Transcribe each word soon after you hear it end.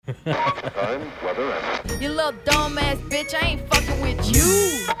Time, weather, and... You little dumbass bitch, I ain't fucking with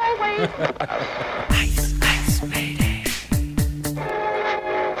you. Ice, Mayday.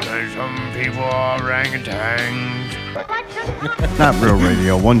 There's some people orangutans. Not Real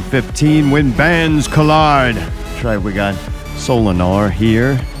Radio 115 when bands collide. That's right, we got Solinar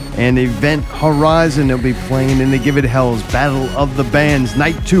here and Event Horizon. They'll be playing in the Give It Hell's Battle of the Bands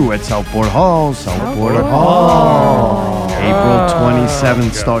Night 2 at Southport Hall. Southport Hall. April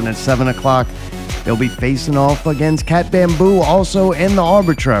 27th, starting at 7 o'clock. They'll be facing off against Cat Bamboo, also in the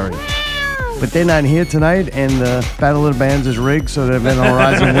Arbitrary. But they're not here tonight, and the Battle of the Bands is rigged, so the Event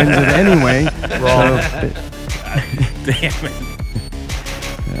Horizon wins it anyway. Wrong. Damn it.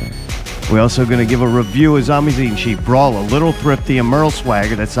 We're also going to give a review of Zombies Eating Sheep Brawler, Little Thrifty, and Merle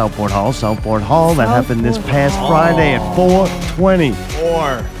Swagger. That's Southport Hall. Southport Hall. That happened this past Friday at 4:20.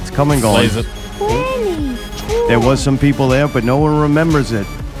 It's come and gone. There was some people there, but no one remembers it.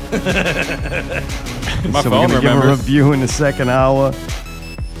 My So phone we're going to give a remembers. review in the second hour.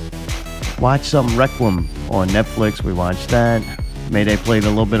 Watch some Requiem on Netflix. We watched that. Mayday played a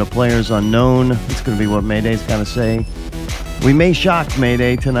little bit of Players Unknown. It's going to be what Mayday's got to say. We may shock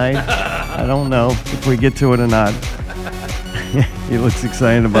Mayday tonight. I don't know if we get to it or not. He looks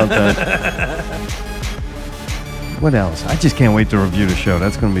excited about that. What else? I just can't wait to review the show.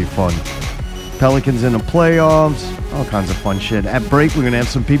 That's going to be fun. Pelicans in the playoffs. All kinds of fun shit. At break, we're going to have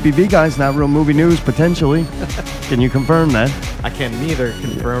some PPV guys. Not real movie news, potentially. Can you confirm that? I can neither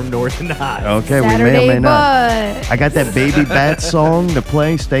confirm nor deny. Okay, Saturday we may or may not. Butt. I got that Baby Bat song to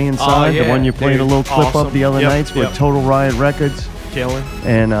play, Stay Inside, Oh, yeah, the one you played dude, a little clip awesome. of the other Yep, nights with yep. Total Riot Records. Killing.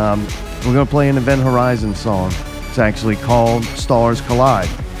 And we're going to play an Event Horizon song. It's actually called Stars Collide.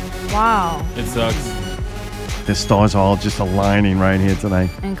 Wow. It sucks. The stars are all just aligning right here tonight.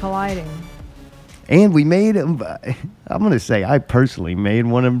 And colliding. And we made, I'm going to say, I personally made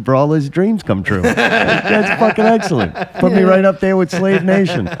one of Brawler's dreams come true. That's fucking excellent. Put me right up there with Slave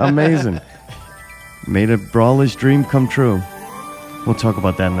Nation. Amazing. Made a Brawler's dream come true. We'll talk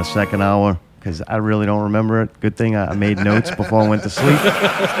about that in the second hour because I really don't remember it. Good thing I made notes before I went to sleep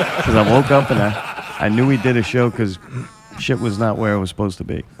because I woke up and I knew we did a show because shit was not where it was supposed to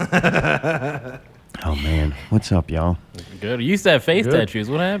be. Oh, man. What's up, y'all? Good. You used to have face tattoos.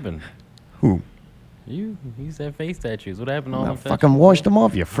 What happened? Who? You used to have face tattoos. What happened to all I them fucking washed them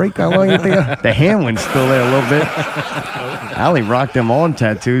off, you freak. How long you think? The hand one's still there a little bit. Allie rocked them on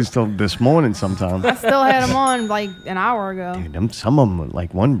tattoos till this morning sometime. I still had them on like an hour ago. Dude, some of them,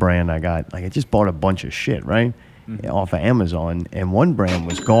 like one brand I got, like I just bought a bunch of shit, right? Off of Amazon, and one brand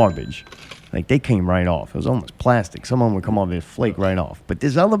was garbage. Like they came right off. It was almost plastic. Some of them would come off and flake right off. But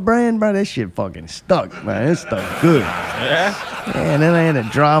this other brand, bro, that shit fucking stuck, man. It stuck good. Yeah? And then I had to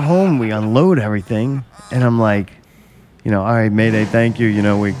drive home. We unload everything. And I'm like, all right, Mayday, thank you.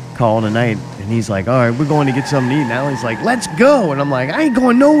 We call tonight. And he's like, all right, we're going to get something to eat. And Allie's like, let's go. And I'm like, I ain't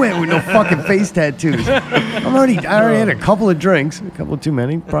going nowhere with no fucking face tattoos. I already had a couple of drinks. A couple too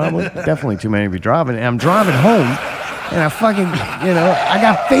many, probably. Definitely too many to be driving. And I'm driving home. And I fucking, I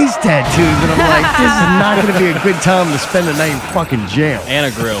got face tattoos. And I'm like, this is not going to be a good time to spend the night in fucking jail. And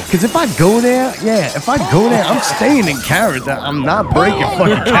a grill. Because if I go there, I'm staying in character. I'm not breaking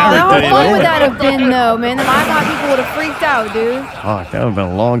fucking character. How fun anymore. would that have been, though, man? The my people would have freaked out, dude. Oh, that would have been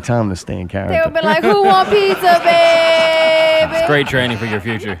a long time to stay in They would character. have been like, who want pizza, baby? It's great training for your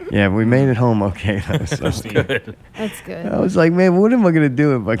future. Yeah, we made it home okay. That was Good. That's good. I was like, man, what am I going to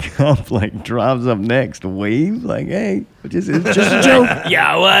do if my cop, drives up next? Wave? Like, hey, it's just a joke.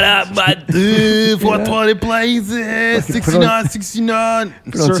 Yeah, what up, my dude? 420 places, 69.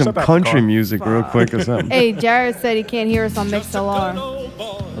 Put on some country music real quick or something. Hey, Jared said he can't hear us on Mixlr.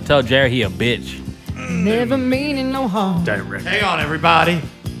 I'll tell Jared he a bitch. Never meaning no harm. Hang on, everybody.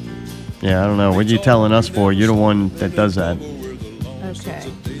 Yeah, I don't know. What are you telling us for? You're the one that does that.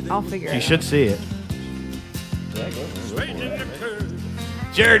 Okay, I'll figure it You out. should see it.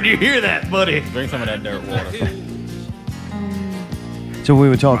 Jared, you hear that, buddy? Drink some of that dirt water. So we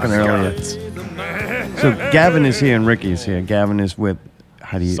were talking earlier. So Gavin is here and Ricky is here. Gavin is with,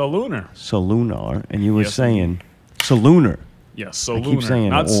 how do you? Solunar. Solunar. And you were Yes. saying Solunar. Yes, I Solunar. keep saying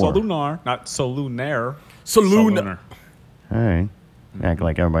not or. Solunar, not Solunaire. Solunar. All right. Act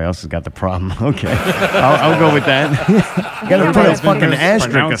like everybody else has got the problem. Okay. I'll go with that. You gotta put a fucking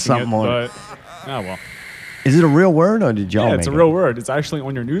asterisk or something on it. Oh, well. Is it a real word or did y'all Yeah, make it's a it? real word. It's actually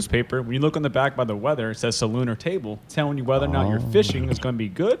on your newspaper. When you look on the back by the weather, it says Solunar Table, telling you whether or not your fishing is going to be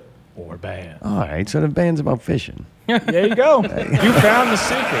good or bad. All right. So the band's about fishing. There you go. You found the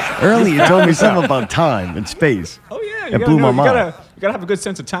secret. Earlier you told me something about time and space. Oh, yeah. It You gotta blew my know, mind. You gotta have a good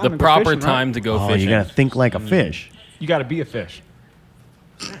sense of time. The to go proper fishing, right? time to go Oh, fishing. you gotta think like a fish. You gotta be a fish.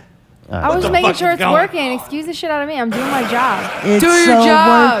 I was the making fuck sure is it's going working. Excuse the shit out of me. I'm doing my job. It's Do your so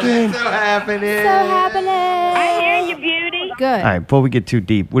job. working. So happening. So happening. I hear you, beauty. Good. All right, before we get too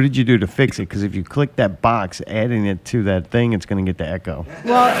deep, what did you do to fix it? Because if you click that box, adding it to that thing, it's going to get the echo.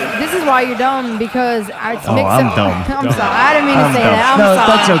 Well, this is why you're dumb because it's Oh, I'm dumb. I'm sorry. I didn't mean to say dumb. that. I'm No,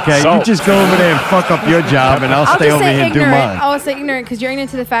 sorry. that's okay. So- You just go over there and fuck up your job, and I'll I'll stay just over say here and do ignorant. mine. I'll say ignorant because you're ignorant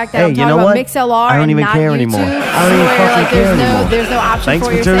to the fact that Hey, I'm you talking know about what? MixLR I don't and even not care YouTube, anymore. I don't even where, fucking like, care there's anymore. There's no option Thanks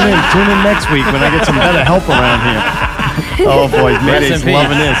for for yourself. tuning in. Tune in next week when I get some better help around here. Oh, boy. Mayday's in peace.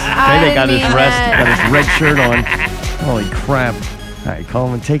 loving this. Mayday got his didn't mean rest. that. Got his red shirt on. Holy crap. All right,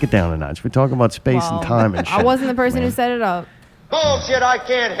 Coleman, take it down a notch. We're talking about space and time and shit. I wasn't the person man. who set it up. Bullshit, I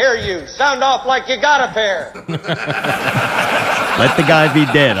can't hear you. Sound off like you got a pair. Let the guy be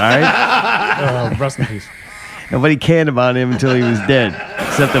dead, all right? Rest in peace. Nobody cared about him until he was dead.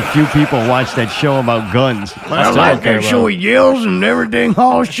 Except a few people watched that show about guns. I like that show. He yells and everything.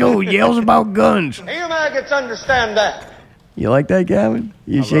 Whole show he yells about guns. You maggots understand that. You like that, Gavin?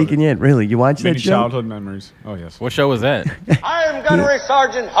 You shaking your head? Really? You watch Many that show? childhood memories. Oh, yes. What show was that? I am Gunnery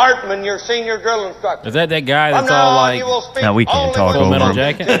Sergeant Hartman, your senior drill instructor. Is that guy From that's now all on, like you will speak Now, we can't only talk when Full over Metal him.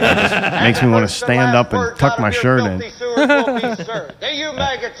 Jacket? Makes me want to stand up and tuck my shirt in. Do you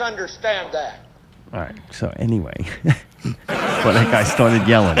maggots understand that? All right. So anyway, well, that guy started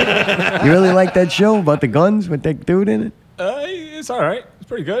yelling. You really like that show about the guns with that dude in it? It's all right. It's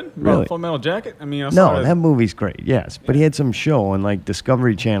pretty good. Really? Full Metal Jacket. I mean, I saw No, it. that movie's great. Yes, but he had some show on like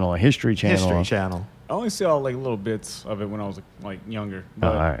Discovery Channel or History Channel. History Channel. I only saw like little bits of it when I was like younger.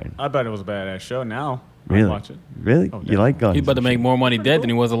 But all right. I bet it was a badass show. Now I'd Really? watch it. Really? Oh, You like guns? He about to make more money dead than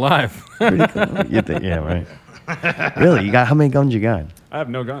he was alive. Pretty cool. You think- yeah, right. Really? You got how many guns you got? I have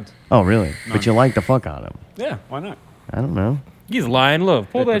no guns. Oh, really? But you like the fuck out of them? Yeah, why not? I don't know. He's lying. Look,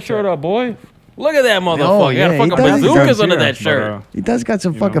 pull that shirt up, boy. Look at that motherfucker. Oh, Got yeah, he fucking does. bazookas He under does. that shirt. But, He does got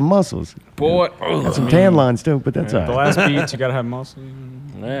some fucking muscles. Boy. Got some tan lines too, but that's all the right. last beat, you gotta have muscle.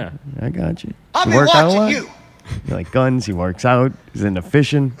 Yeah. I got you. I'll You be work out a lot? watching you. You like guns? He works out. He's into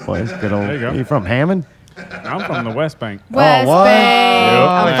fishing. Boy, that's good old. There you go. You from Hammond? I'm from the West Bank. West what? Bank. Yep.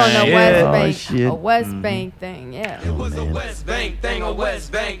 I'm from the shit. West Oh, Bank. shit. A West Bank thing, yeah.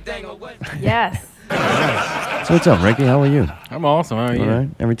 Yes. So what's up, Ricky? How are you? I'm awesome. How are you? All right.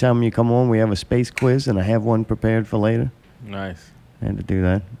 Every time you come on, we have a space quiz, and I have one prepared for later. Nice. I had to do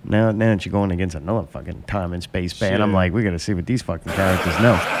that. Now that you're going against another fucking time and space band, I'm Shit. like, we got to see what these fucking characters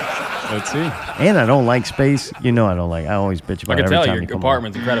know. Let's see. And I don't like space. You know I don't like. I always bitch I about can every tell time your you come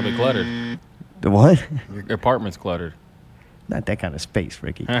apartment's incredibly cluttered. on. The what? Your apartment's cluttered. Not that kind of space,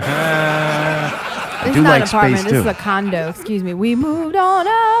 Ricky. This do is not like an apartment. space, This is too. a condo. Excuse me. We moved on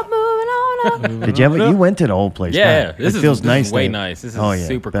up, moving on up. Did you ever? You went to the old place. Yeah, right? this It is feels this nice. is way there. nice. This is Oh, yeah,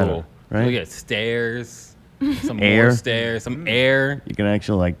 super better, cool. Right? Look at stairs, some Air. more stairs, some air. You can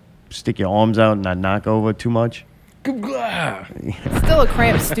actually like stick your arms out and not knock over too much. It's still a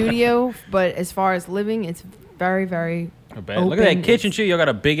cramped studio, but as far as living, it's very, very. Look at that open. kitchen, too. Y'all got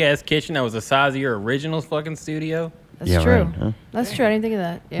a big ass kitchen that was the size of your original fucking studio. That's Yeah, true. right, huh? That's true. I didn't think of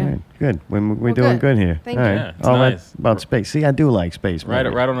that. Yeah. All right, good. We're Well, doing good. good here. Thank All you. right. Yeah, it's All right nice. about space. See, I do like space. Right-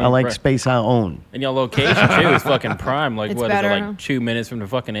 maybe. right on the- I like right- space I own And your location, too, is fucking prime. Like, It's what is better, it, huh? like 2 minutes from the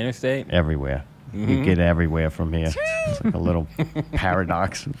fucking interstate? everywhere. Mm-hmm. You get everywhere from here. It's like a little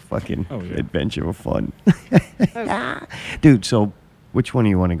paradox of fucking Oh, yeah. adventure of fun. Dude, so which one do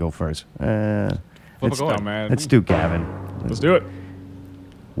you want to go first? Let's, a coin. man. let's do Gavin. Let's do it.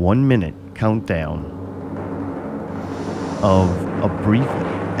 1 minute countdown of a brief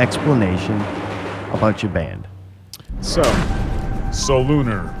explanation about your band. So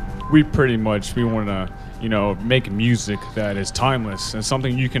Lunar, we want to, make music that is timeless and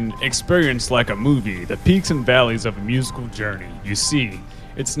something you can experience like a movie, the peaks and valleys of a musical journey. You see,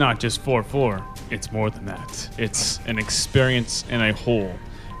 it's not just 4/4, it's more than that. It's an experience and a whole.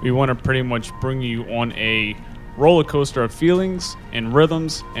 We want to pretty much bring you on a roller coaster of feelings and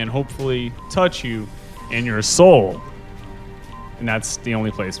rhythms and hopefully touch you in your soul. And that's the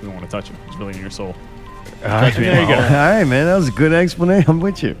only place we want to touch you. It's really in your soul. There you go. All right, man. That was a good explanation. I'm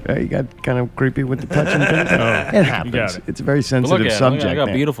with you. You got kind of creepy with the touching thing. It happens. got it. It's a very But sensitive look at him. subject. Look how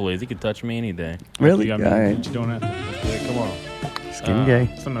man. beautiful he is. He could touch me any day. Really? You All got me. right. What you doing that? Yeah, come on. Skin gay.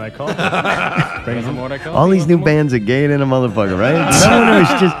 Something I call. Bring some more that All these new bands are gay than a motherfucker, right?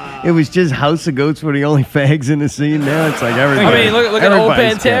 Remember it was just House of Goats were the only fags in the scene. Now it's like everybody. I mean, look at old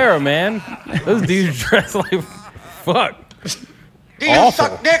everybody's gay. Pantera, man. Those dudes dress like fuck. Do you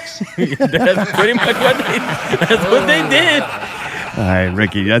suck dicks? That's pretty much what they did. All right,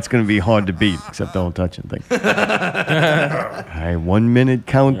 Ricky, that's going to be hard to beat, except the whole touching thing. All right, 1 minute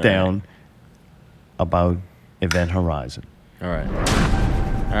countdown about Event Horizon. All right.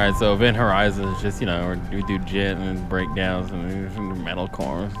 All right, so Event Horizon is just, we do jet and breakdowns and metal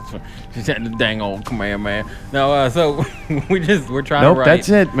cars. Just had the dang old Kamehameha. No, so we're trying to write. That's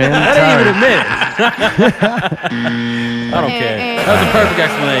it, man. I didn't even admit it. I don't care. That was a perfect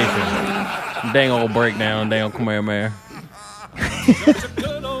explanation. Dang old breakdown, dang old Kamehameha.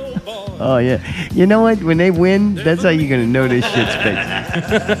 Oh, yeah. You know what? When they win, that's how you're going to know this shit's fake.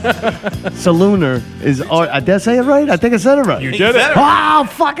 Salooner is... Did I say it right? I think I said it right. You did it. Wow,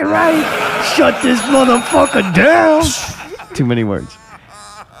 fucking right. Shut this motherfucker down. Too many words.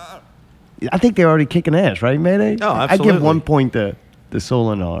 I think they're already kicking ass, right, Mayday? Oh, I absolutely. give 1 point to the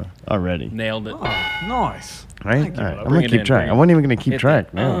Solinar already. Nailed it. Nice. Right? Thank you, All right. love. I'm going to keep track. I wasn't even going to keep Hit track.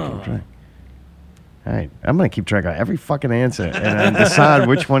 that. No, keep track. All right. I'm going to keep track of every fucking answer and then decide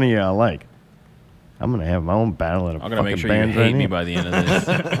which one of you I like. I'm going to have my own battle of the I'm fucking going to make sure you bands hate right me here. by the end of this.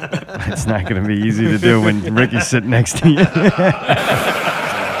 It's not going to be easy to do when Ricky's sitting next to you. All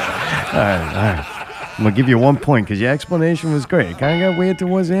right. I'm going to give you 1 point because your explanation was great. It kind of got weird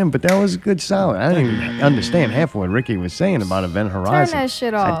towards the end, but that was a good solid. I didn't even understand half of what Ricky was saying about Event Horizon. that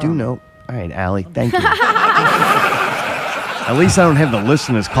shit off. I do know. All right, Allie, thank you. At least I don't have the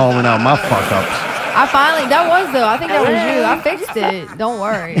listeners calling out my fuck-ups. I think that was you. I fixed it. Don't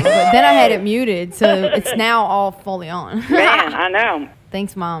worry. But then I had it muted, so it's now all fully on. Man, I know.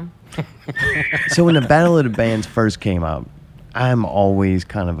 Thanks, Mom. So when the Battle of the Bands first came out, I'm always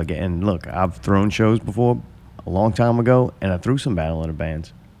kind of again. Look, I've thrown shows before a long time ago, and I threw some Battle of the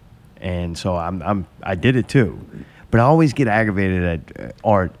Bands, and so I did it too. But I always get aggravated at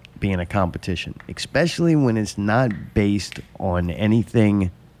art being a competition, especially when it's not based on anything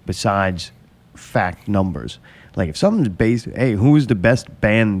besides fact numbers. Like if something's based, hey, who's the best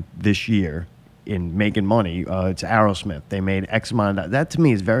band this year in making money? It's Aerosmith. They made X amount of that. To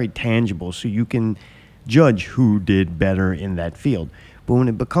me is very tangible, so you can judge who did better in that field. But when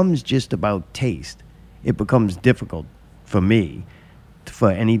it becomes just about taste, it becomes difficult for me for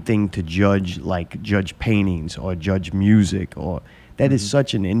anything to judge, like judge paintings or judge music, or that is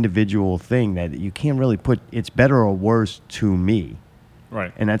such an individual thing that you can't really put it's better or worse to me.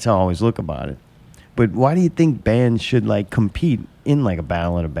 Right. And that's how I always look about it. But why do you think bands should like compete in like a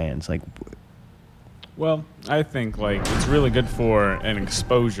battle of the bands? Like, Well, I think like it's really good for an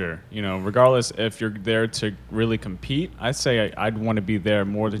exposure. Regardless if you're there to really compete, I say I'd want to be there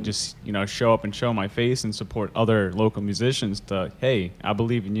more to just show up and show my face and support other local musicians. Hey, I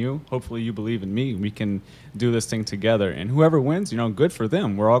believe in you. Hopefully you believe in me. We can do this thing together. And whoever wins, good for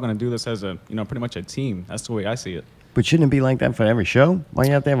them. We're all going to do this as a pretty much a team. That's the way I see it. but shouldn't it be like that for every show? Why do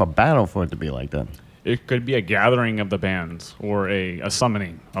you have to have a battle for it to be like that? It could be a gathering of the bands or a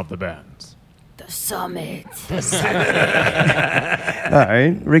summoning of the bands. The summit. All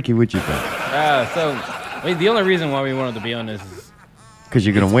right, Ricky, what you think? The only reason why we wanted to be on this is Because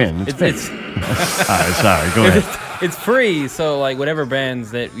you're gonna win. It's fake. All right, sorry. Go ahead. it's free, so like whatever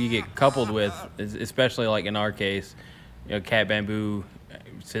bands that you get coupled with, especially like in our case, Cat Bamboo,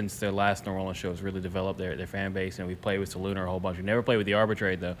 since their last New Orleans show has really developed their fan base, and we've played with Salooner a whole bunch. We never played with the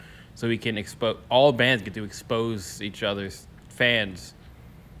Arbitrate though, so we can all bands get to expose each other's fans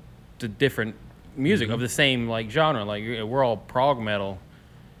to different music of the same like genre. Like we're all prog metal,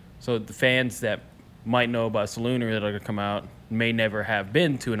 so the fans that might know about Salooner that are gonna come out may never have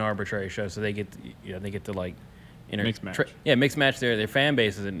been to an Arbitrary show, so they get to like Mix match. mix match their fan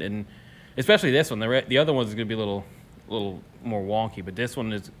bases, and especially this one. The other ones is gonna be a little more wonky, but this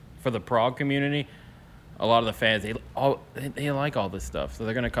one is for the prog community. A lot of the fans they like all this stuff, so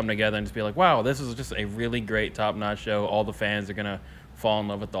they're gonna come together and just be like, wow, this is just a really great top-notch show. All the fans are gonna fall in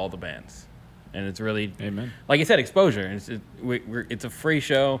love with all the bands, and it's really, Amen. Like I said, exposure. It's a free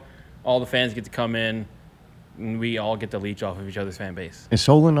show. All the fans get to come in, and we all get to leech off of each other's fan base. Is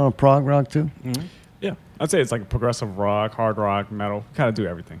Solon on prog rock too? Yeah, I'd say it's like progressive rock, hard rock, metal. Kind of do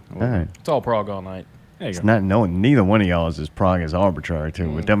everything. All right. It's all prog all night. There you It's go. not knowing neither one of y'all is as prog as Arbitrary too.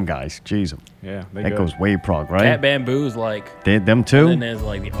 With them guys, jeez, Yeah, they that go. goes way prog, Cat right? Bamboo's like, Them and then too. there's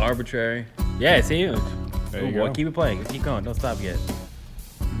like the Arbitrary. Yeah, it's huge. There you Ooh, boy, go. keep it playing. Keep going. Don't stop yet.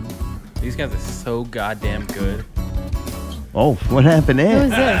 These guys are so goddamn good. Oh, what happened Who is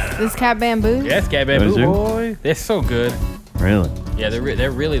there? this? This Cat Bamboo? Yes, Cat That is Bamboo, you? boy. They're so good. Really? Yeah,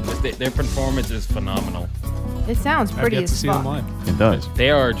 they're really their performance is phenomenal. It sounds I've pretty yet to as see them fuck. live. It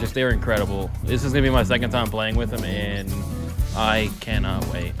does. They're incredible. This is gonna be my second time playing with them, and I cannot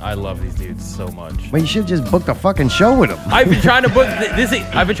wait. I love these dudes so much. Well, you should just book a fucking show with them. I've been trying to book this.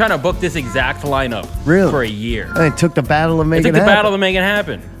 I've been trying to book this exact lineup for a year. And it took the battle to make it took the happen. battle to make it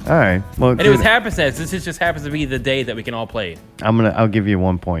happen. All right. Well, And it was happenstance. This just happens to be the day that we can all play. I'll give you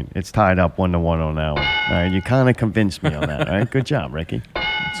 1 point. It's tied up 1-1 on that one. All right. You kind of convinced me on that. All right. Good job, Ricky.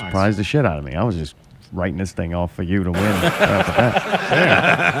 Surprised the shit out of me. I was just writing this thing off for you to win. It's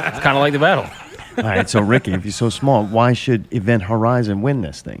kind of like the battle. All right, so Ricky, if you're so smart, why should Event Horizon win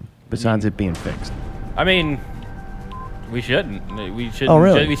this thing? Besides it being fixed. I mean, we shouldn't. We shouldn't. Oh,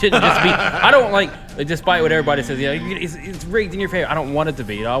 really? We shouldn't just be. I don't like. Despite what everybody says, it's rigged in your favor. I don't want it to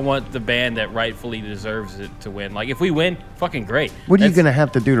be. I want the band that rightfully deserves it to win. Like if we win, fucking great. What are you gonna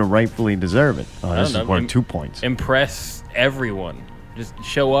have to do to rightfully deserve it? Oh, I this don't is know. worth 2 points. Impress everyone. Just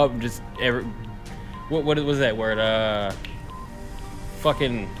show up. Just what was that word?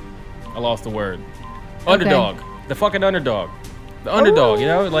 Fucking. I lost the word. Underdog. The fucking underdog. The underdog, you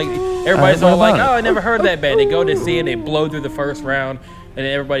know? Like, everybody's all like, oh, I never heard of that band. They go to see it, they blow through the first round, and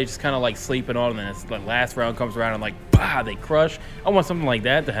everybody just kind of like sleeping on them, and then the last round comes around and like, bah, they crush. I want something like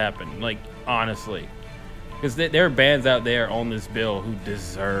that to happen, like, honestly. Because there are bands out there on this bill who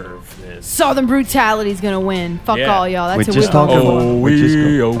deserve this. Southern Brutality's gonna win. Fuck all y'all. That's We're who just we're talking voting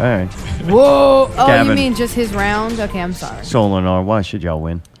for. about. All right. Whoa. Oh, Gavin. you mean just his round? Okay, I'm sorry. Solinar, why should y'all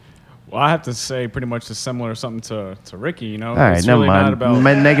win? Well, I have to say pretty much the similar something to Ricky, you know? All right, It's never really not mind. about,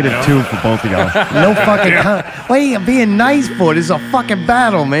 -2 for both of y'all. No fucking what are you being nice for? This is a fucking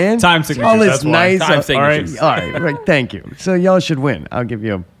battle, man. Time signatures, All this that's why. nice. Time signatures. All right, thank you. So y'all should win. I'll give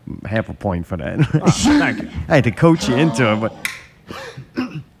you half a point for that. Thank you. I had to coach you into it, but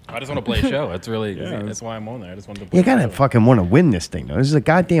I just want to play a show. That's really, that's why I'm on there. I just want to play you gotta a show. fucking want to win this thing, though. This is a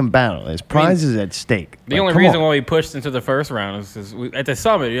goddamn battle. There's prizes at stake. The Like, only come reason on. why we pushed into the first round is because at the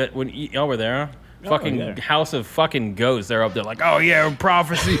summit, when y'all were there, huh? Fucking yeah. House of fucking Ghosts. They're up there like, oh yeah,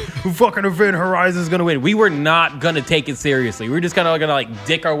 Prophecy, who fucking Event Horizon's gonna win. We were not gonna take it seriously. We were just kind of gonna like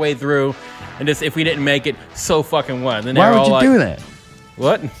dick our way through, and just if we didn't make it, so fucking what? Then they Why were would all you like, do that?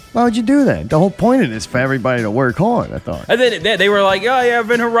 What? Why would you do that? The whole point of this is for everybody to work hard, I thought. And then they were like, oh yeah,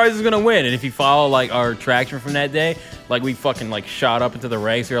 Event Horizon's gonna win. And if you follow like our traction from that day, like we fucking like shot up into the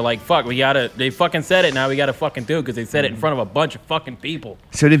ranks. We were like, fuck, they fucking said it. Now we gotta fucking do it because they said it in front of a bunch of fucking people.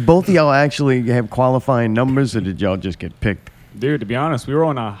 So did both of y'all actually have qualifying numbers, or did y'all just get picked? Dude, to be honest, we were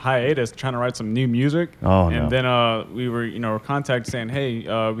on a hiatus trying to write some new music. Oh, and no. then we were contacted saying,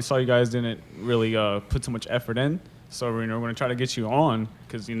 hey, we saw you guys didn't really put so much effort in. So we're going to try to get you on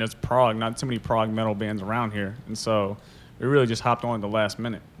because, it's prog, not too many prog metal bands around here. And so we really just hopped on at the last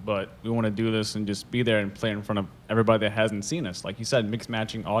minute. But we want to do this and just be there and play in front of everybody that hasn't seen us. Like you said, mixed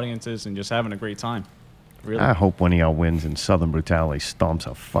matching audiences and just having a great time. Really. I hope one of y'all wins and Southern Brutality stomps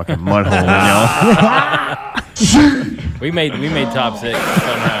a fucking mud hole in y'all. We made top 6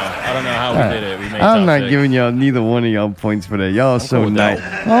 somehow. I don't know how we did it. We made I'm top not 6. giving y'all neither one of y'all points for that. Y'all so cool with nice.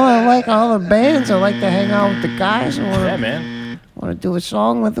 that. Oh, I like all the bands. I like to hang out with the guys. I Yeah, want man. to do a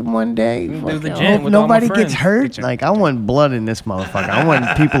song with them one day. Do Fuck, the I gym hope with all my nobody gets friends. hurt. Like, I want blood in this motherfucker. I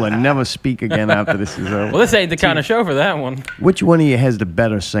want people to never speak again after this is over. Well, this ain't the kind of show for that one. Which one of you has the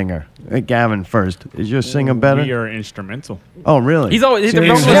better singer? Gavin first. Is your singer better? We are instrumental. Oh, really? He's always the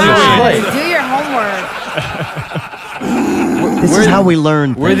Seriously? vocalist always Guys, plays. do your homework. This is how we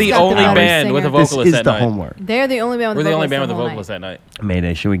learn. We're things. the got the only better band with a singer. This vocalist is that the night. homework. They're the only band with We're the only vocalists band with a the whole vocalist night. that night.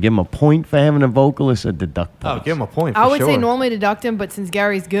 Mayday, should we give him a point for having a vocalist or deduct Oh, points? give him a point for I would sure. say normally deduct him, but since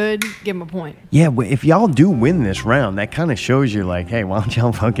Gary's good, give him a point. Yeah, but if y'all do win this round, that kind of shows you, like, hey, why don't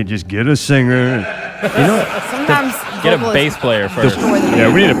y'all fucking just get a singer? You know? Sometimes Get a vocalists bass player first. destroy the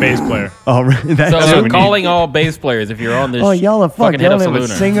Yeah, we need a bass player. Oh, really? That's So what we need. calling all bass players if you're on this. Oh, y'all are fucked. fucking hit Y'all up don't have a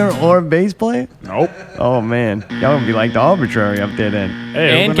Solunar. singer or a bass player? Nope. Oh, man. Y'all gonna be like the arbitrary up there then.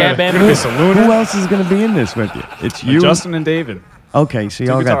 Hey, And we're gonna Cat pick Bamboo. a Saloon. Who else is gonna be in this with you? It's you. Justin and David. Okay, so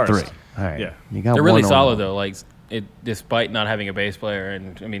y'all got guitarists. 3. All right. Yeah. You got They're really one on solid one. though. Like despite not having a bass player,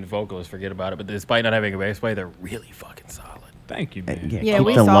 and I mean vocalists, forget about it. But despite not having a bass player, they're really fucking solid. Thank you, man. Yeah, keep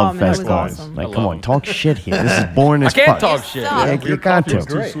we the saw love him, and it fest was going. awesome. Like, I come love on, him. talk shit here. This is boring I as can't fuck. talk shit. Yeah, you got to.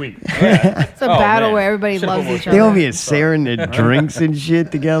 Too sweet. It's a Oh, battle man. where everybody Should've loves put each more They other. over here sharing their drinks and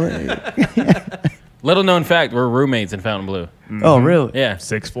shit together. Little known fact: we're roommates in Fountain Blue. Oh, really? Yeah,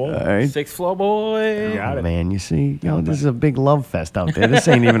 6 floor. All right. 6th floor boy. Got it. Man, you see, this is a big love fest out there. This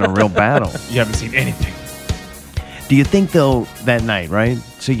ain't even a real battle. You haven't seen anything. Do you think, though, that night, right?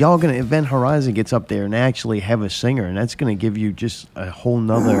 So y'all going to, Event Horizon gets up there and actually have a singer, and that's going to give you just a whole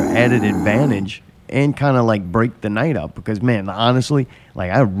nother added advantage and kind of, like, break the night up. Because, man, honestly,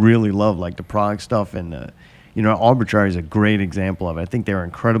 like, I really love, like, the prog stuff and the, You know, Arbitrary is a great example of it. I think they're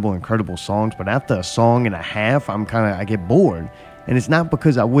incredible songs, but after a song and a half, I get bored. And it's not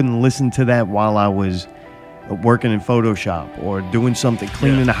because I wouldn't listen to that while I was working in Photoshop or doing something,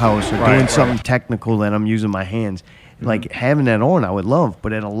 cleaning the house or doing something technical that I'm using my hands. Like having that on, I would love,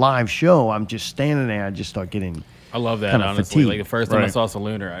 but at a live show, I'm just standing there. I just start getting. I love that, honestly. Fatigued. Like the first time I saw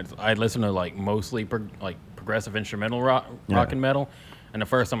Solunar, I listened to like mostly progressive instrumental rock and metal. And the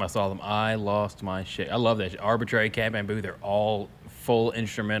first time I saw them, I lost my shit. I love that shit. Arbitrary, Cat Bamboo, they're all full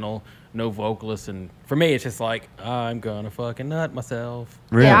instrumental, no vocalists. And for me, it's just like, I'm going to fucking nut myself.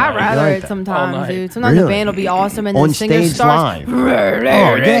 Really? Yeah, I'd rather like it that? sometimes, dude. Sometimes the band will be awesome and then On the singer stage starts. live. And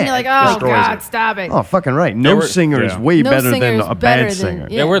And you're like, oh, Destroys God, it. stop it. Oh, fucking right. No singer is way No better singer than is a better bad than- singer.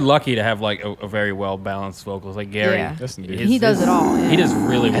 Yeah, we're lucky to have like a very well balanced vocals. Like Gary, Yeah. Yes, indeed. He does it all. He does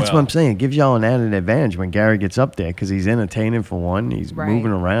really well. That's what I'm saying. It gives y'all an added advantage when Gary gets up there because he's entertaining for one. He's Right.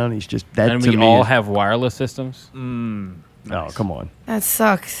 moving around. He's just that. And to we me all is- have wireless systems. Oh, come on. That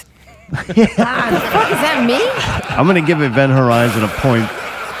sucks. God, the fuck is that me? I'm gonna give Event Horizon a point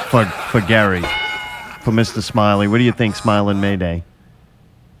for Gary, for Mr. Smiley. What do you think, Smiling Mayday?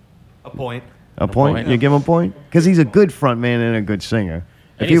 A point. A point? point. You give him a point? Because he's a good frontman and a good singer.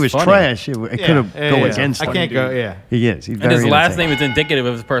 If And he he's was funny. trash, it could have go against I him. can't go. Yeah. He is. He's And very his last entertaining. name is indicative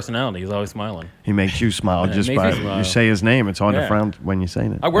of his personality. He's always smiling. He makes you smile Yeah, it just makes by me smile. you say his name. It's hard to Yeah. frown when you say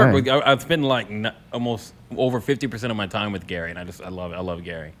it. I work All right. with. I've spent like almost over 50% of my time with Gary, and I love it. I love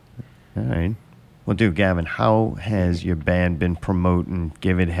Gary. All right. Well, dude, Gavin, how has your band been promoting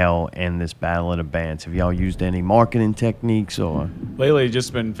Give It Hell and this Battle of the Bands? Have y'all used any marketing techniques or? Lately,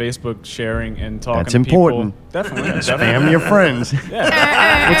 just been Facebook sharing and talking That's to important. people. Definitely. Spam your friends.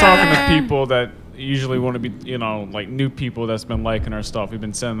 Yeah. We're talking to people that usually want to be, like new people that's been liking our stuff. We've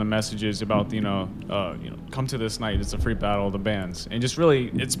been sending them messages about, come to this night. It's a free battle of the bands. And just really,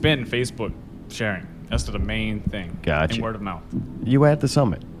 it's been Facebook sharing. That's the main thing. Gotcha. And word of mouth. You were at the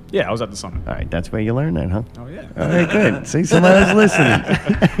summit. Yeah, I was at the summit. All right, that's where you learned that, huh? Oh, yeah. All right, good. See, somebody's listening.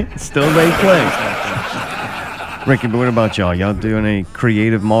 Still they play. Ricky, but what about y'all? Y'all doing any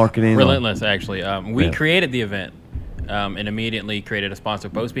creative marketing? Relentless, actually. We Yeah. created the event and immediately created a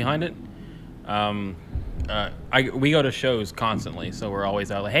sponsored post behind it. We go to shows constantly, so we're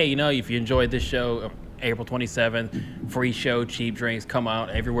always out like, hey, if you enjoyed this show, April 27th, free show, cheap drinks, come out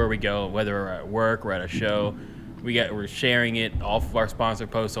everywhere we go, whether we're at work or at a show. We're sharing it off of our sponsored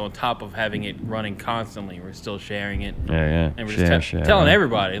post, so on top of having it running constantly, we're still sharing it. Yeah. And we're just telling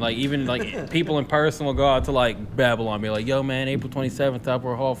everybody, like even like people in person will go out to like Babylon, be like, "Yo, man, April 27th,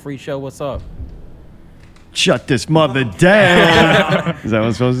 Upper Hall, free show. What's up?" Shut this mother down. Is that what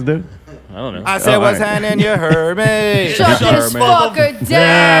I'm supposed to do? I don't know. I said, what's happening? You heard me. Shut this fucker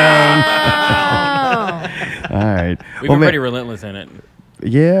down. All right. We've been pretty relentless in it.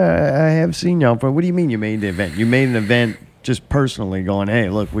 Yeah, I have seen y'all. But what do you mean you made the event? You made an event just personally going, hey,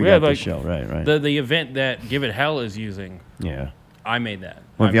 look, we got this show. Right. The event that Give It Hell is using, Yeah. I made that.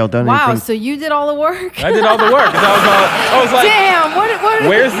 Well, have y'all done Wow, anything? so you did all the work? I did all the work. 'Cause I was like, damn, what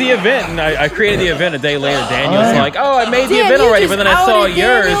where's the event? And I created the event a day later. Daniel's like, oh, I made the Damn, event you already, just but then I saw outed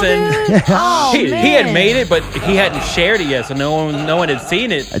yours, Daniel, and Oh, he man. had made it, but he hadn't shared it yet, so no one had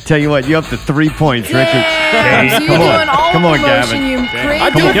seen it. I tell you what, you're up to 3 points, Ricky. Damn, so you're Come on. doing all Come the on, promotion. Gavin. You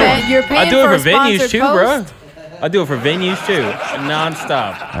I create do the it. event. You're paying I do for it for a venues sponsored too, post. bro. I do it for venues too,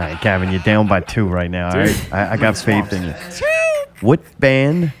 nonstop. All right, Gavin, you're down by 2 right now. All right? I got faith in you. What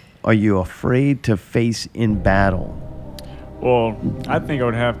band are you afraid to face in battle? Well, I think it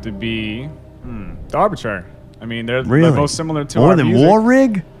would have to be the Arbitrary. I mean, they're most similar to More our than music. War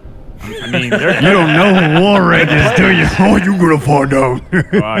Rig? I mean, they're You don't know who War Rig is, do you? Oh, you gonna find out.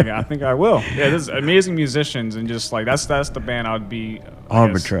 well, I think I will. Yeah, there's amazing musicians, and just like that's the band I would be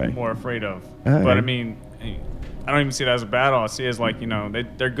Arbitrary. more afraid of. All But I right. mean, I don't even see it as a battle. I see it as like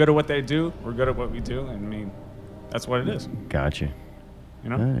they're good at what they do. We're good at what we do, and I mean, that's what it is. Gotcha.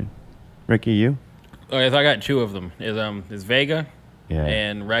 You All know. right. Ricky, you? Okay, so I got 2 of them. Is Vega Yeah.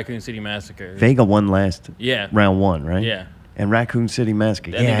 and Raccoon City Massacre. Vega won last round 1, right? Yeah. And Raccoon City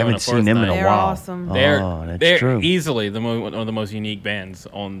Massacre. I Yeah, think I they're haven't on the seen fourth them in night. a They're while. awesome. Oh, that's they're true. easily one of the most unique bands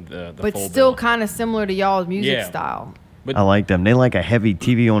on the But full still bill. kind of similar to y'all's music Yeah. style. But I like them. They like a heavy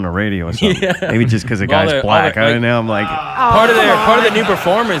TV on the radio or something. Maybe just because the All guy's the- black. all I the- don't know. I'm like, part of the new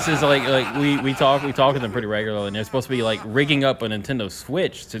performance is like we talk to them pretty regularly, and they're supposed to be like rigging up a Nintendo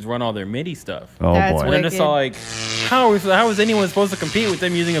Switch to run all their MIDI stuff. oh That's boy. And I'm just wicked. like, how is anyone supposed to compete with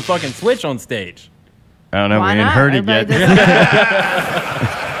them using a fucking Switch on stage? I don't know. Why We ain't not? heard it Everybody yet. does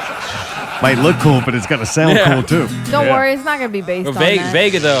Might look cool, but it's got to sound cool too. Don't worry, it's not gonna be based But on that.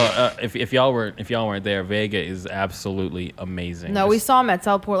 Vega though, if y'all weren't there, Vega is absolutely amazing. No, we saw them at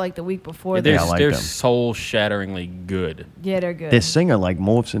Southport like the week before. They're, Yeah, I like they're them. soul shatteringly good. Yeah, they're good. This singer like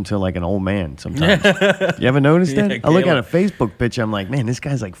morphs into like an old man sometimes. You ever noticed that? Yeah, I look at a Caleb. Facebook picture, I'm like, man, this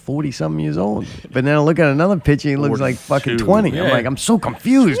guy's like 40-something years old. But then I look at another picture, he looks like fucking 20. I'm Yeah. like, I'm so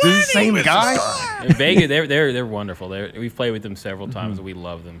confused. Is this the same guy? Vega, they're wonderful. We've played with them several times and we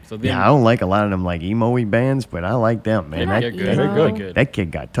love them. So Yeah, I don't like a lot of them like emo-y bands, but I like them, man. They're That, not They're emo. good. Good. that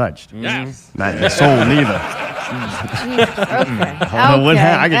kid got touched. Yes. Not in the soul neither. Okay. I don't know what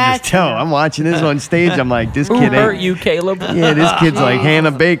happened. I can that's just tell. enough. I'm watching this on stage. I'm like, this Who kid hurt ain't. you, Caleb? Yeah, this kid's like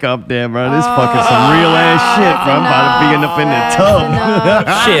Hannah Baker up there, bro. This fucking some real ass shit, bro. I'm about to be up in the tub.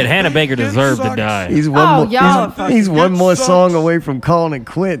 Shit, Hannah Baker deserved to die. He's one Oh, more. y'all He's, fucking- he's one more song away from calling it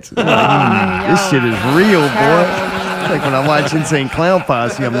quits. I'm like, this shit is real, boy. It's like when I watch Insane Clown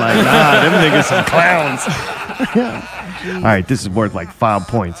Posse, I'm like, nah, them niggas some clowns. All right, this is worth like 5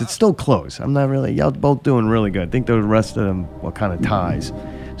 points. It's still close. I'm not really. Y'all both doing really good. I think the rest of them were kind of ties.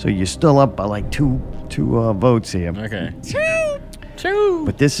 So you're still up by like two votes here. Okay. Choo.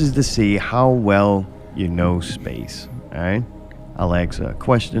 But this is to see how well you know space. All right. I'll ask a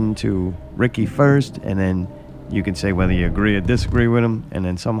question to Ricky first, and then you can say whether you agree or disagree with him, and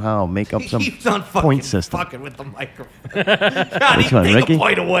then somehow make up some Keeps on fucking point system. fucking with the microphone. God, Which he one, take Ricky? a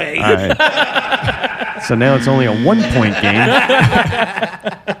point away. All right. So now it's only a 1 point game.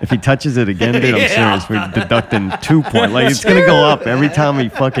 If he touches it again, dude, I'm serious. We're deducting 2 points. Like it's gonna go up every time he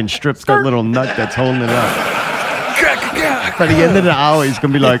fucking strips that little nut that's holding it up. By the end of the hour, he's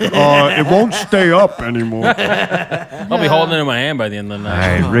gonna be like, it won't stay up anymore. I'll be holding it in my hand by the end of the All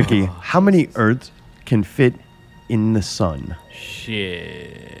night. right, Ricky, how many Earths can fit in the sun?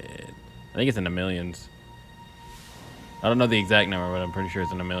 Shit. I think it's in the millions. I don't know the exact number, but I'm pretty sure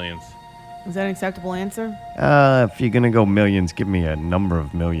it's in the millions. Is that an acceptable answer? If you're gonna go millions, give me a number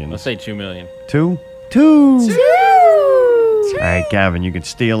of millions. Let's say 2 million. Two? All right, Gavin, you can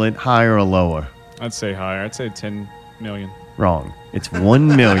steal it higher or lower. I'd say higher. I'd say 10 million. Wrong. It's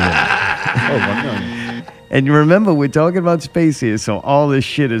 1 million. Oh, 1 million. And you remember, we're talking about space here, so all this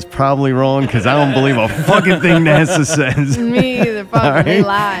shit is probably wrong because I don't believe a fucking thing NASA says. Me either. Fuck, they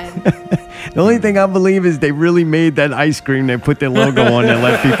lied. The only thing I believe is they really made that ice cream. They put their logo on and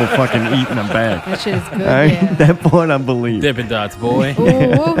let people fucking eat in a bag. That shit is good. All right, Yeah. that part I believe. Dippin' Dots, boy.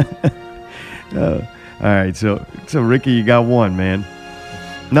 Ooh, All right, so Ricky, you got one, man.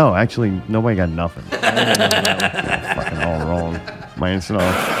 No, actually, nobody got nothing. Fucking all wrong. My answer.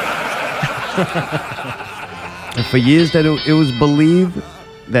 And for years, that it was believed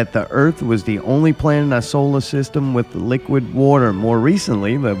that the Earth was the only planet in our solar system with liquid water. More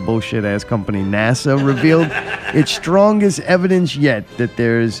recently, the bullshit-ass company NASA revealed its strongest evidence yet that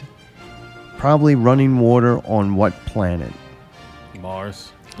there's probably running water on what planet?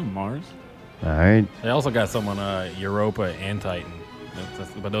 Mars. Mars? All right. They also got some on Europa and Titan.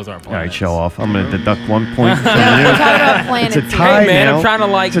 But those aren't All right, planets. show off. I'm going to deduct 1 point from we're you. talking about planets. It's a here. tie Hey, man, now. I'm trying to,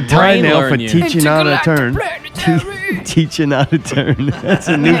 like, it's a tie brain now learn for you. teaching how to turn. Teaching how to turn. That's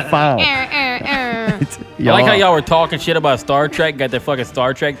a new foul. I like how y'all were talking shit about Star Trek. Got their fucking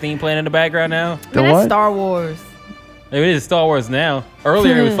Star Trek theme playing in the background now. The Man, that's what? Star Wars. It is Star Wars now.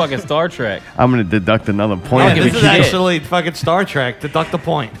 Earlier it was fucking Star Trek. I'm going to deduct another I'll point. give This a is shit. actually fucking Star Trek. Deduct the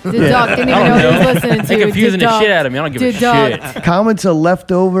point. Deduct. Didn't even know he was listening to They're it. confusing the Deduct. shit out of me. I don't give a Deduct. shit. Comets are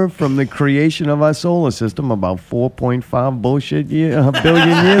left over from the creation of our solar system about 4.5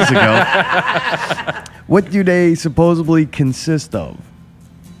 billion years ago. What do they supposedly consist of?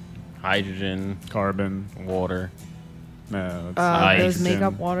 Hydrogen, Carbon. water, No, it's Does nitrogen.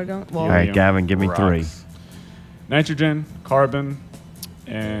 makeup water don't? Well, All right, Gavin, give me rocks. 3. Nitrogen, carbon,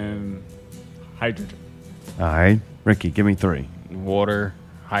 and hydrogen. All right, Ricky, give me 3. Water,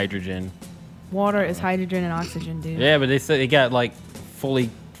 hydrogen. water is hydrogen and oxygen, dude. Yeah, but they said they got like fully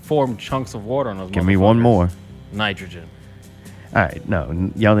formed chunks of water on those. Give me one motherfuckers. more. Nitrogen. All right,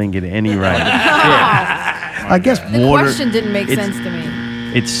 no, y'all didn't get any right. Yeah. I guess The water. question didn't make it's- sense to me.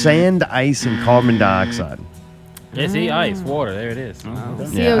 It's sand, ice, and carbon dioxide. Yeah, see, ice, water. There it is.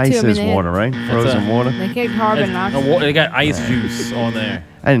 CO2, Yeah, ice I mean, is they had- water, right? Frozen water. They get carbon and No, oxygen. they got ice juice on there.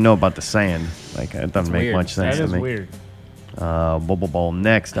 I didn't know about the sand. Like, it doesn't make weird. much sense That to is me. weird. Bubble ball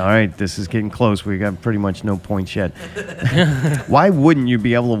next. All right, this is getting close. We got pretty much no points yet. Why wouldn't you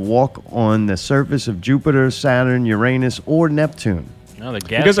be able to walk on the surface of Jupiter, Saturn, Uranus, or Neptune? No, the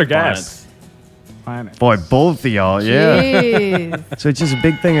gas. Because they're planets. gas. Planet. Boy, both of y'all, yeah. Jeez. So it's just a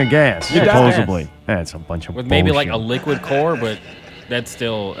big thing of gas, You're supposedly. That's a bunch of With maybe like a bullshit. liquid core, but that's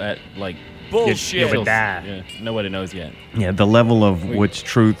still at like Bullshit. would die. Yeah, nobody knows yet. Yeah, the level of what's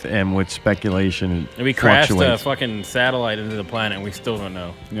truth and what's speculation And we crashed a fluctuates. fucking satellite into the planet, and we still don't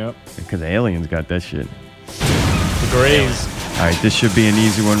know. Yep. Because the aliens got that shit. The Greys. All right, this should be an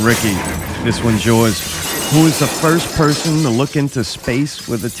easy one. Ricky, this one's yours. Who was the first person to look into space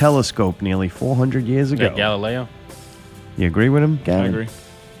with a telescope nearly 400 years ago? Yeah, Galileo. You agree with him, Gavin? I agree.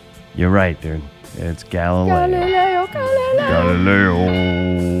 You're right, dude. It's Galileo. Galileo.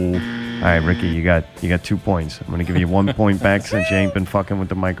 All right, Ricky, you got 2 points. I'm gonna give you 1 point back since you ain't been fucking with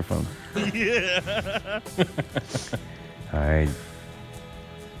the microphone. All right.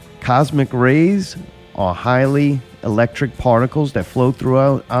 Cosmic rays are highly electric particles that flow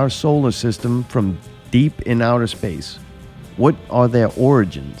throughout our solar system from deep in outer space. What are their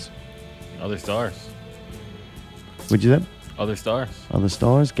origins? Other stars. What'd you say? Other stars. Other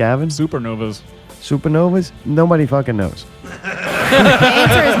stars? Gavin? Supernovas. Supernovas? Nobody fucking knows. The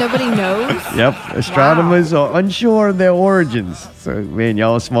answer is nobody knows. Yep. Astronomers are unsure of their origins. So, man,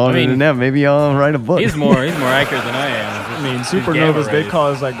 y'all are smarter than them. Maybe y'all write a book. He's more accurate than I am. I mean, These gamma supernovas, they rays.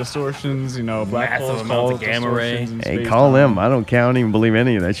 cause like distortions, black Massive holes amounts of cause gamma ray. distortions in Hey, space-time. call them. I don't care. I don't even believe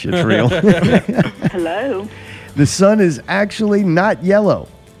any of that shit's real. Hello. The sun is actually not yellow.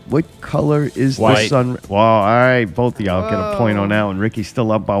 What color is the White. sun? Wow, all right. Both of y'all get a point on that one. Ricky's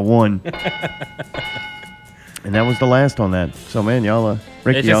still up by 1. And that was the last on that. So, man, y'all are...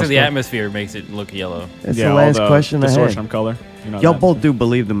 Ricky, It's y'all just that the still- atmosphere makes it look yellow. That's Yeah, the all last the question I distortion had. of color. Y'all that. both do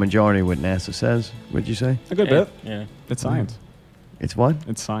believe the majority of what NASA says, would you say? A good bit. Yeah. It's science. It's what?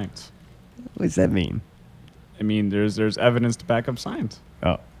 It's science. What does that mean? I mean, there's evidence to back up science.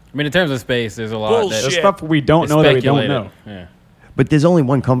 Oh. I mean, in terms of space, there's a lot There's that stuff we don't is know that we don't speculated. know. Yeah. But there's only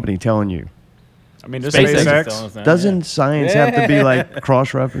one company telling you. I mean, there's SpaceX is telling SpaceX. us that, Doesn't science have to be like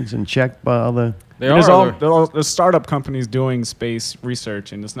cross-referenced and checked by other... There's startup companies doing space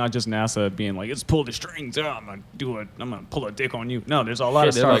research, and it's not just NASA being like, "Let's pull the strings. Oh, I'm gonna pull a dick on you." No, there's a lot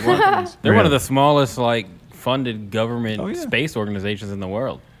of Shit, they're startup companies. They're one of Really? the smallest funded government Oh, yeah. space organizations in the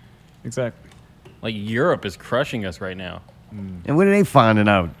world. Exactly. Like Europe is crushing us right now. And what are they finding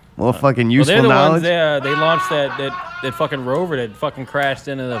out? More fucking Well, useful they're the knowledge? ones. They launched that fucking rover that fucking crashed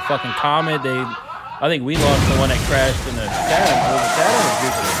into the fucking comet. I think we launched the one that crashed into Saturn. Was it Saturn or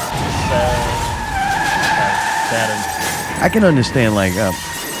Jupiter? Saturn. I can understand, like,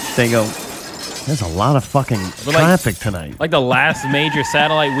 they go, there's a lot of fucking But, like- traffic tonight. Like the last major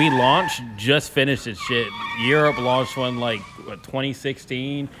satellite we launched just finished its shit. Europe launched one like what,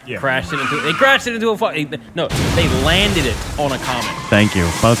 2016. Yeah. They crashed it into a fucking. No, they landed it on a comet. Thank you.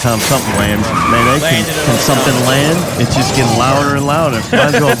 About time something lands. Man, Landed can on something something. land? It's just getting louder and louder.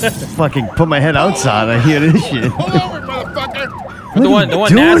 Might as well fucking put my head outside. I hear this shit. The one doing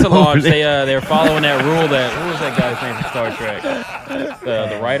NASA over launched, there? they're following that rule that what was that guy's name from Star Trek?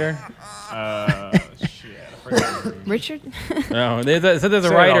 The writer? Richard? No, there's a Say I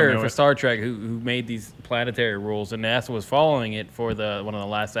don't writer know for it. Star Trek who made these planetary rules, and NASA was following it for one of the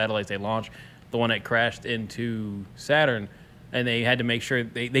last satellites they launched, the one that crashed into Saturn, and they had to make sure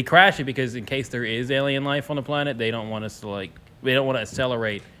they crashed it because in case there is alien life on the planet, they don't want to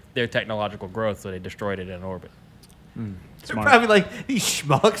accelerate their technological growth, so they destroyed it in orbit. They're probably like, these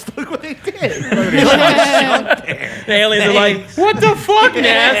schmucks, look what they did. The aliens are like, what the fuck,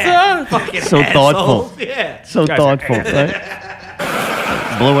 NASA? Fucking So thoughtful. assholes. Yeah. So thoughtful,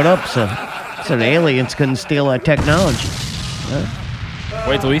 right? Blow it up so the aliens couldn't steal our technology.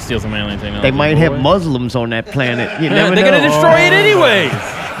 Wait till we steal some alien technology. They might have boy. Muslims on that planet. You Yeah, never they're know. gonna destroy it anyways.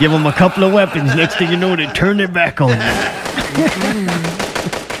 Give them a couple of weapons. Next thing you know, they turn their back on you.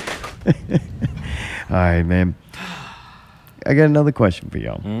 All right, man. I got another question for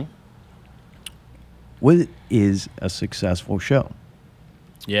y'all. Hmm? What is a successful show?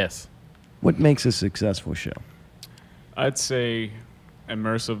 Yes. What makes a successful show? I'd say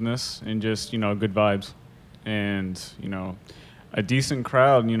immersiveness and just, good vibes. And, a decent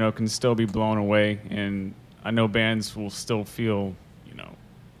crowd, can still be blown away. And I know bands will still feel,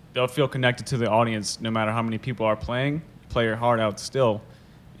 they'll feel connected to the audience no matter how many people are playing. Play your heart out still.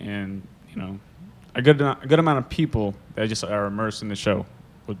 And, a good amount of people that just are immersed in the show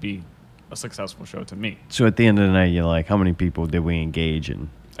would be a successful show to me. So at the end of the night, you're like, how many people did we engage in?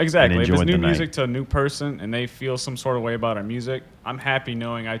 Exactly. And If it's enjoyed new the night? music to a new person and they feel some sort of way about our music, I'm happy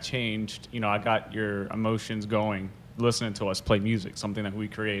knowing I changed. I got your emotions going listening to us play music, something that we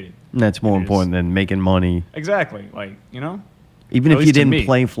created. And that's more It is. important than making money. Exactly. Like, Even At if you least to didn't me.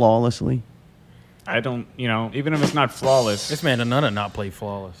 play flawlessly? I don't, even if it's not flawless. This man does not play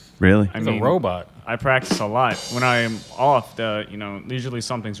flawless. Really? I He's mean, a robot. I practice a lot. When I am off, usually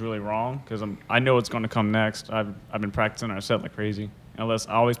something's really wrong because I know it's going to come next. I've been practicing our set like crazy. Unless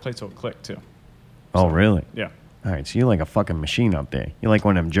I always play to a click too. Oh, really? Yeah. All right, so you're like a fucking machine up there. You're like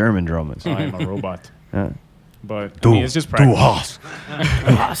one of them German drummers. I am a robot. But I Du- mean, it's just practice.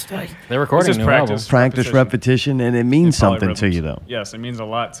 They're recording It's just new practice. Practice, repetition, and it means something to you, though. Yes, it means a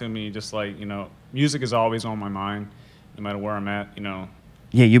lot to me. Just like, music is always on my mind, no matter where I'm at,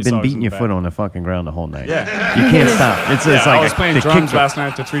 Yeah, you've It's been always beating in your the foot back. on the fucking ground the whole night. Yeah. You can't stop. It's like I was playing the drums kick- last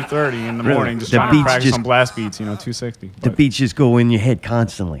night to 3:30 in the Really? morning, just The trying to beats practice just- on blast beats, 260. The But, beats just go in your head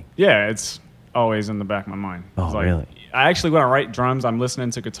constantly. yeah, it's always in the back of my mind. Oh, It's like, really? I actually, when I write drums, I'm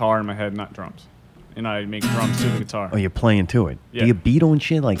listening to guitar in my head, not drums. And I make drums to the guitar. Oh, you're playing to it. Yeah. Do you beat on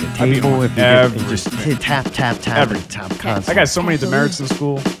shit like a I beat table? on If you everything. just tap, tap, tap, Everything. tap constantly. I got so many demerits in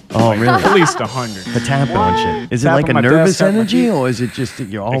school. Oh, really? At least 100. The tapping on shit. Is it Tap like a on my nervous desk, tap my energy, feet. or is it just that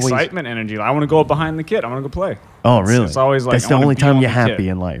you're always? Excitement energy. I want to go up behind the kid. I want to go play. Oh, It's- really? It's always like That's I the wanna only be time on you're the happy kid.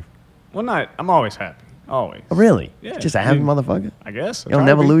 in life. Well, I'm always happy. Always. Oh, really? Yeah. Just a happy motherfucker. I guess. You'll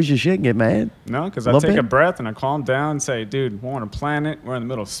never lose your shit. Get mad. No, because I Little take a bit? breath and I calm down and say, dude, we're on a planet. We're in the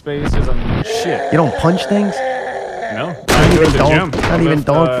middle of space. There's no shit. You don't punch things. No. Not I go even to the dog- gym. not I even lift,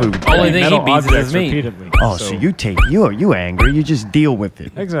 dog food. Only thing he metal beats is objects me. repeatedly. Oh, so you angry? You just deal with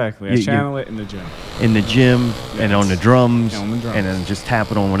it. Exactly. I You- channel it in the gym. In the gym and on the drums, Yeah, on the drums. and then just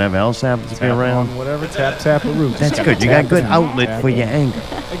tap it on whatever else happens to be Tap around. on whatever. Tap, or root. That's Just good. You tap got good it. outlet Tap for it. your anger.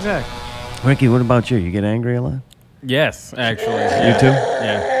 Exactly. Ricky, what about you? You get angry a lot? Yes, actually. You too?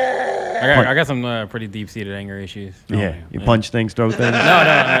 Yeah. I got some pretty deep-seated anger issues. Yeah. You punch things, throw things. No,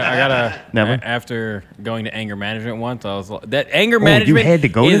 I got Never? after going to anger management once, I was like, that anger you management had to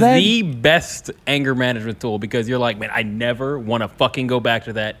go to is that? the best anger management tool because you're like, man, I never want to fucking go back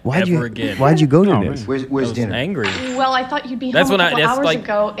to that ever again. Why'd you go to Oh, this? man. I was angry. Well, I thought you'd be That's home when a couple that's hours like-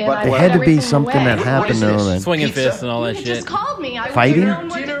 ago, and But I There put had to be everything something away. that happened though. Then Swinging fists and all that You shit. just called me. I was Fighting? doing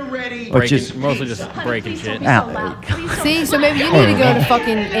what- Or Breaking, just mostly just breaking Please don't shit. be so Out. loud. Please don't See, be so maybe you need to go to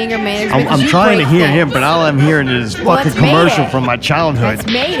fucking anger management. I'm 'cause you trying to break hear him, things. but all I'm hearing is Well, fucking that's commercial Mayday. from my childhood. That's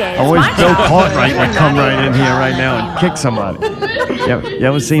Mayday. I That's wish my Bill childhood. Cartwright You would were come not right in here right now and kick somebody. You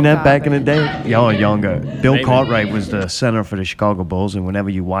ever seen that back in the day? Y'all are younger. Bill Maybe. Cartwright was the center for the Chicago Bulls, and whenever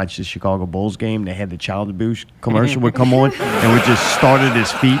you watch the Chicago Bulls game, they had the child abuse commercial would come on, and would just start at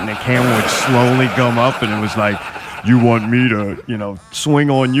his feet, and the camera would slowly come up, and it was like, you want me to,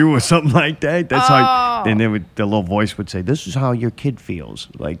 swing on you or something like that? That's how. And then the little voice would say, "This is how your kid feels,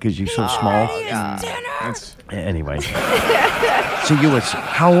 like, because you're so small." That's Anyway, so you was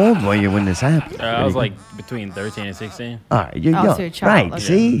how old were you when this happened? I was like between 13 and 16. all right, you're Oh, young, so you're a child, right? okay.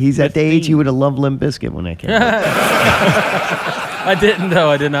 See, he's at the age 15. he would have loved Limp Bizkit when that came out. I didn't though.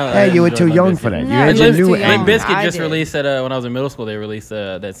 I did not. I Hey, didn't you were enjoy too Limp young Bizkit. for that. You No, had you your was new too young. Limp anger. Bizkit I just did. released when I was in middle school. They released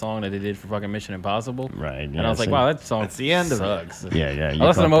that song that they did for fucking Mission Impossible. Right, And yeah, I was like, see. wow, that song That's the end of it. sucks. Yeah, yeah. I you listened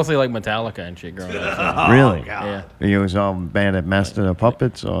to fucked mostly like Metallica and shit growing up. So, Really? yeah, You was all bad at Master of the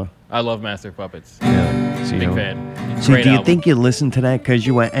Puppets, or I love Master of Puppets. yeah. So Big you- fan. So Great do you album. think you listened to that because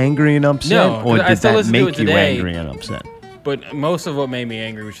you were angry and upset, No, or 'cause I did still that listen to it make you today. angry and upset? But most of what made me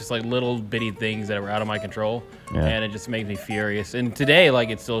angry was just like little bitty things that were out of my control, Yeah. and it just made me furious. And today, like,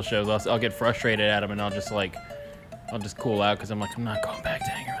 it still shows. I'll get frustrated at them, and I'll just cool out because I'm like, I'm not going back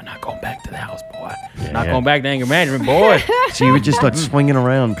to anger. I'm not going back to the house, boy. I'm not yeah. going back to anger management, boy. So you would just start swinging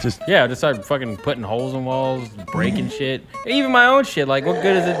around, just Yeah, I just started fucking putting holes in walls, breaking shit. Even my own shit. Like, what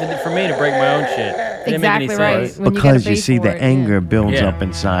good is it for me to break my own shit? It didn't make any Exactly right. sense. When because you, you gotta see pay the for it, anger yeah. builds Yeah. up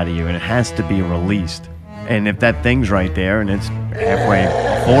inside of you, and it has to be released. And if that thing's right there and it's halfway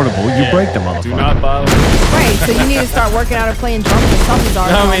affordable, you Yeah. break the do motherfucker. not bother. Right, so you need to start working out or playing drums or something. No,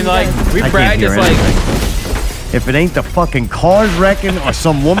 I mean, like, we I can't hear practice, like, anything. If it ain't the fucking cars wrecking or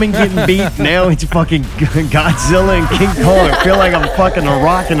some woman getting beat, now it's fucking Godzilla and King Kong. I feel like I'm fucking a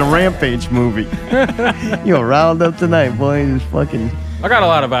Rock in a Rampage movie. You're riled up tonight, boy. There's fucking I got a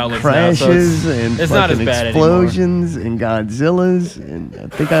lot of outlets crashes now, so and it's not fucking as bad anymore. explosions and Godzillas. And I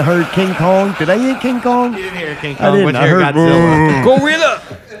think I heard King Kong. Did I hear King Kong? You didn't hear King I Kong. didn't. What I you heard heard Godzilla. Gorilla!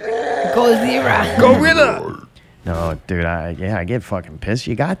 Godzilla. Gorilla! No, dude, I get fucking pissed.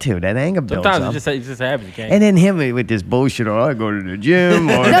 You got to. That anger builds Sometimes up. it just happens. You can't. And then him with this bullshit, or I go to the gym,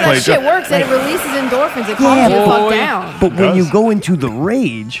 or No, I play that shit drum- works and it releases endorphins. It calms Yeah, you the fuck boy. down. But when you go into the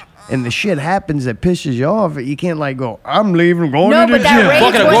rage and the shit happens that pisses you off, you can't like go, I'm leaving, going No, to the but that gym. rage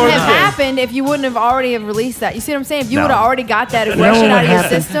Fucking wouldn't abortion. have happened if you wouldn't have already have released that. You see what I'm saying? If you No. would have already got that You know aggression what out of your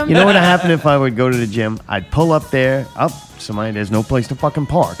happened? system. You know what would happen if I would go to the gym? I'd pull up there, there's no place to fucking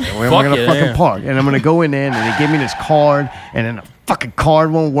park. Where am I Fuck gonna it, fucking yeah. park? And I'm gonna go in there and they give me this card, and then the fucking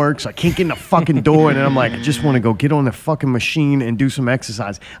card won't work, so I can't get in the fucking door. And then I'm like, I just want to go get on the fucking machine and do some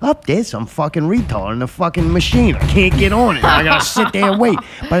exercise. Up there's some fucking retard in the fucking machine. I can't get on it. I gotta sit there and wait.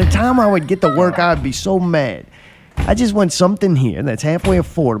 By the time I would get to work, I'd be so mad. I just want something here that's halfway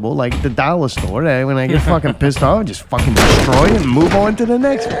affordable, like the dollar store. That when I get fucking pissed off, I just fucking destroy it and move on to the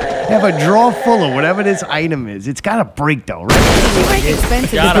next one. Have a drawer full of whatever this item is. It's got to break though, right? You make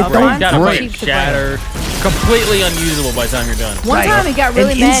expensive Gotta stuff. break, gotta break. break, shatter, completely unusable by the time you're done. One Right. time he got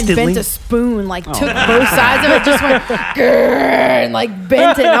really And mad and instantly- bent a spoon, like took both sides of it, just went grrr, and like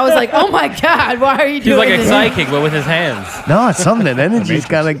bent it. And I was like, oh my God, why are you He's doing like a this? psychic, but with his hands. No, it's something that energy's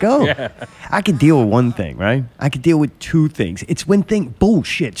got to go. I could deal with one thing, right? I could deal with two things. It's when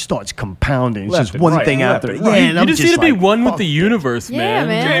bullshit starts compounding. It's Left just and one right, thing left after. and Yeah, right. and I'm You just need to be like, one with fuck the universe, Yeah,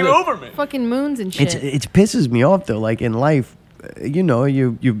 man. Game over, man. Fucking moons and shit. It pisses me off though. Like in life, you know,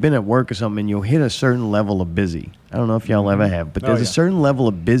 you've been at work or something, and you'll hit a certain level of busy. I don't know if y'all ever have, but Oh, there's yeah. a certain level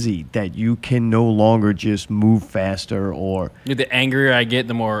of busy that you can no longer just move faster or The angrier I get,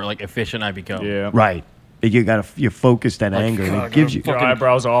 the more like efficient I become. Yeah. right. You're focused that anger, and it gives you. Your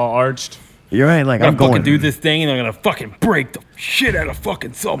eyebrows are all arched. You're right. Like I'm I'm going. fucking do this thing, and I'm gonna fucking break the shit out of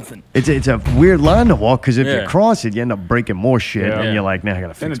fucking something. It's a weird line to walk because if you Yeah. cross it, you end up breaking more shit, Yeah. and you're like, nah, I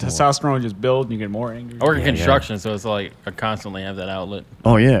gotta Then the fix more. testosterone just builds and you get more angry. I work in Yeah, yeah. construction, so it's like I constantly have that outlet.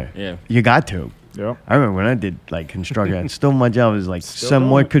 Oh yeah, Yeah. You got to. Yep. I remember when I did like construction. Still, my job is like Still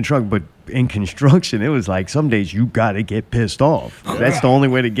somewhat doing it. construction, but in construction, it was like some days you gotta get pissed off. That's the only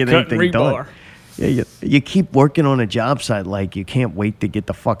way to get Cutting anything done. rebar. Yeah, you keep working on a job site like you can't wait to get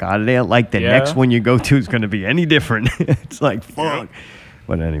the fuck out of there. Like the Yeah. next one you go to is going to be any different. It's like fuck.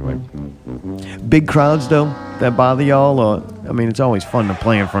 But anyway, big crowds though that bother y'all, or I mean, it's always fun to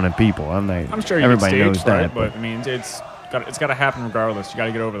play in front of people. I'm sure you everybody get knows stage fright, that, but I mean, it's got to happen regardless. You got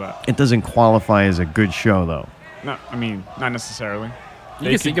to get over that. it doesn't qualify as a good show though. No, I mean, not necessarily.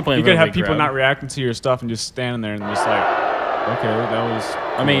 You can play in You front could of a have big people crowd. not reacting to your stuff and just standing there and just like, okay, that was.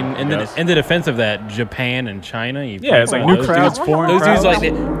 I mean, in yes. the defense of that, Japan and China. Yeah, it's like new those crowds, dudes- foreign Those dudes, crowds.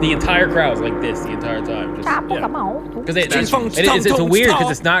 like the entire crowd's like this the entire time. Because it's weird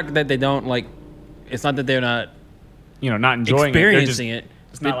because it's not that they don't like. It's not that they're not not enjoying experiencing it. it.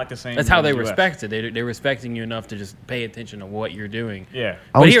 It's not like the same. That's how in they the US. respect it. They're respecting you enough to just pay attention to what you're doing. Yeah.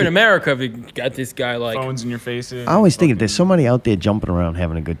 I But was here in thi- America, we got this guy like Phones in your faces. I always think if there's somebody out there jumping around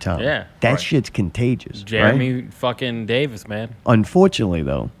having a good time, Yeah. that Right. shit's contagious. right? Jeremy fucking Davis, man. Unfortunately,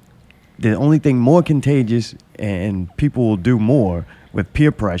 though, the only thing more contagious and people will do more with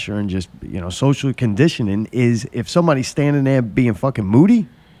peer pressure and just, social conditioning is if somebody's standing there being fucking moody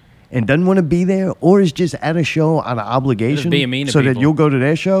and doesn't want to be there or is just at a show out of obligation being mean to so that people. you'll go to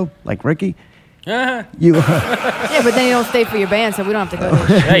their show, like Ricky, Yeah, you Yeah, but then you don't stay for your band, so we don't have to go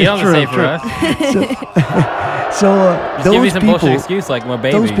to the you don't have to say for True. us. so Give me those some bullshit people excuse like my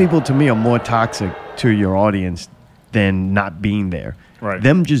baby. those people to me are more toxic to your audience than not being there. Right.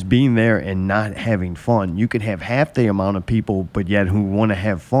 Them just being there and not having fun. You could have half the amount of people, but yet who want to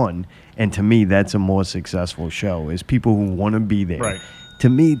have fun. And to me, that's a more successful show, is people who want to be there. Right. To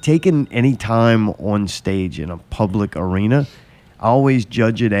me, taking any time on stage in a public arena, I always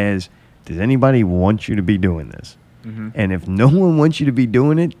judge it as, does anybody want you to be doing this? And if no one wants you to be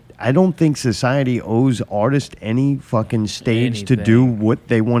doing it, I don't think society owes artists any fucking stage to do Anything. what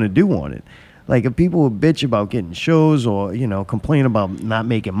they want to do on it. Like if people would bitch about getting shows or, complain about not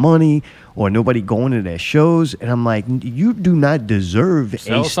making money or nobody going to their shows, and I'm like, you do not deserve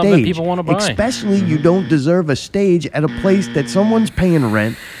Sell a something stage. people wanna buy. Especially you don't deserve a stage at a place that someone's paying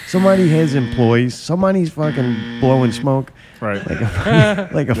rent, somebody has employees, somebody's fucking blowing smoke Right.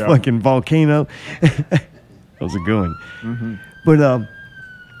 like a fucking volcano. That was a good one. But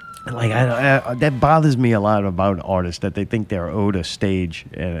like I that bothers me a lot about artists that they think they're owed a stage.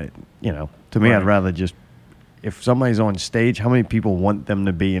 And to me, I'd Right. rather just if somebody's on stage, how many people want them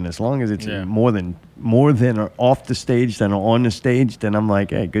to be, and as long as it's Yeah. more than are off the stage than are on the stage, then I'm like,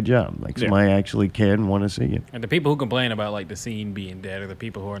 hey, good job. Like Yeah. somebody actually cared and want to see you. And the people who complain about like the scene being dead are the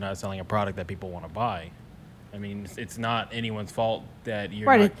people who are not selling a product that people want to buy. I mean, it's not anyone's fault that you're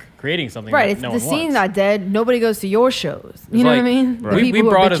Right, not it- creating something Right, that if no the one scene's wants. not dead, nobody goes to your shows. It's You know what I like- mean? The Right. We people who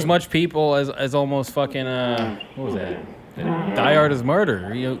are brought as bitching. much people as almost fucking what was that? Die Hard is Murder.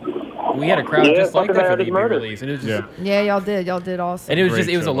 We had a crowd Yeah, just like fucking that Die for Hard the is EP Murder. release, and it was just, Yeah. Yeah, y'all did awesome. and it was Great just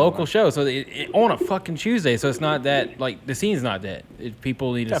it was a show, local by show, so on a fucking Tuesday. So it's not that like the scene's not dead.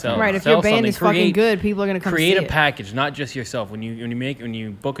 People need to sell. Right, if sell your band something. is fucking good, people are gonna come create see a it. package, not just yourself. When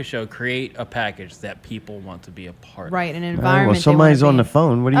you book a show, create a package that people want to be a part of. Right, an All right, environment. well, they somebody's wanna on be the in.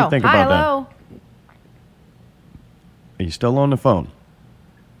 phone. What do you Oh, think hi, about that? hello. Are you still on the phone?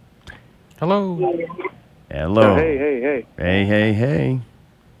 Hello. Hello. Hey. Hey.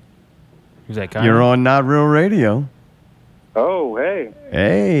 Who's that guy? You're on Not Real Radio. Oh, hey.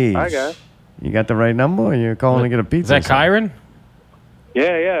 Hey. Hi, guys. You got the right number or you're calling to get a pizza? Is that or something? Kyron?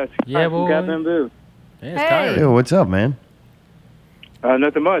 Yeah. It's Yeah, from boy. Cat Bamboo. Hey, it's Hey. Kyrie. Yo, what's up, man?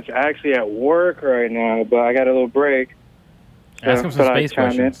 Nothing much. I'm actually at work right now, but I got a little break. Ask him some thought I'd space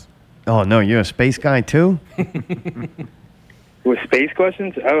chime in. questions. Oh, no, you're a space guy, too? With space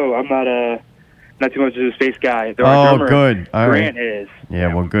questions? Oh, I'm not too much of a space guy. Though Oh, our drummer, good. All right. Grant is.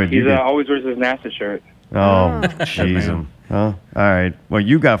 Yeah, well, good. He's You did- always wears his NASA shirt. Oh, jeez. Huh? All right. Well,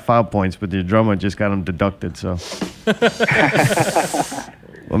 you got 5 points, but your drummer just got them deducted, so.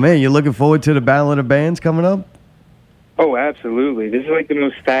 Well, man, you looking forward to the Battle of the Bands coming up? Oh, absolutely. This is like the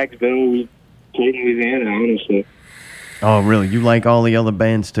most stacked bill we've played in Louisiana, honestly. Oh, really? You like all the other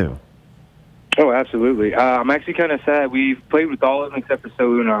bands, too? Oh, absolutely. I'm actually kind of sad. We've played with all of them except for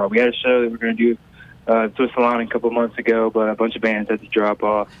Solunar. We had a show that we were going to do to Salon a couple months ago, but a bunch of bands had to drop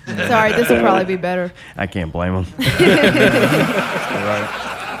off. Sorry, this will probably be better. I can't blame them.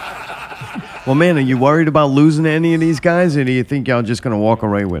 Well, man, are you worried about losing any of these guys, or do you think y'all just going to walk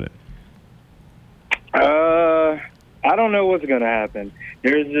away with it? I don't know what's going to happen.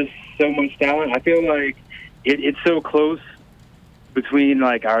 There's just so much talent. I feel like it's so close between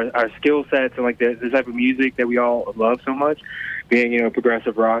like our skill sets and like the type of music that we all love so much, being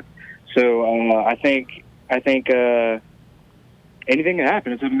progressive rock. So I think anything can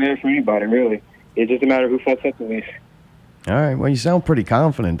happen. It's up in there for anybody, really. It's just a matter of who fucks up the least. All right. Well, you sound pretty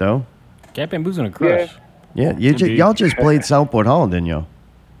confident, though. Cat Bamboo's gonna crush. Yeah, y'all just played Southport Hall, didn't y'all?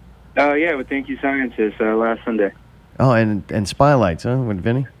 Yeah, with Thank You Scientists last Sunday. Oh, and Spylights, huh, with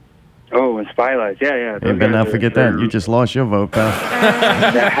Vinny? Oh, and Spylights. Yeah. You better not forget that. You just lost your vote, pal.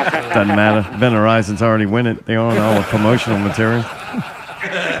 Doesn't matter. Event Horizon's already win it. They own all the promotional material.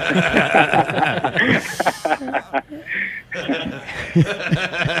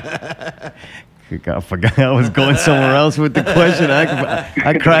 I forgot I was going somewhere else with the question.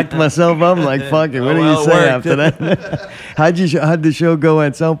 I cracked myself up. I'm like, fuck it. What do you say after that? How'd the show go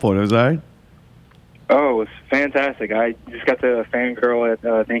at Southport? It was all right? Oh, it was fantastic. I just got to fangirl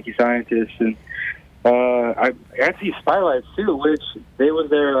at Thank You Scientists, and I got to see Spylights too, which they was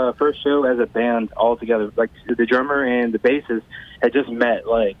their first show as a band all together. Like the drummer and the bassist had just met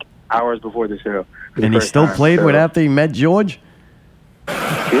like hours before the show. And he still played with after he met George?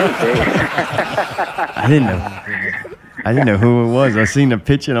 I didn't know who it was. I seen the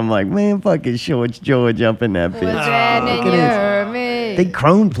picture and I'm like, man, fucking George up in that bitch. What's happening? You heard me. I think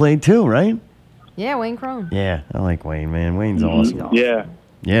Crone played too, right? Yeah, Wayne Crone. Yeah, I like Wayne, man. Wayne's awesome. Yeah.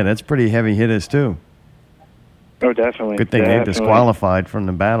 Yeah, that's pretty heavy hitters too. Oh, definitely. Good thing they're disqualified from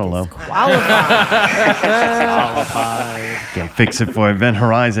the battle, though. Can't fix it for Event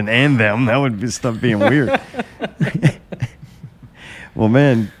Horizon and them. That would be stuff being weird. Well,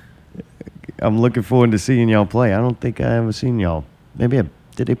 man, I'm looking forward to seeing y'all play. I don't think I ever seen y'all. Maybe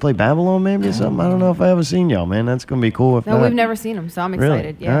did they play Babylon maybe or something? I don't know if I ever seen y'all, man. That's going to be cool. If No, not. we've never seen them, so I'm Really?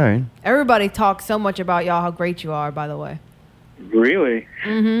 excited. Yeah. All right. Everybody talks so much about y'all, how great you are, by the way. Really?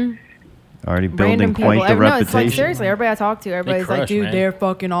 Mm-hmm. Already building Random people. quite the No, it's like, reputation. seriously, everybody I talk to, everybody's like, crush, dude, man. they're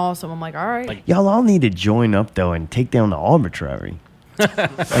fucking awesome. I'm like, all right. Y'all all need to join up, though, and take down the arbitrary.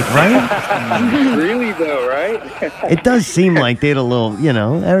 Right? Really, though, right? It does seem like they're a little,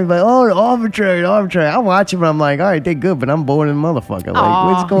 everybody, arbitrary. I watch them, and I'm like, all right, they're good, but I'm bored as a motherfucker. Like,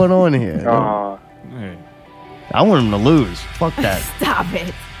 Aw. what's going on here? Aw. I want them to lose. Fuck that. Stop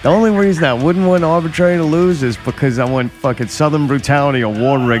it. The only reason I wouldn't want arbitrary to lose is because I want fucking Southern Brutality or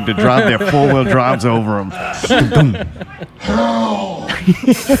War Rig to drive their four-wheel drives over them.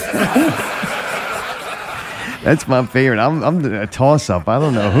 That's my favorite. I'm a toss-up. I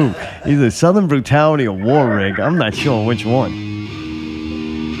don't know who. Either Southern Brutality or War Rig. I'm not sure which one.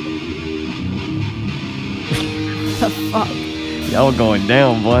 The fuck? Y'all going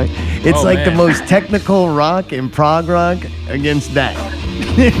down, boy. It's Oh, like the man. most technical rock and prog rock against that.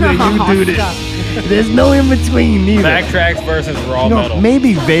 You do this. Stop. There's no in between neither. Backtracks versus raw metal.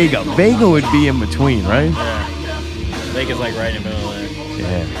 Maybe Vega. Vega would be in between, right? Vega's like right in the middle of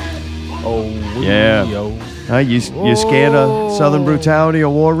there. Yeah. Oh, Yeah. yo. You scared of Southern Brutality or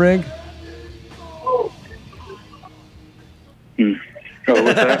War Rig? Oh,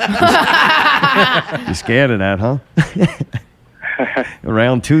 what's that? You scared of that, huh?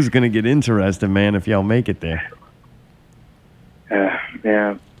 Round 2's going to get interesting, man, if y'all make it there.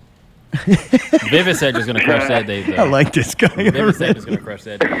 Yeah. Vivisect is gonna crush that day, though. I like this guy. Vivisect is gonna crush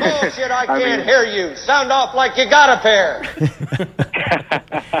that day. Bullshit, I can't hear you. Sound off like you got a pair.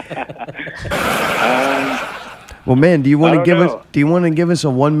 Well, man, do you want to I give don't us? know. Do you want to give us a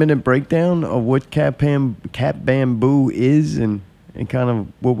 1-minute breakdown of what Cat Bamboo is and kind of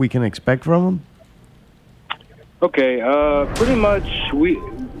what we can expect from them? Okay, pretty much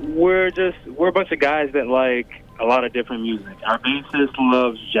we're a bunch of guys that like a lot of different music. Our bassist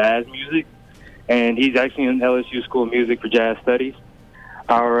loves jazz music, and he's actually in LSU School of Music for Jazz Studies.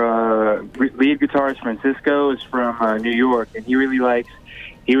 Our lead guitarist Francisco is from New York, and he really likes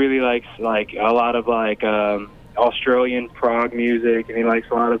like a lot of like Australian prog music, and he likes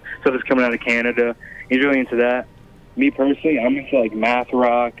a lot of stuff that's coming out of Canada. He's really into that. Me personally, I'm into like math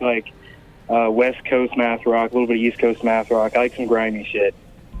rock, like West Coast math rock, a little bit of East Coast math rock. I like some grimy shit.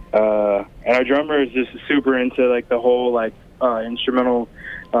 And our drummer is just super into like the whole like instrumental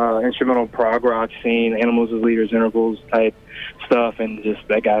prog rock scene, Animals as Leaders, Intervals type stuff, and just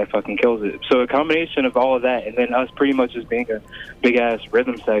that guy fucking kills it. So a combination of all of that, and then us pretty much just being a big ass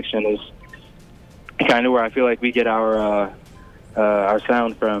rhythm section is kind of where I feel like we get our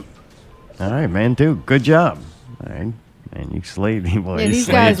sound from. All right, man, dude. Good job. All right. Man, you slayed me, boy. Yeah, You these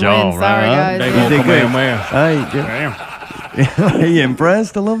slayed guys y'all, win. Sorry, right, guys. huh? You did good. Damn. All right, Are you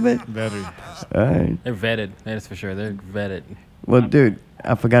impressed a little bit? Very. All right. They're vetted. That's for sure. They're vetted. Well, dude,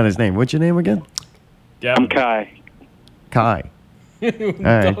 I forgot his name. What's your name again? I'm Kai. Kai. All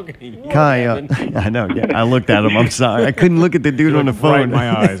right. Kai, I know. Yeah, I looked at him. I'm sorry. I couldn't look at the dude on the phone. Right in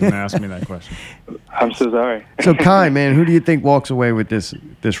my eyes and ask me that question. I'm so sorry. So, Kai, man, who do you think walks away with this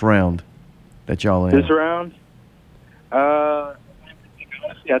round that y'all in? This round, I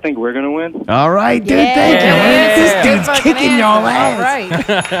think we're gonna win. All right, dude. Yeah. Thank you. Man. This Good dude's fucking kicking answer. y'all All ass.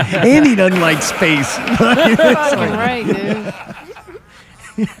 right. And he doesn't like space. Fucking right, dude.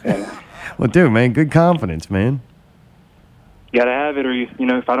 Well, dude, man, good confidence, man. Gotta have it, or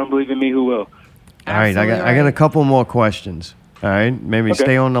if I don't believe in me, who will? All right, I got a couple more questions. All right, maybe Okay.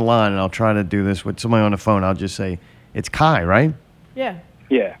 stay on the line, and I'll try to do this with somebody on the phone. I'll just say, it's Kai, right? Yeah.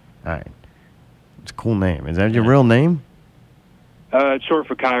 Yeah. All right. It's a cool name. Is that your real name? It's short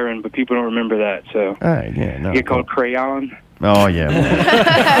for Kyron, but people don't remember that, so. All right, yeah. No, You get called Crayon. Oh, yeah.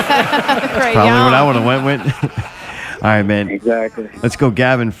 Probably what I would have went with. All right, man. Exactly. Let's go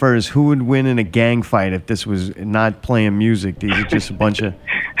Gavin first. Who would win in a gang fight if this was not playing music? These are just a bunch of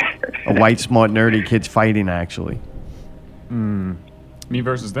white, smart, nerdy kids fighting, actually. Me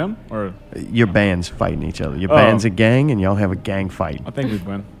versus them? Or Your band's fighting each other. Your band's a gang, and y'all have a gang fight. I think we'd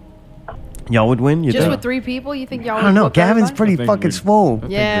win. Y'all would win? You Just think? with 3 people, you think y'all I would don't know. whoop Gavin's everybody? pretty I think fucking we- swole.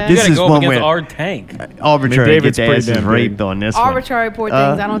 Yeah. You This gotta is go up one against where our tank. arbitrary David's get their pretty asses damn raped big. on this one. Arbitrary poor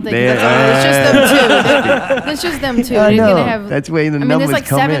things. I don't think yeah. it's just them 2. It's just them 2. I They're know. gonna have. That's where the I mean, numbers there's like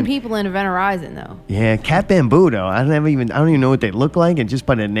come 7 in. people in Event Horizon though. Yeah, Cat Bamboo though. I don't even know what they look like, and just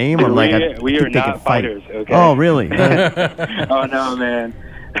by the name, I'm like, I we think are they not can fight. fighters, okay? Oh, really? Oh no, man.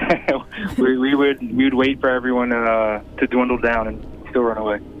 we would wait for everyone to dwindle down and still run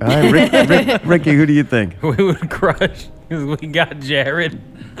away. All right, Ricky, who do you think? We would crush because we got Jared.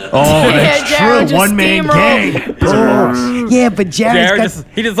 Oh, that's Jared true. just One man steamrolled. gang. Oh, yeah, but Jared Jared's just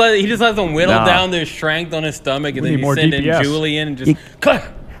he just lets them whittle Nah. down their strength on his stomach, and We then need you more send in DPS. Julian and just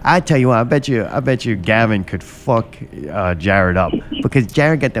I tell you what, I bet you Gavin could fuck Jared up because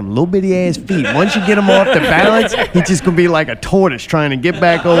Jared got them little bitty ass feet. Once you get him off the balance, he's just gonna be like a tortoise trying to get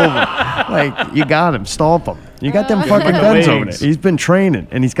back over. Like you got him, stomp him. You got them fucking guns over there. Wings. He's been training,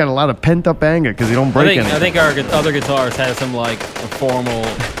 and he's got a lot of pent up anger because he don't break I anything. think our other guitarists have some like formal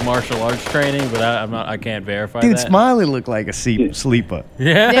martial arts training, but I can't verify Dude, that. Smiley looked like a sleeper.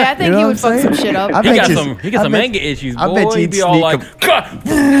 Yeah. Yeah, I think You know he what would fuck I'm some saying? shit up. I He bet got you- some I bet- anger issues, boy. I bet He'd you'd be all sneak like,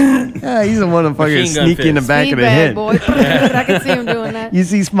 Yeah, he's the one to fucking Machine gun sneak you in the fist. back Speed of the bag, head. boy. I can see him doing that. You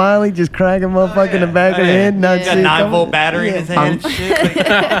see Smiley just cracking motherfucker in the back of the head, not Yeah. Got a shit 9-volt coming? battery in his hand. and shit.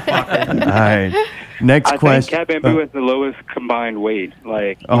 All right. Next I think question. Cat Bamboo has the lowest combined weight.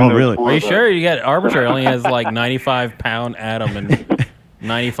 Like, Oh, even though really? it's four Are you of us. sure? You got Arbitrary only has like 95-pound Adam and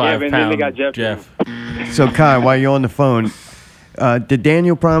 95 Yeah, and then they pound got Jeff. So, Kai, while you're on the phone, did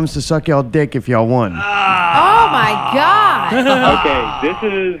Daniel promise to suck y'all dick if y'all won? Oh my god.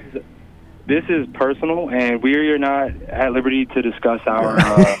 Okay, this is personal, and we are not at liberty to discuss our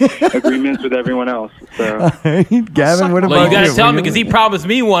agreements with everyone else. So Gavin, what about Well, you gotta tell me What because do he promised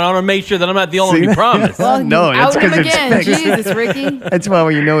me one. I want to make sure that I'm not the only See one who that? promised. Well, No, that's out him 'cause it's again. fixed. Jesus, Ricky. That's why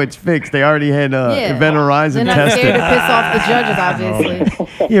you know it's fixed. They already had Yeah. Event Horizon They're not scared tested. to piss off the judges,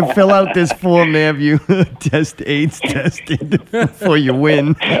 obviously. You fill out this form, they have you test AIDS tested before you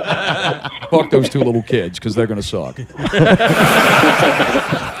win. Fuck those 2 little kids because they're going to suck.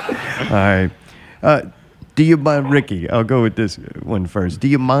 All right. Do you mind, Ricky? I'll go with this one first. Do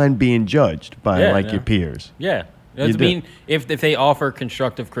you mind being judged by Yeah, your peers? Yeah. You I do. mean, if they offer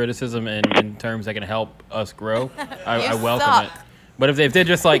constructive criticism in terms that can help us grow, I welcome suck. it. But if they're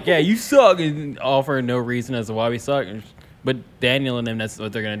just like, yeah, you suck, and offer no reason as to why we suck, but Daniel and them, that's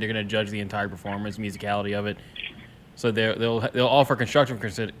what they're gonna judge the entire performance, musicality of it. So they'll offer constructive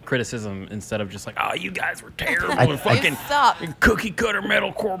criticism instead of just like, oh, you guys were terrible and fucking cookie cutter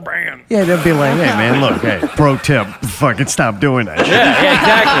metalcore band. Yeah, they'll be like, hey, man, look, hey, pro tip, fucking stop doing that shit. Yeah,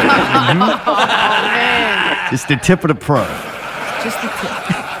 exactly. Oh, man. It's the tip of the pro. Just the tip.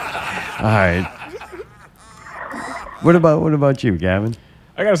 All right. What about you, Gavin?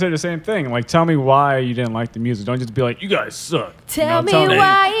 I gotta say the same thing. Like, tell me why you didn't like the music. Don't just be like, you guys suck. Tell me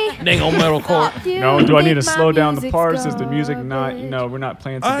why. Dang on metalcore. No, do I need to slow down the parts? Is the music not, we're not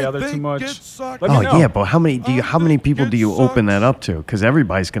playing together too much? Let me know. Yeah, but how many people do you open that up to? Because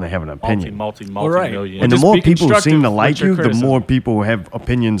everybody's gonna have an opinion. Multi-million. And the Just more be people who seem to constructive like with your you, the criticism. more people have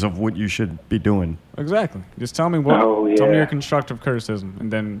opinions of what you should be doing. Exactly. Just tell me what. Oh, Tell me yeah. your constructive criticism,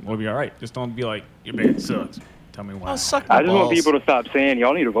 and then we'll be all right. Just don't be like, your band sucks. Tell me why. I just want people to stop saying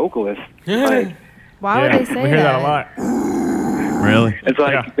y'all need a vocalist. Like, Why would they say we hear that that? a lot. Really? it's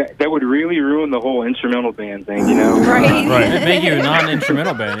like that would really ruin the whole instrumental band thing, you know? Right? It'd make you a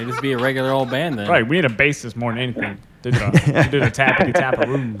non-instrumental band. It'd just be a regular old band then. Right, we need a bassist more than anything. Did a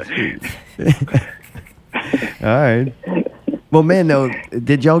tappity-tapparoo. All right. Well, man, though,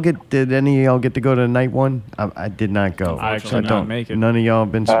 did any of y'all get to go to night one? I did not go. I actually don't make it. None of y'all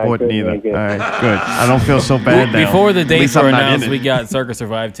have been I supporting couldn't either. make it. All right, good. I don't feel so bad now. Before the At dates least were I'm not in announced, it. we got Circus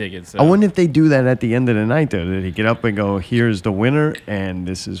Survive tickets. So. I wonder if they do that at the end of the night, though. Did he get up and go, here's the winner, and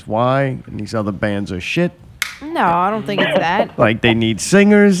this is why, and these other bands are shit? No, I don't think it's that. Like they need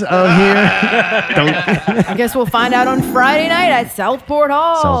singers out here? Don't. I guess we'll find out on Friday night at Southport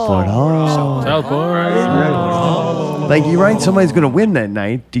Hall. Southport Hall. Southport. Like, you're right, somebody's going to win that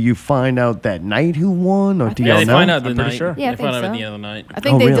night. Do you find out that night who won, or do Yeah, y'all they know? find out the I'm pretty night. sure. Yeah, I they think find out at so. the end of the night. I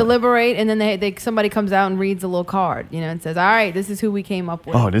think Oh, they really? deliberate, and then they somebody comes out and reads a little card, and says, "All right, this is who we came up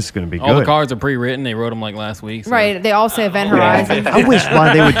with." Oh, this is going to be good. All the cards are pre-written. They wrote them like last week. So. Right? They all say Event Horizon. I wish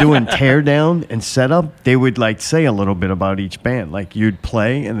while they were doing teardown and setup, they would like say a little bit about each band. Like you'd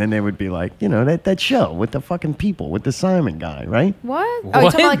play, and then they would be like, that show with the fucking people, with the Simon guy, right? What? Oh, you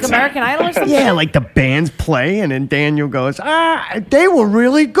talking about like American Idol or something? Yeah, like the bands play, and then Daniel goes, they were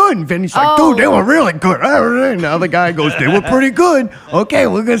really good. And Vinny's like, dude, they were really good. And the other guy goes, they were pretty good. Okay,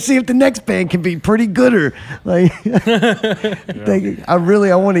 we're going to see if the next band can be pretty gooder. Like, I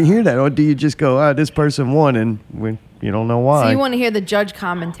want to hear that. Or do you just go, this person won, and you don't know why? So you want to hear the judge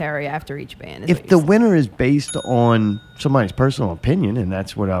commentary after each band? If the winner is based on somebody's personal opinion, and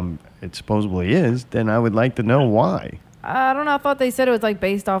that's what it supposedly is, then I would like to know why. I don't know. I thought they said it was like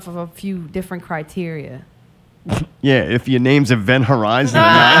based off of a few different criteria. Yeah, if your name's Event Horizon. All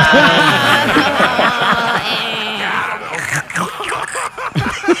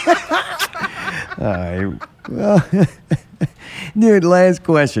right. Well, dude, last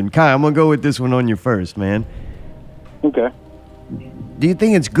question. Kai, I'm going to go with this one on you first, man. Okay. Do you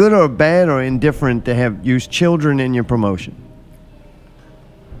think it's good or bad or indifferent to use children in your promotion?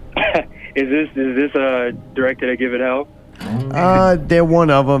 Is this directed at Give It Hell? They're one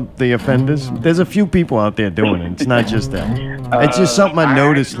of them, the offenders. There's a few people out there doing it. It's not just them. It's just something I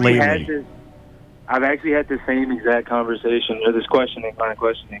noticed lately. I've actually had the same exact conversation, or this line of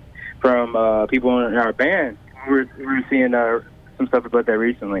questioning, from people in our band. We were seeing some stuff about that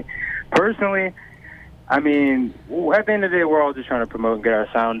recently. Personally, I mean, at the end of the day, we're all just trying to promote and get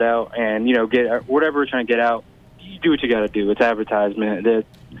our sound out, and get whatever we're trying to get out. You do what you got to do. It's advertisement.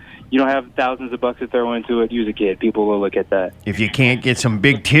 You don't have thousands of bucks to throw into it. Use a kid. People will look at that. If you can't get some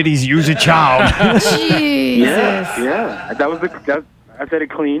big titties, use a child. Jesus. Yeah. I said it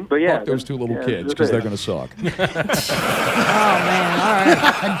clean, but yeah. Fuck those two little kids, because they're going to suck. Oh man! All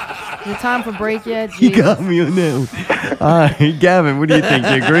right. Is it time for break yet? You Jeez. got me on that. All right, Gavin, what do you think?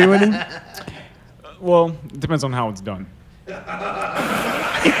 Do you agree with him? Well, it depends on how it's done. You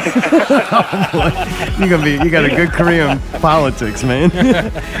got a good career in politics, man.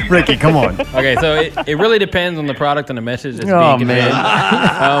 Ricky, come on. Okay, so it really depends on the product and the message that's Oh, being man.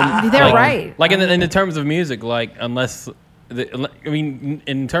 conveyed. They're right. Like in the terms of music, like in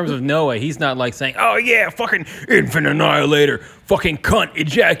terms of Noah, he's not like saying, "Oh yeah, fucking infant annihilator, fucking cunt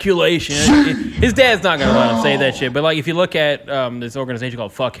ejaculation." His dad's not gonna let him say that shit. But like, if you look at this organization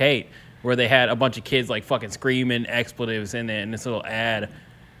called Fuck Hate, where they had a bunch of kids like fucking screaming expletives in it, and this little ad.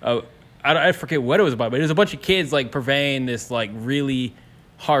 I forget what it was about, but it was a bunch of kids like purveying this like really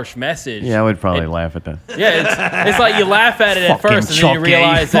harsh message. Yeah, I would probably laugh at that. Yeah, it's like you laugh at it at Fucking first, and then you Chucky.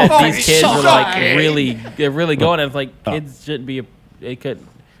 realize that Fucking these kids are like Chucky. they're really going. And it's like kids shouldn't be.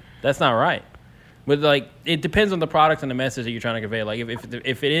 That's not right. But like, it depends on the product and the message that you're trying to convey. Like,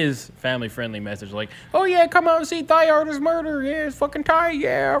 if it is family friendly message, like, oh yeah, come out and see Thy Art is Murder. Yeah, it's fucking tight.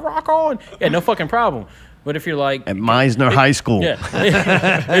 Yeah, rock on. Yeah, no fucking problem. But if you're like at Meisner High School. Yeah.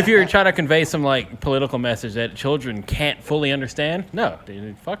 If you're trying to convey some like political message that children can't fully understand, no,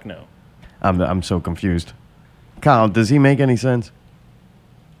 dude, fuck no. I'm so confused. Kyle, does he make any sense?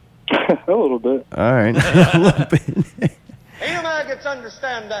 A little bit. All right. A little bit. You maggots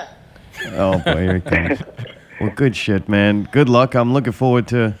understand that. Oh, boy, here he comes. Well, good shit, man. Good luck. I'm looking forward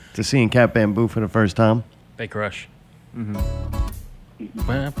to seeing Cat Bamboo for the first time. They crush.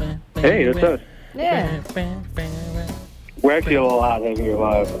 Hey, that's us. Yeah. We're actually a lot heavier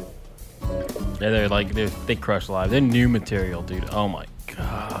live. Yeah, they crush live. They're new material, dude. Oh my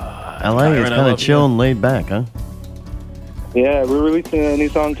god. I like it. It's Kyron, I kind of love chill you. and laid back, huh? Yeah, we're releasing a new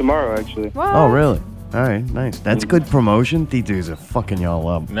song tomorrow, actually. What? Oh, really? All right, nice. That's good promotion. These dudes are fucking y'all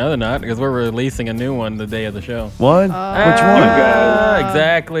up. No, they're not, because we're releasing a new one the day of the show. What? Which one?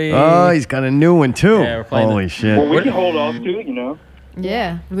 Exactly. Oh, he's got a new one, too. Yeah, we're playing Holy it. shit. Well, we can hold off to it,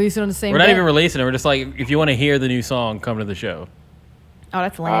 Yeah. Release it on the same We're not day. even releasing it. We're just like, if you want to hear the new song, come to the show. Oh,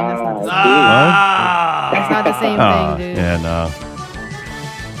 that's lame. That's not the same What? That's not the same Oh, thing, dude. yeah,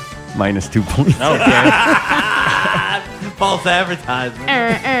 no. Minus 2 points. I don't care. False advertising.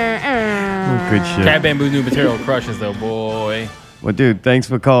 Good shit. Cat Bamboo new material crushes, though, boy. Well, dude, thanks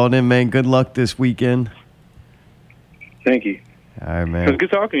for calling in, man. Good luck this weekend. Thank you. All right, It was man. good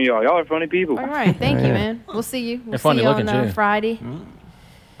talking to y'all. Y'all are funny people. All right. Thank Yeah. you, man. We'll see you. We'll They're see funny you looking, on too. Friday.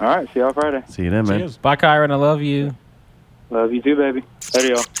 All right, see y'all Friday. See you then, man. Bye, Kyron. I love you. Love you too, baby.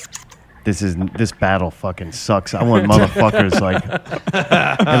 Later, y'all. This battle fucking sucks. I want motherfuckers like.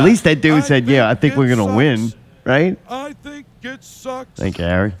 At least that dude said, "Yeah, I think we're gonna win." Right? I think it sucks. Thank you,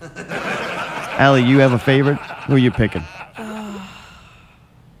 Harry. Allie, you have a favorite? Who are you picking?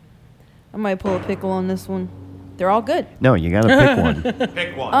 I might pull a pickle on this one. They're all good. No, you gotta pick one.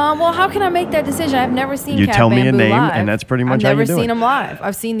 Pick one. Well, how can I make that decision? I've never seen You Cat tell me a Bamboo name, live. and that's pretty much I've how never you do seen it. them live.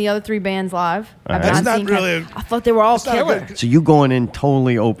 I've seen the other 3 bands live. All I've right. not That's seen not really I thought they were all killer. So you going in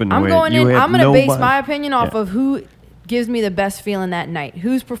totally open I'm with going you in. have I'm going to base nobody- my opinion off Yeah. of who gives me the best feeling that night.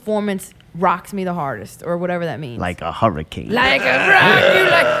 Whose performance rocks me the hardest, or whatever that means. like a hurricane. Like a rock, you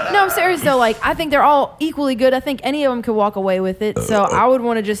like. No, I'm serious though. Like, I think they're all equally good. I think any of them could walk away with it. So I would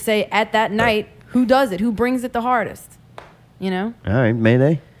want to just say at that night, who does it? Who brings it the hardest? You know? All right,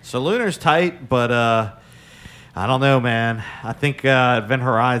 Mayday. So Lunar's tight, but I don't know, man. I think Event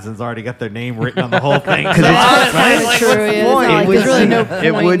Horizon's already got their name written on the whole thing. That's kinda true, yeah. It's not like there's really no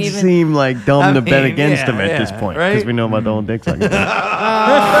It point would even. seem like dumb I to bet mean, against yeah, them at this yeah, point because right? we know about the whole dick sucking.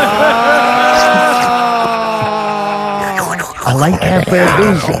 I like Cat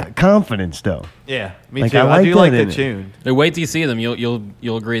Bamboo's confidence, though. Yeah, me Like, too. I I, like do that like in the it. tune. Wait till you see them.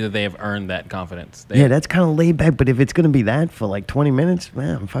 You'll agree that they have earned that confidence. Yeah, that's kind of laid back. But if it's gonna be that for like 20 minutes,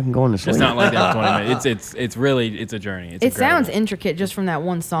 man, I'm fucking going to sleep. It's not like that. For 20 minutes. It's really a journey. It's It sounds incredible. intricate just from that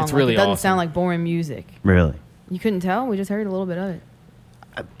one song. It's Like, really it doesn't awesome. sound like boring music. Really? You couldn't tell? We just heard a little bit of it.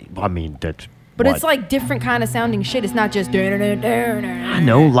 I mean, that's. But what? it's like different kind of sounding shit. It's not just. I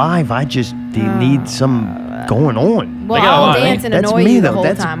know live. I just need some going on. Well, They got a I'll lot, dance and That's annoy me, you the though. whole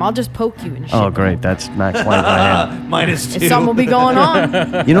That's- time. I'll just poke you and shit. Oh, great. That's not quite what I had. Minus 2. Something will be going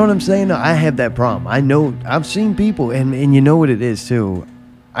on. You know what I'm saying? I have that problem. I know I've seen people, and you know what it is too.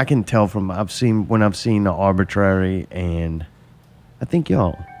 I can tell from when I've seen the Arbitrary, and I think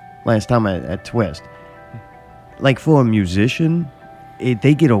y'all last time at Twist. Like for a musician,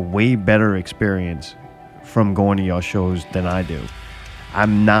 they get a way better experience from going to your shows than I do.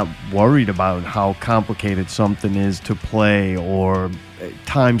 I'm not worried about how complicated something is to play or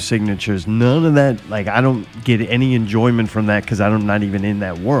time signatures. None of that. Like, I don't get any enjoyment from that because I'm not even in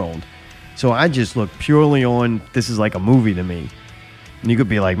that world. So I just look purely on, this is like a movie to me. And you could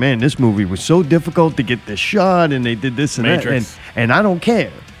be like, man, this movie was so difficult to get this shot and they did this and Matrix. that. And I don't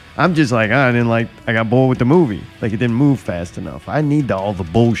care. I'm just like, I got bored with the movie. Like, it didn't move fast enough. I need all the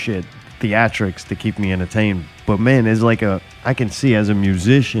bullshit theatrics to keep me entertained. But man, there's like I can see as a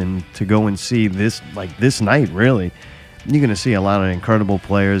musician to go and see this, like this night, really, you're going to see a lot of incredible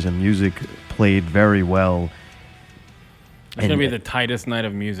players and music played very well. It's gonna be the tightest night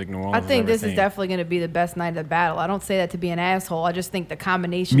of music New Orleans I has think ever this is seen. definitely going to be the best night of the battle. I don't say that to be an asshole. I just think the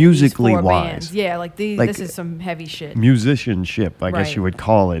combination Musically of these 4 wise. bands. Yeah, like this is some heavy shit. Musicianship, I guess Right. you would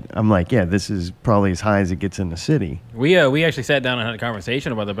call it. I'm like, yeah, this is probably as high as it gets in the city. We actually sat down and had a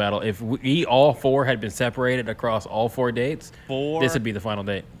conversation about the battle. If we all 4 had been separated across all 4 dates, this would be the final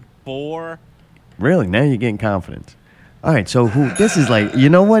date. 4. Really? Now you're getting confidence. All right, so this is like, you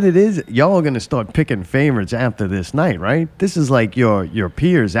know what it is? Y'all are going to start picking favorites after this night, right? This is like your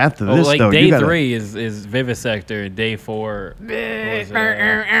peers after this, Like though. day You gotta- 3 is Vivisector, and day 4 was,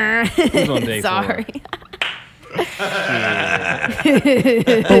 who's on day 4? Sorry.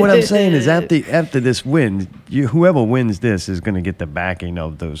 But what I'm saying is, after this win, whoever wins this is going to get the backing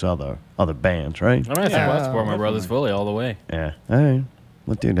of those other bands, right? I support my brothers fully all the way. Yeah. All right.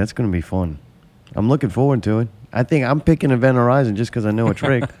 Well, dude, that's going to be fun. I'm looking forward to it. I think I'm picking Event Horizon just because I know it's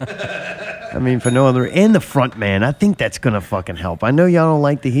rigged. I mean, for no other. And the front man, I think that's going to fucking help. I know y'all don't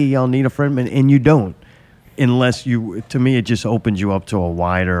like to hear y'all need a front man, and you don't. Unless you, to me, it just opens you up to a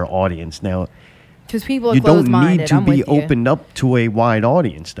wider audience. Now, because people are you don't closed-minded. need to I'm be with you. opened up to a wide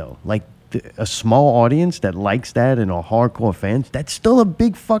audience, though. Like a small audience that likes that and are hardcore fans, that's still a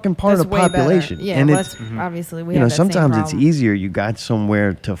big fucking part That's of the way better. population. Yeah, and well, it's that's obviously we you know, have that same sometimes it's problem. easier. You got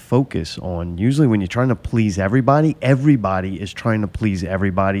somewhere to focus on. Usually, when you're trying to please everybody is trying to please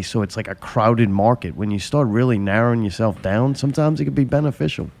everybody. So it's like a crowded market. When you start really narrowing yourself down, sometimes it could be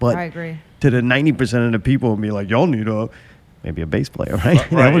beneficial. But I agree. to the 90% of the people, be like, y'all need maybe a bass player, right? Right,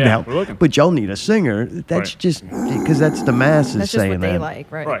 That would yeah, help. we're looking. But y'all need a singer. That's Right. just because that's the masses That's just saying what they that. like,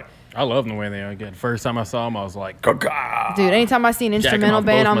 right? Right. I love the way they are. Again, first time I saw them, I was like, "Gaga!" Dude, anytime I see an Jacking instrumental off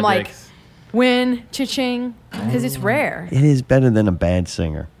band, both I'm my like, dicks. win, cha-ching, because it's rare. It is better than a bad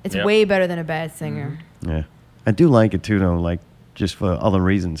singer. It's Yep. way better than a bad singer. Yeah, I do like it too, though. Like just for other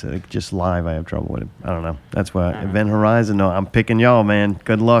reasons, like just live, I have trouble with it. I don't know. That's why Event Horizon. No, I'm picking y'all, man.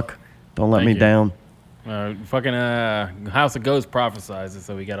 Good luck. Don't let Thank me you. down. Fucking House of Ghosts prophesies it,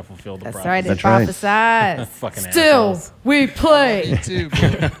 so we gotta fulfill the That's prophecy. right. It That's right. prophesies. Fucking Still, assholes. we play.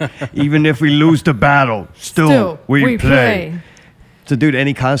 Even if we lose the battle, still, we play. So, dude,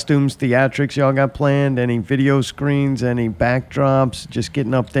 any costumes, theatrics y'all got planned? Any video screens? Any backdrops? Just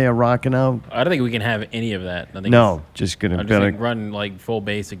getting up there, rocking out? I don't think we can have any of that. I think No, just gonna I'm just better. like run like full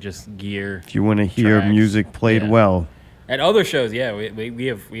basic, just gear. If you want to hear tracks. music played Yeah. well, At other shows, yeah, we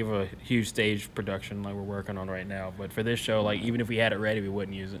have a huge stage production like we're working on right now. But for this show, like even if we had it ready, we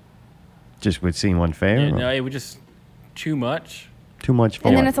wouldn't use it. just would seem unfair. Yeah, or no, it would just too much. too much for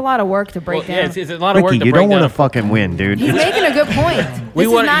And then what? it's a lot of work to break Well, yeah, down. it's a lot of work Ricky, to you break don't down. want to fucking win, dude. He's making a good point. We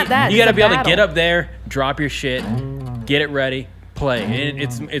This is want not that. You got to It's be a able to battle. get up there, drop your shit, get it ready, play. And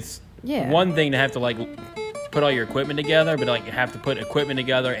it's Yeah. one thing to have to like put all your equipment together, but like you have to put equipment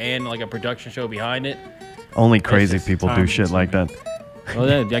together and like a production show behind it. Only crazy just people do time shit like that. Well,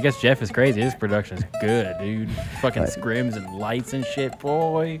 then, I guess Jeff is crazy. His production's good, dude. Fucking scrims and lights and shit,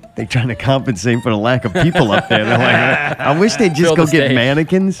 boy. They trying to compensate for the lack of people up there. They're like, I wish they'd just Fill go the get stage.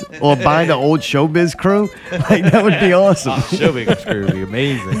 mannequins or buy the old showbiz crew. Like that would be awesome. Showbiz crew would be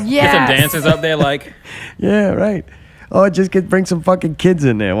amazing. Yes. Get some dancers up there, like Yeah, right. Oh, just bring some fucking kids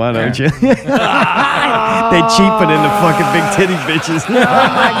in there. Why don't you? They cheaper than the fucking big titty bitches. Oh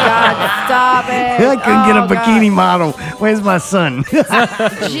my God! Stop it! I couldn't get a Oh, God. bikini model. Where's my son? Jesus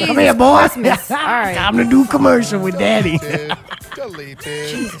Come here, boy. Christmas. All right. Time to do commercial with daddy.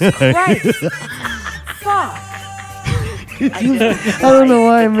 Christ. Fuck. I don't know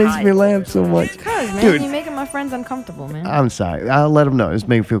why it makes me laugh so much. Cause man, Dude. you're making my friends uncomfortable, man. I'm sorry. I'll let them know. This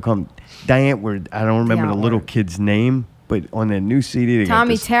made me feel comfortable. Diane, I don't remember the little kid's name, but on their new CD, they got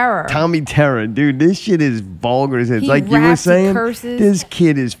Tommy this- Terror. Tommy Terror, dude. This shit is vulgar as it's He like you were raps, he saying. curses. This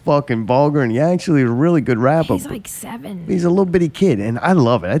kid is fucking vulgar, and he actually is a really good rapper. He's but like 7. he's a little bitty kid, and I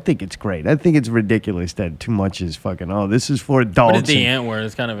love it. I think it's great. I think it's ridiculous that too much is fucking. Oh, this is for But adults. it's the and- Antwoord.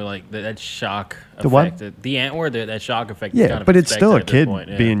 It's kind of like that shock The what? effect. The Antwoord, that shock effect. is yeah, kind of but it's still a expected at this kid point,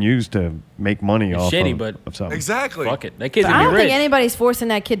 yeah. being used to make money It's off shitty, of, but of something. Exactly. Fuck it. That kid's But I gonna don't be rich. think anybody's forcing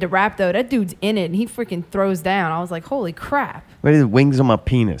that kid to rap though. That dude's in it, and he freaking throws down. I was like, holy crap! What is it? Wings on my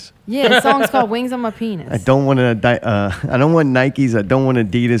penis. Yeah, the song's called "Wings on My Penis." I don't want I don't want Nikes. I don't want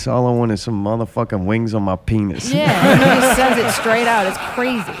Adidas. All I want is some motherfucking wings on my penis. Yeah, he just says it straight out. It's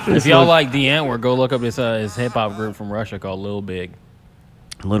crazy. If y'all like the Antwoord, go look up this his hip hop group from Russia called Lil Big.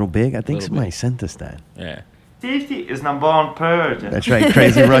 Little Big. I think Little somebody Big. sent us that. Yeah. is naar barn purge. That's right,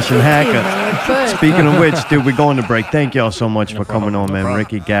 crazy Russian hacker. Good. Speaking of which, dude, we're going to break. Thank y'all so much for coming on, man. problem.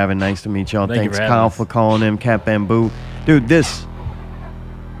 Ricky, Gavin, nice to meet y'all. Thank you Thanks, for having Kyle, us. for calling in. Cat Bamboo. Dude,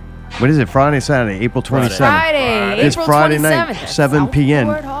 what is it? Friday, Saturday, April 27th. Friday, This April Friday 27th night, at 7 p.m.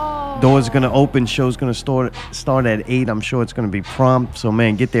 Southport Hall. Doors going to open. Show's going to start at 8. I'm sure it's going to be prompt. So,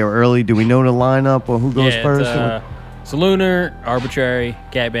 man, get there early. Do we know the lineup or who goes Yeah, first? it's Lunar, Arbitrary,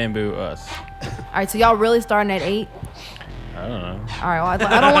 Cat Bamboo, us. All right, so y'all really starting at 8? I don't know. All right,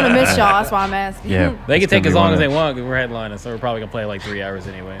 well, I don't want to miss y'all. That's why I'm asking. Yeah. They can It's take gonna as be long one as of- they want because we're headlining, so we're probably gonna play like 3 hours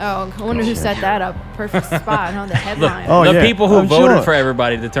anyway. Oh, I wonder who set that up. Perfect spot, huh? The headline. Oh, the yeah, people who I'm voted sure. for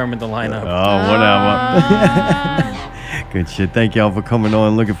everybody determined the lineup. Oh, whatever. Good shit. Thank y'all for coming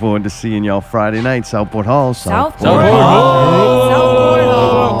on. Looking forward to seeing y'all Friday night, Southport Hall. Southport Hall. Southport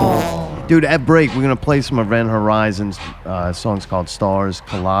Hall. Dude, at break, we're going to play some Event Horizons songs called Stars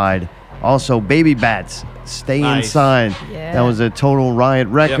Collide. Also, Baby Bats, Stay Nice. Inside. Yeah. That was a Total Riot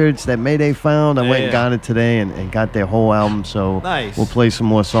Records that Mayday found. I went and Yeah. got it today and got their whole album. So Nice. we'll play some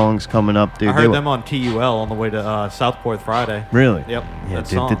more songs coming up. Dude, I They heard were- them on TUL on the way to Southport Friday. Really? Yep. Yeah, that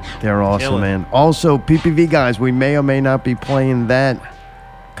dude, song. they're awesome, Killing. man. Also, PPV guys, we may or may not be playing that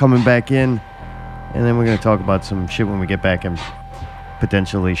coming back in. And then we're going to talk about some shit when we get back and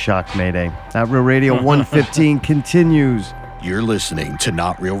potentially shock Mayday. Not Real Radio 115 continues. You're listening to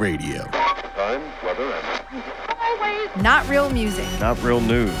Not Real Radio. Time, weather, and Not Real Music. Not real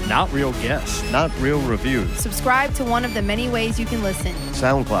news. Not Real Guests. Not real reviews. Subscribe to one of the many ways you can listen.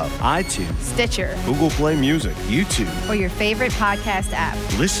 SoundCloud. iTunes. Stitcher. Google Play Music. YouTube. Or your favorite podcast app.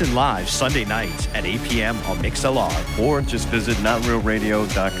 Listen live Sunday nights at 8 p.m. on MixLR. Or just visit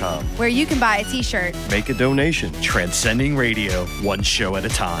NotRealRadio.com. Where you can buy a t-shirt. Make a donation. Transcending radio, one show at a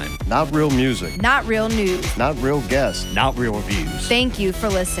time. Not real music. Not Real News. Not real guests. Not real reviews. Thank you for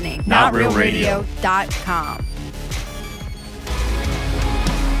listening. Not Real Radio. NotRealRadio.com.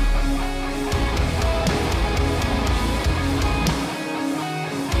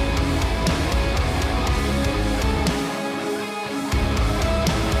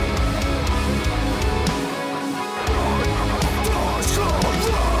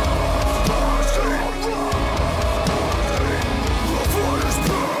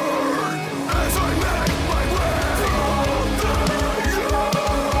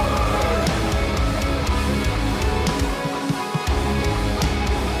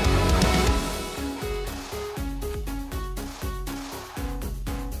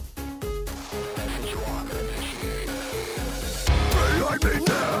 Behind me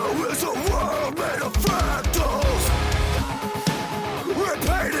now is a world made of fractals and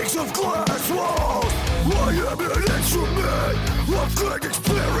paintings of glass walls. I am an instrument of great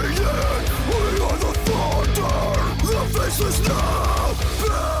experience. We are the thunder, the faceless now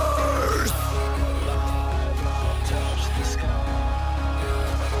burst.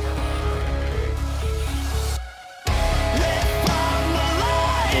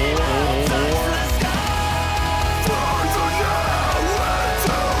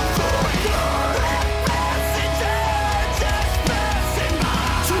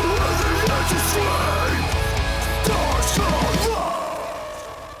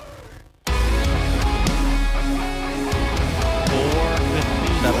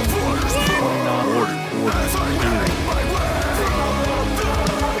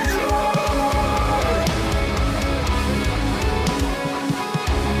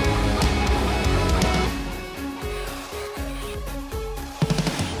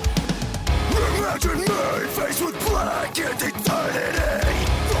 Imagine me faced with black and eternity.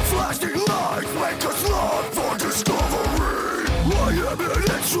 The flashing lights make us long for discovery. I am an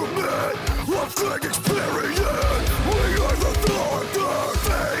instrument of great experience. We are the thunder,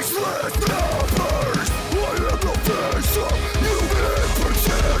 faceless numbers. I am the face of human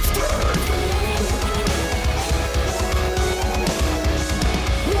persistence.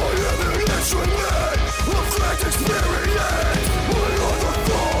 I am an instrument of great experience. We are the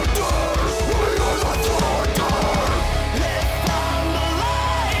thunder. We are the thunder. If I'm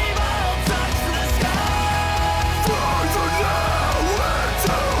alive, I'll touch the sky. Further now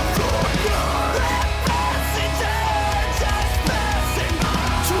into the night. Let passage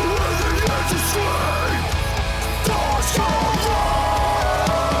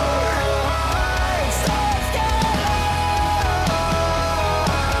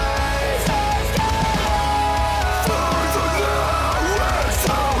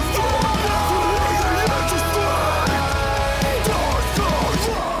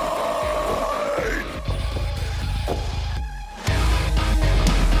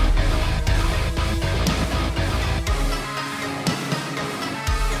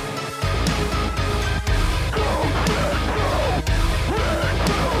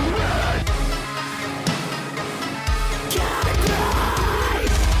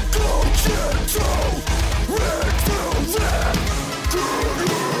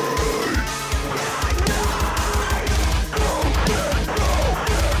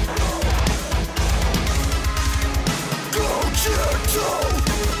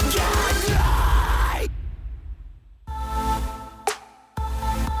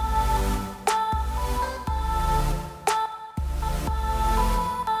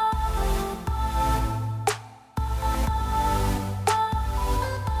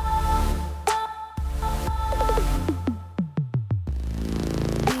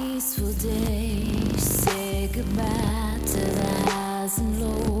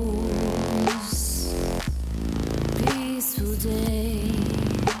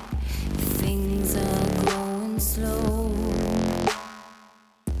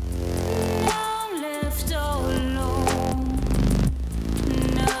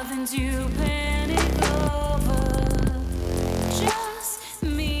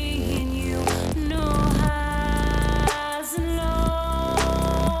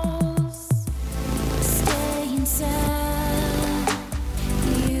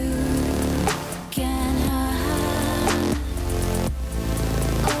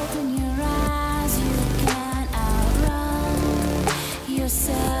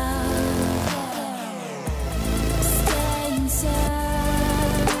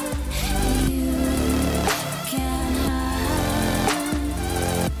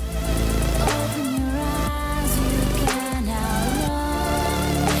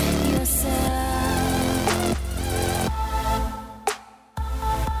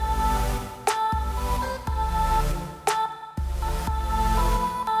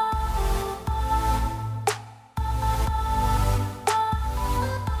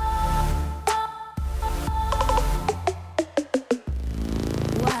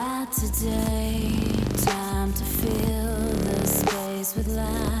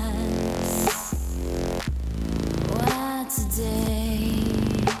Why today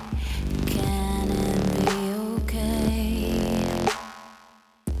can it be okay?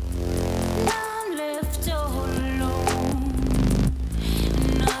 I'm left all alone,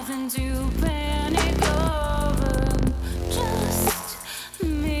 nothing to panic over, just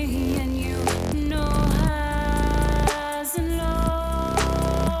me and you, no highs and lows.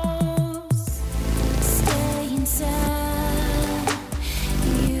 Stay inside,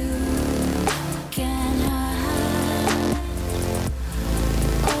 you can hide.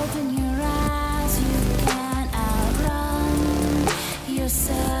 Open your eyes, you can outrun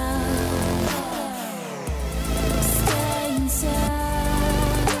yourself. Stay inside,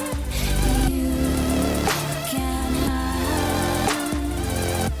 you can hide.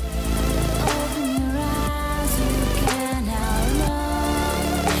 Open your eyes, you can outrun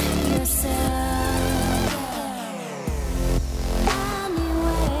yourself.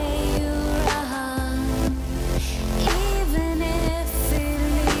 Anyway you run, even if it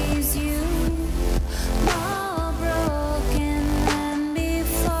leaves you more broken than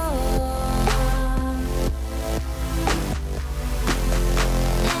before.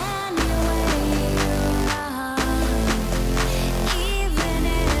 Anyway you run, even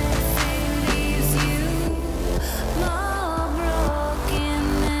if it leaves you more broken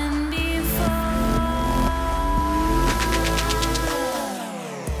than before.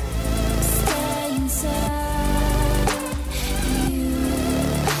 Stay inside, you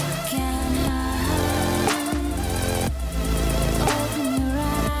can hide. Open your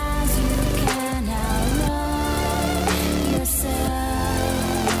eyes, you can outrun yourself.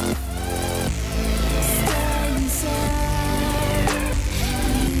 Stay inside,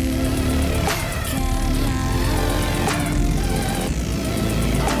 you can hide.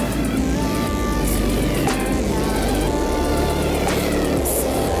 Open your eyes, you can outrun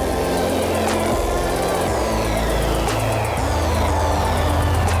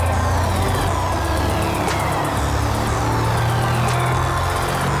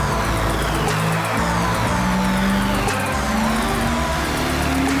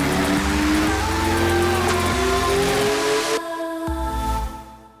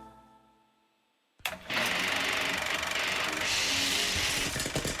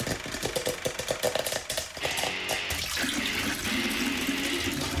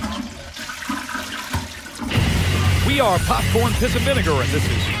We are Popcorn, Piss, and Vinegar, and this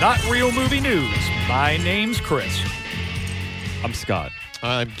is Not Real Movie News. My name's Chris. I'm Scott.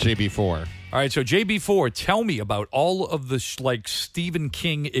 I'm JB4. All right, so JB4, tell me about all of this, like, Stephen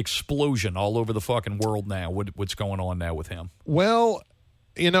King explosion all over the fucking world now. What's going on now with him? Well,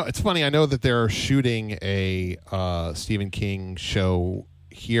 it's funny. I know that they're shooting a Stephen King show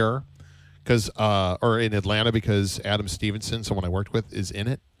here or in Atlanta because Adam Stevenson, someone I worked with, is in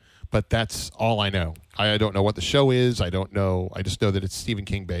it. But that's all I know. I don't know what the show is. I don't know. I just know that it's Stephen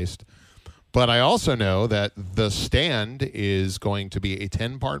King based. But I also know that The Stand is going to be a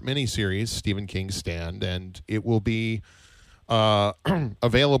 10-part miniseries, Stephen King's Stand, and it will be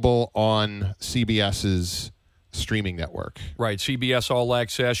available on CBS's streaming network. Right, CBS All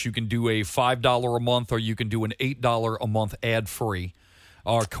Access. You can do a $5 a month or you can do an $8 a month ad-free,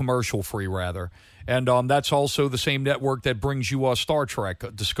 or commercial-free, rather. And that's also the same network that brings you Star Trek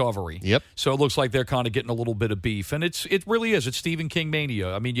Discovery. Yep. So it looks like they're kind of getting a little bit of beef. And it really is. It's Stephen King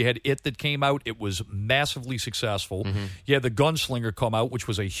mania. I mean, you had It that came out. It was massively successful. Mm-hmm. You had The Gunslinger come out, which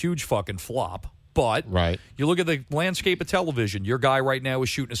was a huge fucking flop. But you look at the landscape of television. Your guy right now is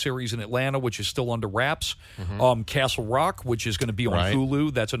shooting a series in Atlanta, which is still under wraps. Mm-hmm. Castle Rock, which is going to be on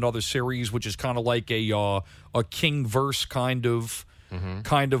Hulu. That's another series, which is kind of like a King-verse kind of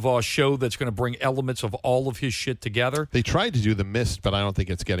show that's going to bring elements of all of his shit together. They tried to do The Mist, but I don't think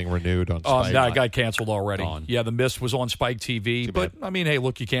it's getting renewed on Spike. That got canceled already. Yeah, The Mist was on Spike TV. But, I mean, hey,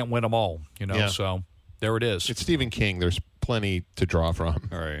 look, you can't win them all, so there it is. It's Stephen King. There's plenty to draw from.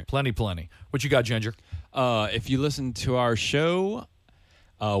 All right. Plenty. What you got, Ginger? If you listen to our show,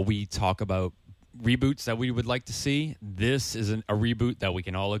 we talk about reboots that we would like to see. This is a reboot that we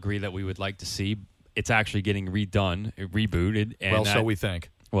can all agree that we would like to see. It's actually getting rebooted. And so we think.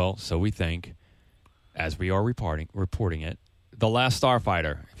 Well, so we think, as we are reporting it. The Last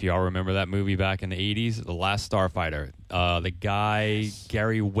Starfighter. If you all remember that movie back in the 80s, The Last Starfighter. The guy,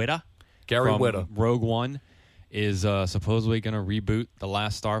 Gary Whitta. From Rogue One is supposedly going to reboot The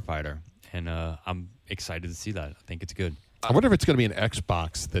Last Starfighter. And I'm excited to see that. I think it's good. I wonder if it's going to be an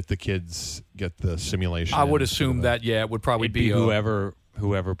Xbox that the kids get the simulation. I would assume that, it would probably be whoever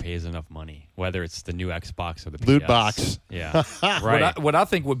whoever pays enough money, whether it's the new Xbox or the Loot PS. box. Yeah, right. What I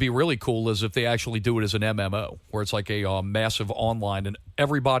think would be really cool is if they actually do it as an MMO, where it's like a massive online, and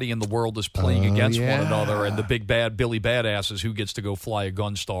everybody in the world is playing against one another, and the big bad Billy Badasses who gets to go fly a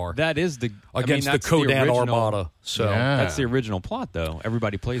Gunstar. That is the against that's the Kodan original- Armada. So that's the original plot, though.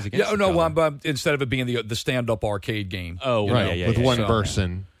 Everybody plays against. yeah, each no, other. but instead of it being the stand-up arcade game. Oh, you right, know, yeah, With yeah, one so-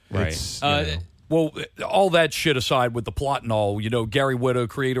 person. Right. It's, Well, all that shit aside with the plot and all, Gary Whitta,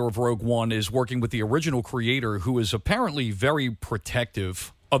 creator of Rogue One, is working with the original creator who is apparently very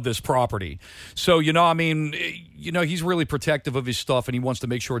protective of this property. So, he's really protective of his stuff and he wants to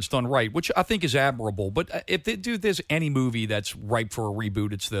make sure it's done right, which I think is admirable. But if there's any movie that's ripe for a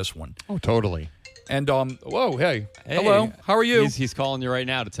reboot, it's this one. Oh, totally. And, whoa, hey, hello, how are you? He's calling you right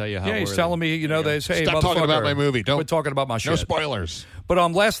now to tell you how. Yeah, he's telling me, they say, hey, Stop talking about my movie. Quit talking about my shit. No spoilers. But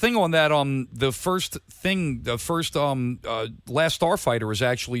last thing on that, the first Last Starfighter is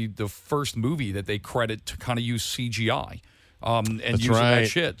actually the first movie that they credit to kind of use CGI and That's using right. that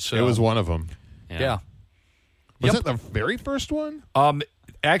shit. So it was one of them. yeah. Was it the very first one?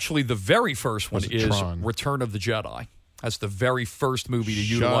 Actually, the very first one Was it is Tron? Return of the Jedi. That's the very first movie to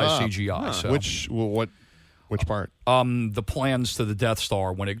utilize Shut up. CGI. Huh. So. Which part? The plans to the Death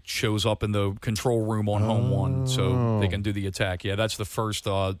Star when it shows up in the control room on Home One, so they can do the attack. Yeah, that's the first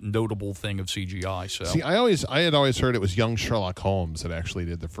notable thing of CGI. So See, I had always heard it was young Sherlock Holmes that actually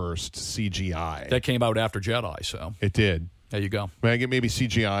did the first CGI. that came out after Jedi. So It did. there you go. Maybe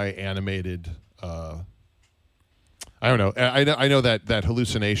CGI animated. I don't know. I know that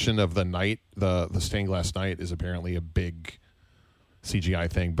hallucination of the night, the stained glass night, is apparently a big CGI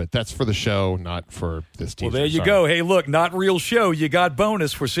thing, but that's for the show, not for this teaser. Well, there you Sorry. go. Hey, look, not real show. You got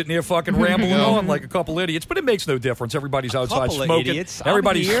bonus. We're sitting here fucking rambling on like a couple idiots, but it makes no difference. Everybody's outside couple of smoking. idiots. I'm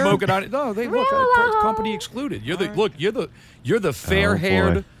Everybody's here. smoking on it. No, they look. Company excluded. You're the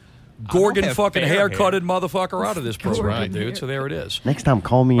fair-haired, Gorgon have fucking fair hair-cutted motherfucker out of this program, right. dude. So there it is. Next time,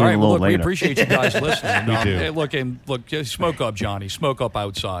 call me All in right, a well, little look, we later. appreciate you guys listening. We do. Hey, look, smoke up, Johnny. Smoke up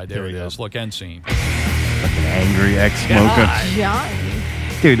outside. There it is. Look, end scene. Fucking angry ex-smoker. Johnny.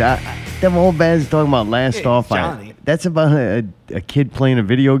 Dude, them old bands talking about Last Starfighter. Johnny. That's about a kid playing a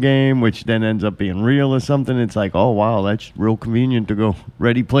video game, which then ends up being real or something. It's like, oh, wow, that's real convenient to go.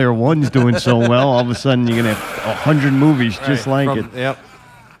 Ready Player One's doing so well. All of a sudden, you're going to have 100 movies just like it. Yep.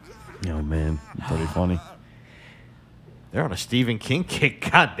 Oh, man. Pretty funny. They're on a Stephen King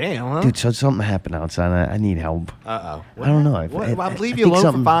kick. God damn, huh? Dude, so something happened outside. I need help. Uh-oh. I don't know. I'll leave I you think alone for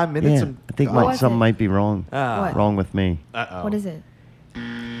something- 5 minutes. Yeah, and I think What was something it? might be wrong. What? Wrong with me. Uh-oh. What is it?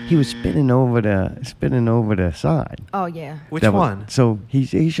 He was spinning over the side. Oh yeah, Which That was- one? So he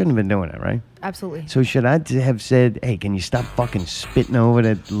shouldn't have been doing it, right? absolutely. So should I have said, "Hey, can you stop fucking spitting over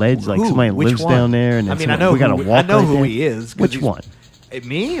that ledge like Who? somebody Which lives one? down there?" And I then mean, I somebody- know we gotta who, walk I know right who there? he is. 'cause Which he's- one?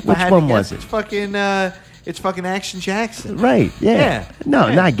 Me? If Which I had to one guess, was it? It's fucking Action Jackson. Right? Yeah. Yeah. No,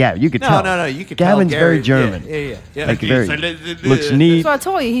 Yeah. not Gavin. You could No, tell. no, you could Gavin's tell very Gary- German. Yeah. Like He's very like, looks neat. So I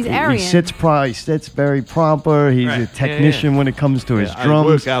told you he's Aryan. He sits very proper. He's Right. a technician when it comes to his Yeah, I drums.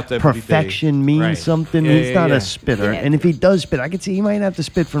 work out every day. Perfection means Right. something. Yeah, He's yeah, not yeah. a spitter. Yeah. And if he does spit, I can see he might have to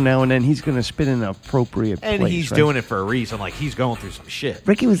spit from now and then. He's going to spit in an appropriate And place. he's right? doing it for a reason. Like, he's going through some shit.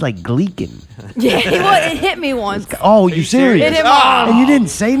 Ricky was like gleeking. Yeah, it hit me once. Oh, you serious? It hit my arm. And you didn't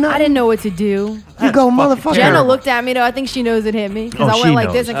say nothing? I didn't know what to do. You go, motherfucker. Jenna looked at me though. I think she knows it hit me because Oh, I she went like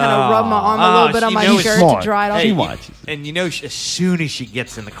knows. this and kind of rubbed my arm a little bit on she my knows shirt smart. to dry it off. She Hey, watches. And you know, as soon as she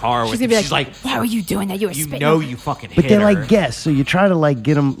gets in the car She's with gonna him, be like, she's like, "Why were you doing that? You were you spitting." know you fucking But hit they're her. like guests, so you try to like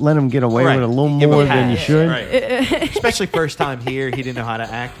let him get away Right. with a little Give him more a than you pass. should. Right. Especially first time here, he didn't know how to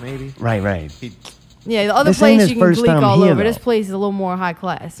act, maybe. Right. Yeah, the other This ain't place his you can first gleek time all here, over. This though. place is a little more high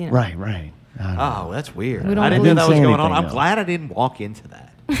class, you know. Right. Oh, that's weird. We don't I didn't believe- know that was Didn't say going on. anything, I'm though. glad I didn't walk into that.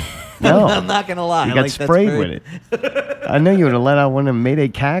 No. I'm not gonna lie. You got Like, that's sprayed very- with it. I know you would have let out one of them Mayday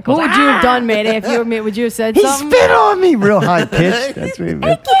cackles. What would you have done, Mayday, if you were me? Would you have said He something? spit on me real high pitched. That's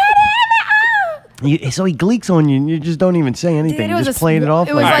what so he gleeks on you and you just don't even say anything. Dude, it You was just a playing it sm- off.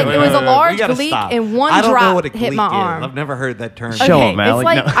 it was like- Wait, it was a we large gotta gleek stop. and one I don't know drop what a hit my gleek is. arm. I've never heard that term. Show Okay, him, Alec. it's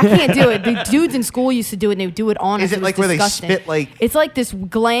like No. I can't do it. The dudes in school used to do it, and they would do it on us. Is it was like where they disgusting. spit, like- It's like this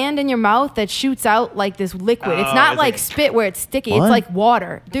gland in your mouth that shoots out like this liquid. It's Oh, not it's like like- spit where it's sticky. What? It's like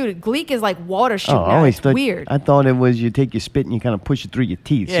water, dude. Gleek is like water shooting. Oh, I out. always It's thought, weird. I thought it was you take your spit and you kind of push it through your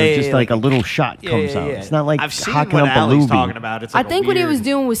teeth. Yeah, so yeah, just yeah, like a like- little shot comes out. It's not like I've seen hocking what up a Allie's loogie. talking about. It's I like think a what he was weird-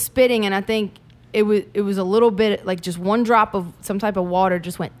 doing was spitting, and I think it was a little bit like just one drop of some type of water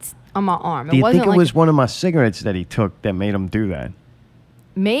just went on my arm. Do you wasn't think it like was one of my cigarettes that he took that made him do that?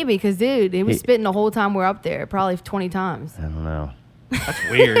 maybe because dude, he was He- spitting the whole time we're up there, probably 20 times. I don't know. That's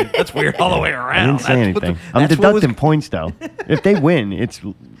weird. That's weird all the way around. I didn't say anything. I'm deducting points though. If they win, it's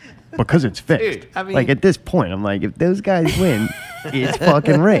because it's fixed. Dude, I mean- like at this point, I'm like, if those guys win, it's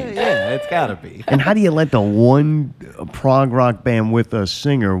fucking rigged. Yeah, it's gotta be. And how do you let the one prog rock band with a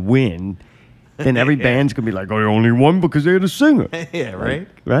singer win? Then every band's gonna be like, "Oh, they only won because they had a singer." Yeah, right.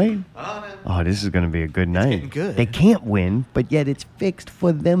 Right? Oh, this is gonna be a good night. getting good. They can't win, but yet it's fixed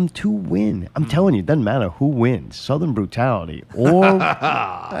for them to win. I'm telling you, it doesn't matter who wins, Southern Brutality or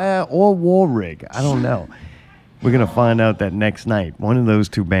War Rig. I don't know. We're gonna find out that next night. One of those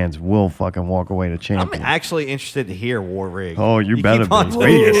two bands will fucking walk away to I'm champion. actually interested to hear War Rig. Oh, you better keep on be.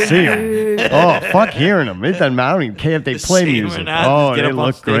 Wait till you see saying them. Oh, fuck hearing them. It doesn't matter. I don't even care if they Just play seeing them music. out, Oh, just get they up on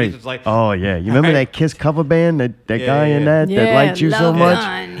look stage, great. it's like, Oh, yeah. You remember that Kiss cover band? That guy in that Yeah, liked you so Love much?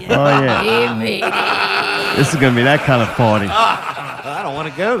 Gun. Oh, yeah. Hey, matey. This is going to be that kind of party. I don't want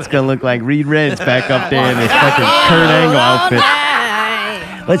to go. It's going to look like Reed Red's back up there in his fucking Kurt Angle outfit.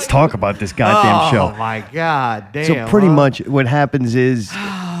 Let's talk about this goddamn show. Oh my god, damn. So pretty much what happens is,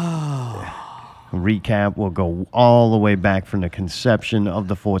 recap, we'll go all the way back from the conception of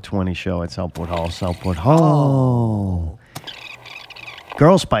the 420 show at Southport Hall. Southport Hall.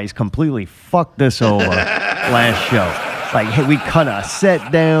 Girl Spice completely fucked us over last show. Like, hey, we cut our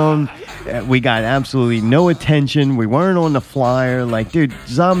set down. We got absolutely no attention. We weren't on the flyer. Like, dude,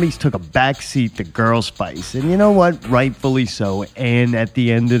 Zombies took a backseat to Girl Spice. And you know what? Rightfully so. And at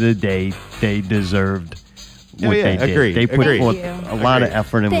the end of the day, they deserved what they did. Agreed. They put Agreed. forth a lot of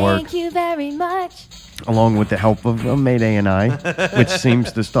effort and work, Thank you very much. along with the help of Mayday and I, which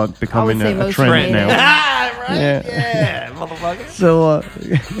seems to start becoming say a most trend Mayday. now. Yeah, motherfucker. So,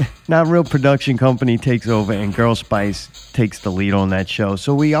 Not Real Production Company takes over, and Girl Spice takes the lead on that show.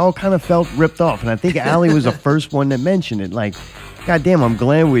 So we all kind of felt ripped off, and I think Allie was the first one that mentioned it. Like, goddamn, I'm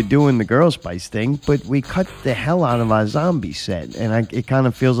glad we're doing the Girl Spice thing, but we cut the hell out of our zombie set, and it kind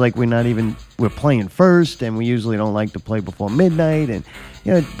of feels like we're playing first, and we usually don't like to play before midnight, and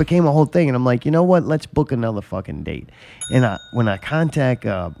it became a whole thing. And I'm like, you know what? Let's book another fucking date. And when I contact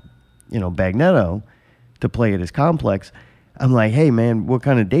Bagnetto to play at his complex, I'm like, hey, man, what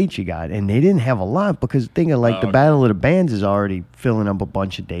kind of dates you got? And they didn't have a lot because the Battle of the Bands is already filling up a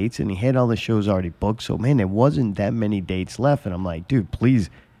bunch of dates, and he had all the shows already booked. So, man, there wasn't that many dates left. And I'm like, dude,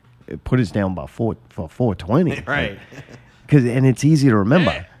 please put us down for 420. Right. And it's easy to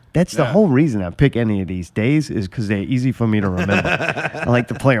remember. That's the whole reason I pick any of these days is because they're easy for me to remember. I like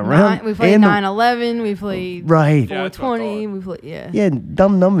to play around. We played And 9/11. We played Right. 420. We played Yeah,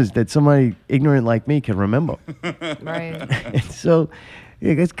 dumb numbers that somebody ignorant like me can remember. Right. So,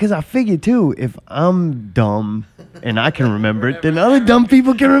 it's because I figure too, if I'm dumb and I can remember it, then other dumb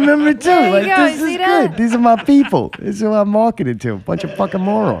people can remember it too. There you Like, go, this you is see that? good. These are my people. This is who I'm marketed to. A bunch of fucking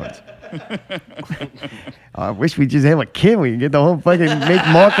morons. I wish we just have a kid. We can get the whole fucking make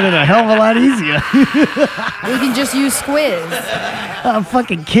marketing a hell of a lot easier. We can just use Squiz. I'm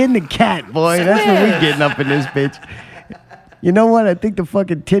fucking kidding the cat, boy. That's what we getting up in this bitch. You know what? I think the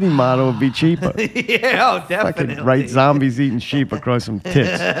fucking titty model would be cheaper. Yeah, oh, definitely. Fucking write zombies eating sheep across some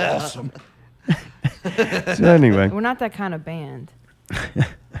tits. Awesome. So anyway, We're not that kind of band.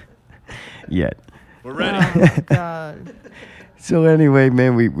 yet. We're ready. Oh, God. So anyway,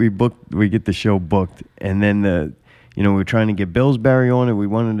 man, we get the show booked, and then we were trying to get Billsbury on it. We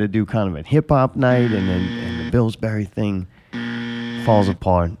wanted to do kind of a hip hop night, and the Billsbury thing falls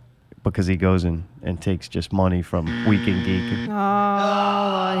apart because he goes and takes just money from Weekend Geek.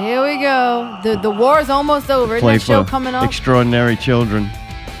 Oh, here we go. The war's almost over. Isn't Play that show for coming up? Extraordinary Children.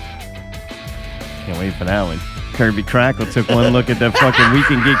 Can't wait for that one. Kirby Crackle took one look at the fucking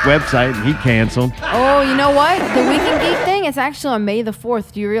Weekend Geek website and he canceled. Oh, you know what? The Weekend Geek thing, it's actually on May the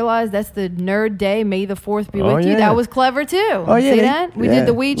 4th. Do you realize that's the Nerd Day? May the 4th be with you. Yeah. That was clever, too. Oh, yeah, See that? We did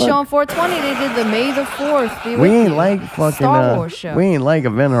the Weed look. show on 420. They did the May the 4th be with We you. ain't like fucking Star Wars show. we ain't like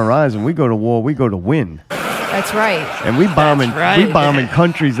Event Horizon. We go to war, we go to win. That's right. And we bombing right. we bombing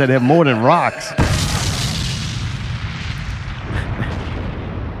countries that have more than rocks.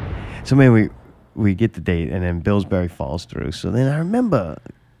 So man, we get the date, and then Billsbury falls through. So then I remember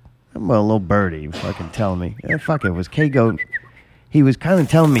a little birdie fucking telling me, fuck it was K-Goat. He was kind of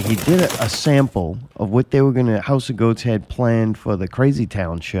telling me he did a sample of what they were gonna House of Goats had planned for the Crazy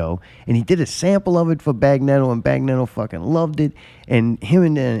Town show, and he did a sample of it for Bagnetto, and Bagnetto fucking loved it. And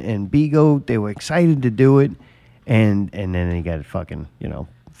him and B-Goat, they were excited to do it, and then he got fucking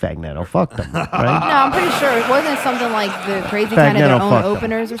Fagnetto fucked them, right? No, I'm pretty sure it wasn't something like the Crazy Town had their Fagnetto own fucked them.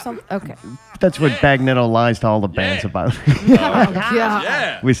 openers or something. Okay. That's what Bagnetto lies to all the bands about. Oh,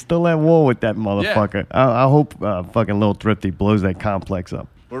 God. We're still at war with that motherfucker. I hope fucking Lil Thrifty blows that complex up.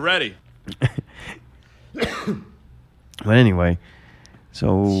 We're ready. But anyway,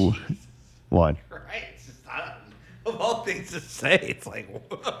 So, what? Right? It's just, of all things to say, it's like,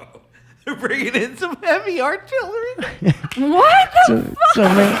 whoa. They're bringing in some heavy artillery. What the So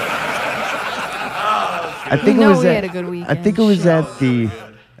man, I think You it know was we at, had a good weekend. I think it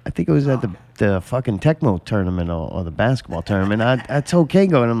was at the fucking Tecmo tournament or the basketball tournament. I told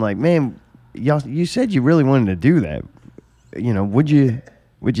Kango, and I'm like, man, you said you really wanted to do that. You know, would you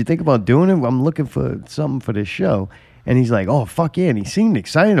think about doing it? I'm looking for something for this show. And he's like, oh, fuck yeah. And he seemed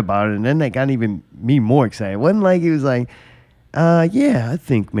excited about it. And then that got even me more excited. It wasn't like he was like, yeah, I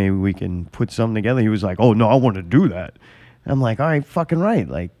think maybe we can put something together. He was like, oh, no, I want to do that. I'm like, all right, fucking right.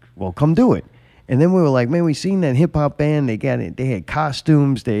 Like, well, come do it. And then we were like, man, we seen that hip-hop band. They got it. They had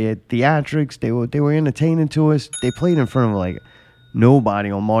costumes. They had theatrics. They were entertaining to us. They played in front of, like, nobody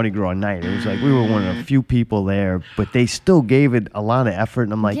on Mardi Gras night. It was like we were one of the few people there, but they still gave it a lot of effort.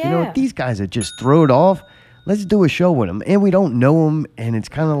 And I'm like, you know what? These guys are just throw it off. Let's do a show with them. And we don't know them. And it's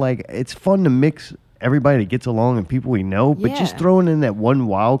kind of like, it's fun to mix everybody that gets along and people we know, but just throwing in that one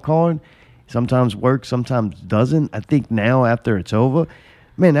wild card sometimes works, sometimes doesn't. I think now after it's over,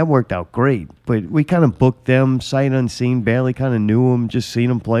 man, that worked out great. But we kind of booked them sight unseen, barely kind of knew them, just seen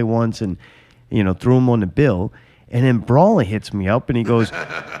them play once and, you know, threw them on the bill. And then Brawler hits me up and he goes,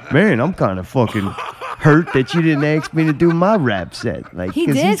 man, I'm kind of fucking hurt that you didn't ask me to do my rap set. Like, He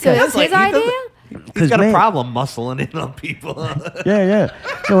did, so it was his idea? He's got a problem muscling in on people. Yeah.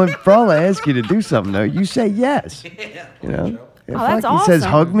 So when Brawler asks you to do something, though, you say yes. You know? If that's he says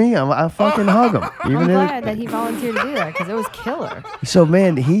awesome. hug me, I fucking hug him. I'm Even glad that he volunteered to do that because it was killer. So,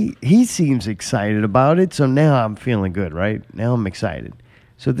 man, he seems excited about it. So now I'm feeling good, right? Now I'm excited.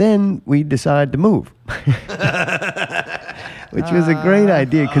 So then we decide to move, which was a great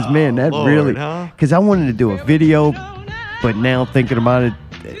idea because, man, that Lord, really, huh? because I wanted to do a video, but now thinking about it,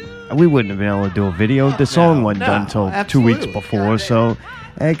 we wouldn't have been able to do a video. The song wasn't done until 2 weeks before, so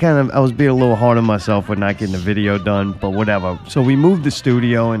I was being a little hard on myself with not getting the video done, but whatever. So we moved the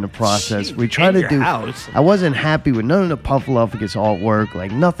studio in the process. We tried to do. House. I wasn't happy with none of the Puffaluffagus artwork,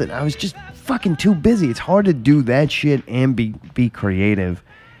 like nothing. I was just fucking too busy. It's hard to do that shit and be creative.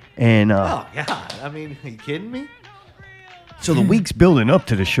 And Oh, God. I mean, are you kidding me? so the weeks building up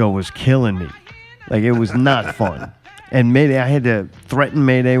to the show was killing me. Like, it was not fun. And Mayday, I had to threaten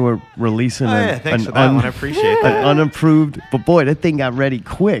Mayday with releasing Thanks for that one. I appreciate that. an unapproved. But boy, that thing got ready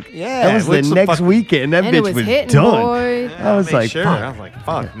quick. Yeah, that was with the some next fucking- weekend. That And it bitch was was hitting, done. boy. I was made like, sure. fuck. I was like,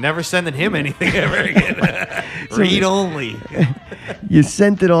 fuck. Never sending him anything ever again. Read only. You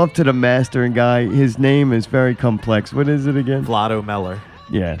sent it off to the mastering guy. His name is very complex. What is it again? Vlado Meller.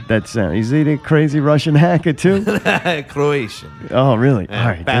 Yeah, that's is he the crazy Russian hacker too? Croatian. Oh, really? Yeah, All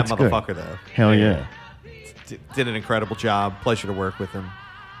right, bad that's good. motherfucker, though. Hell yeah. Did an incredible job. Pleasure to work with him.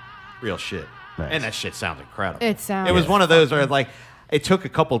 Real shit. Nice. And that shit sounds incredible. It sounds. It was one of those where, like, it took a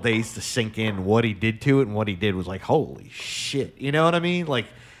couple days to sink in what he did to it, and what he did was like, holy shit. You know what I mean? Like,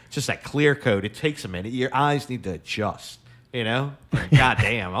 just that clear coat. It takes a minute. Your eyes need to adjust. You know? God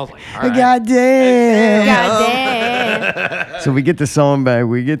damn. I was like, all right. Goddamn. Goddamn. So we get the song back.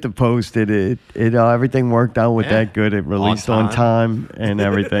 We get to post it. Everything worked out with that good. It released on time and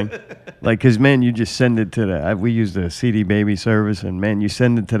everything. Like, because, man, you just send it to we use the CD Baby service, and, man, you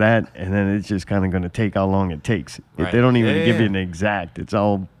send it to that, and then it's just kind of going to take how long it takes. Right. They don't even Yeah, give you yeah. an exact. It's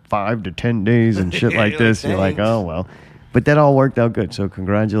all 5 to 10 days and shit like You're like, this. You're like, thanks. oh, well. But that all worked out good. So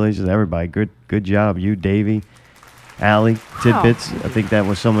congratulations, everybody. Good job. You, Davey, Allie, Tidbits. I think that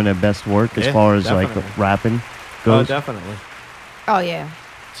was some of their best work as Yeah, far as, definitely. like, rapping Oh, goes. definitely. Oh, yeah.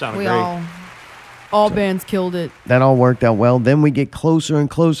 Sounded We great. all bands killed it. That all worked out well. Then we get closer and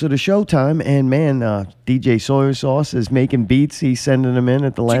closer to showtime, and man, DJ Sawyer Sauce is making beats. He's sending them in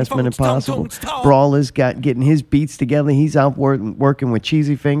at the last minute possible. Brawler's getting his beats together. He's out working with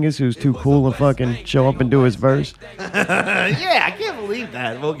Cheesy Fingers, who's too cool to fucking show up and do his verse. Yeah, I can't believe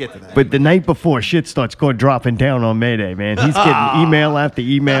that. We'll get to that. But the night before, shit starts dropping down on Mayday, man. He's getting email after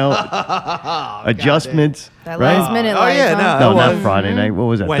email, adjustments. That right? last minute, Oh, like, yeah, huh? No, it not was Friday night. What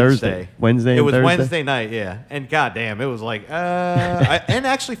was that? Thursday. Wednesday. It and was Thursday? Wednesday night, yeah. And goddamn, it was like, and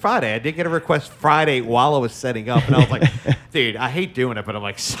actually Friday. I did get a request Friday while I was setting up, and I was like, dude, I hate doing it, but I'm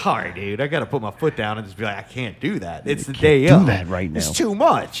like, sorry, dude, I got to put my foot down and just be like, I can't do that. It's the day do of. that right now. It's too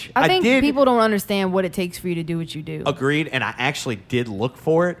much. I think did people don't understand what it takes for you to do what you do. agreed, and I actually did look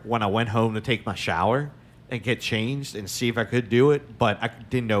for it when I went home to take my shower and get changed and see if I could do it, but I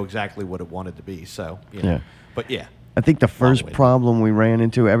didn't know exactly what it wanted to be. So, you know. Yeah. But yeah. I think the first problem we ran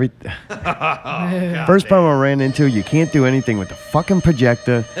into, first problem I ran into, you can't do anything with the fucking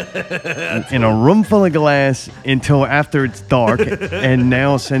projector in a room full of glass until after it's dark. And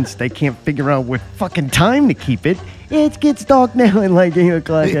now, since they can't figure out what fucking time to keep it, it gets dark now at like 8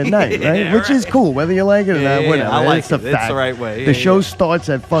 o'clock at night, right? Yeah, Which is cool, whether you like it or Yeah, not, yeah, whatever. I like it's a it. It's fact. the right way. The Yeah, show yeah. starts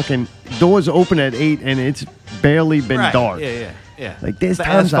at fucking doors open at 8, and it's barely been Right. dark. Yeah. Like there's the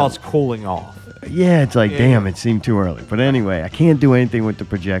times asphalt's cooling off. Yeah, it's like, Yeah. damn, it seemed too early. But anyway, I can't do anything with the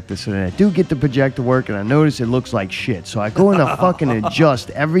projector. So then I do get the projector working. I notice it looks like shit. So I go in and fucking adjust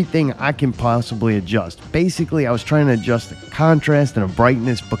everything I can possibly adjust. Basically, I was trying to adjust the contrast and the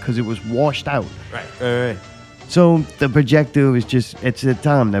brightness because it was washed out. Right. So the projector was just, it's the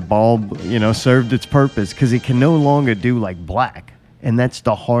time that bulb, served its purpose because it can no longer do like black. And that's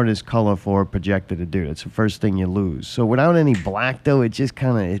the hardest color for a projector to do. That's the first thing you lose. So without any black, though, it just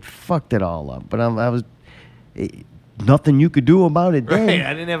it fucked it all up. But nothing you could do about it then. Right.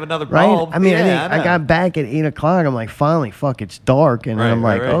 I didn't have another Right? bulb. I mean, yeah, I got back at 8 o'clock. I'm like, finally, fuck, it's dark. And then Right, I'm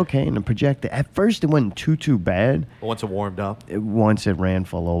like, right, right. okay. And the projector, at first, it wasn't too bad. Once it warmed up. Once it ran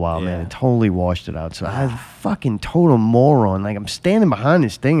for a little while, man, it totally washed it out. So I was a fucking total moron. Like, I'm standing behind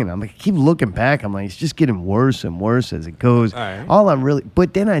this thing, and I'm like, I keep looking back. I'm like, it's just getting worse and worse as it goes. All right.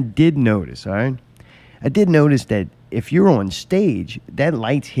 But then I did notice, all right? I did notice that if you're on stage, that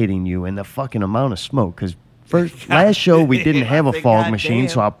light's hitting you and the fucking amount of smoke. Because last show, we didn't have a fog machine,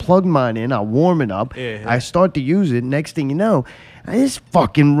 so I plugged mine in, I warm it up, I start to use it. Next thing you know, this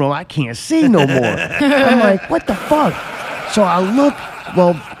fucking room, I can't see no more. I'm like, what the fuck? So I look,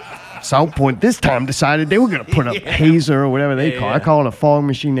 South Point this time decided they were going to put up hazer or whatever they call it. I call it a fog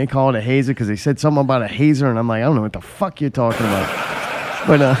machine, they call it a hazer because they said something about a hazer, and I'm like, I don't know what the fuck you're talking about.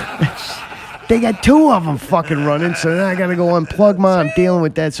 But they got 2 of them fucking running, so then I got to go unplug mine. I'm dealing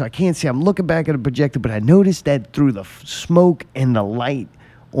with that, so I can't see. I'm looking back at the projector, but I noticed that through the smoke and the light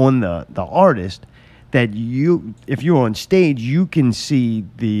on the artist, that if you're on stage, you can see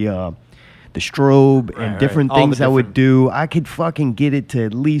the strobe and different All the things I would do. I could fucking get it to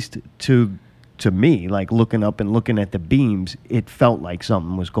at least to me, like looking up and looking at the beams, it felt like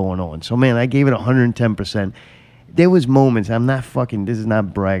something was going on. So, man, I gave it 110%. There was moments, this is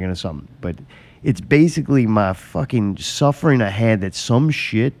not bragging or something, but it's basically my fucking suffering I had that some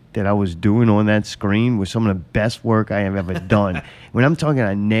shit that I was doing on that screen was some of the best work I have ever done. When I'm talking,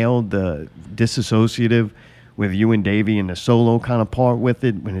 I nailed the disassociative with you and Davey and the solo kind of part with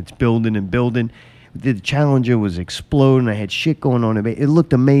it when it's building and building. The Challenger was exploding. I had shit going on. It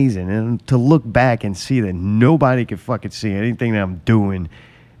looked amazing. And to look back and see that nobody could fucking see anything that I'm doing,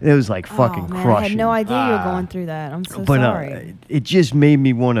 it was like fucking man, crushing. I had no idea you were going through that. I'm so But sorry. it just made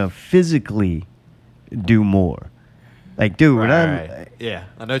me want to physically do more. Like, dude, when Right. Yeah,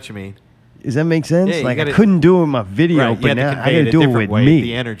 I know what you mean. does that make sense? Yeah, you like, I gotta- couldn't do it in my video, Right, you but had to now I convey got it to a do it different with way, me.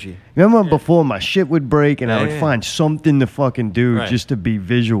 the energy. Remember before my shit would break and I Yeah, would yeah. find something to fucking do Right. just to be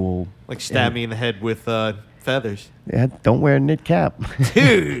visual. Like stab me in the head with feathers. Yeah, don't wear a knit cap.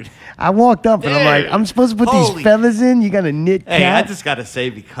 Dude. I walked up and I'm like, I'm supposed to put Holy- these feathers in? You got a knit Hey, I cap? just got to say,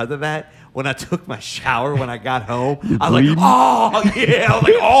 because of that, when I took my shower when I got home, You I was like, bleeding? oh, yeah. I was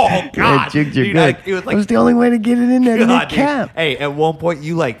like, oh, Yeah, God. jig, jig, Dude, good. it was That was the only way to get it in that God, knit dude. cap. Hey, at one point,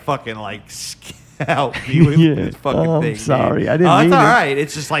 you fucking scalped me with Yeah. this fucking Oh, I'm thing. sorry. dude. I didn't Oh, mean it's all it. right.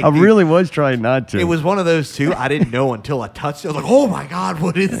 It's just like, I dude, really was trying not to. it was one of those, too. I didn't know until I touched it. I was like, oh, my God,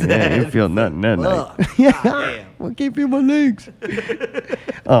 what is Yeah, that? you feel nothing that night. Ugh. Yeah, what can't feel my legs?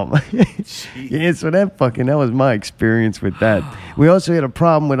 Yeah, so that was my experience with that. We also had a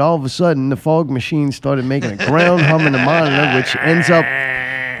problem with all of a sudden the fog machine started making a ground hum in the monitor, which ends up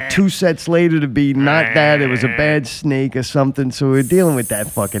 2 sets later to be not that. It was a bad snake or something. So we were dealing with that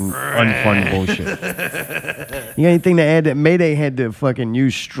fucking unfun bullshit. You got anything to add? That Mayday had to fucking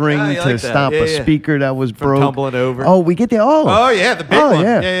use string Oh, you to like that. stop Yeah, a yeah. speaker that was From broke. tumbling over. Oh, we get there. Oh, yeah, the big one.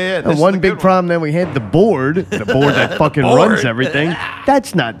 Yeah, yeah. And This is one the big good one. problem that we had, the board that fucking board. runs everything,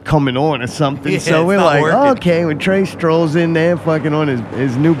 that's not coming on or something. Yeah, so it's we're not like, working. okay, when Trey strolls in there fucking on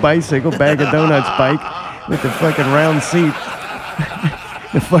his new bicycle, bag of donuts bike with the fucking round seat.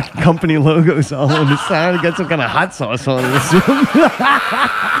 The fucking company logo's all on the side. It got some kind of hot sauce on it.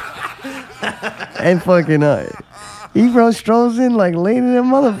 And fucking Ebro strolls in like late in that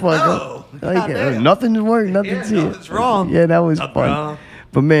motherfucker. Nothing's working, nothing's here. Nothing's wrong. Yeah, that was Nothing fun. wrong.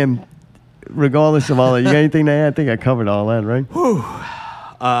 But man, regardless of all that, you got anything to add? I think I covered all that, right?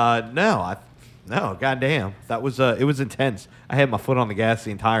 No, goddamn. That was it was intense. I had my foot on the gas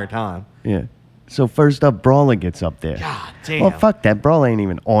the entire time. Yeah. So first up, Brawler gets up there. God damn. Well, fuck that. Brawler ain't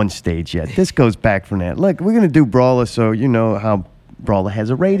even on stage yet. This goes back from that. Look, we're going to do Brawler so you know how Brawler has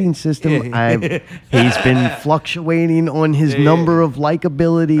a rating system. He's been fluctuating on his number of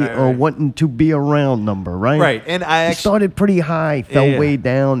likability or wanting to be around number, right? Right, and He started pretty high, fell way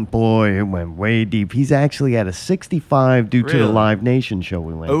down. Boy, it went way deep. He's actually at a 65 due to the Really? Live Nation show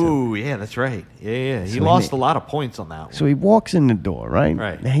we went to. Oh, yeah, that's right. Yeah. He So lost a lot of points on that one. So he walks in the door, right?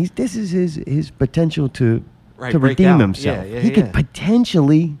 Right. Now this is his potential to Right, to break redeem out. himself. Yeah, he yeah. could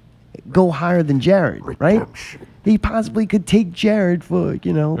potentially go higher than Jared, right? He possibly could take Jared for Right,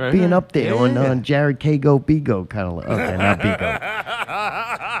 being right. up there Yeah. on Jared K Go B Go kind of. Okay, not B Go.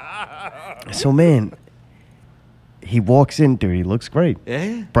 So man, he walks in, dude. He looks great.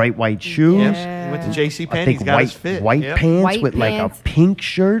 Yeah. Bright white shoes. Yep. He went to JC I Penney. think He's got white his fit. white Yep. pants White with like pants. a pink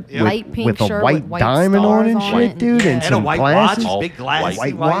shirt Yep. Light pink with a shirt white with white diamond on stars and on shit, it. dude, and And a some white glasses. watch, big glassy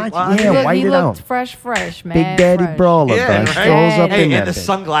white white watch. watch. Yeah, white he it looked out. fresh, man. Big Daddy fresh. Brawler, Yeah, bro. right. Strolls up Hey, in and that the bitch.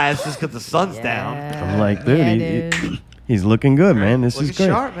 sunglasses because the sun's down. I'm like, dude, Yeah, he's looking good, man. This is Looking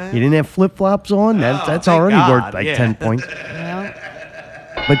great. sharp, man. He didn't have flip flops on. That's thank already God, worth like yeah. 10 points. Yeah.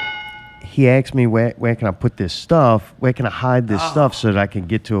 But he asked me where can I put this stuff? Where can I hide this stuff so that I can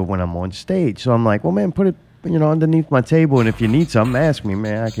get to it when I'm on stage? So I'm like, well, man, put it underneath my table, and if you need something, ask me,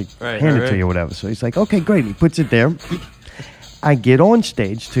 man. I could hand it to you or whatever. So he's like, okay, great. He puts it there. I get on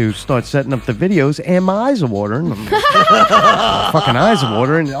stage to start setting up the videos, and my eyes are watering. Fucking eyes are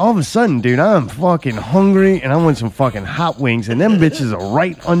watering. And all of a sudden, dude, I'm fucking hungry, and I want some fucking hot wings, and them bitches are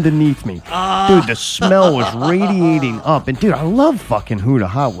right underneath me. Dude, the smell was radiating up. And, dude, I love fucking Huda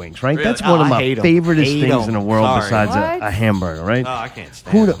hot wings, right? Really? That's one of I my hate 'em. favorite Hate things 'em. in the world Sorry. besides What? a hamburger, right? Oh, I can't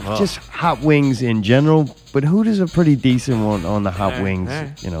stand Huda, them. just hot wings in general, but Huda's a pretty decent one on the hot wings,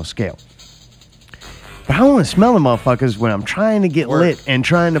 scale. But I want to smell the motherfuckers when I'm trying to get lit and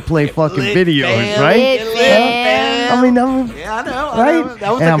trying to play fucking videos, right? I mean, Yeah, I know. right?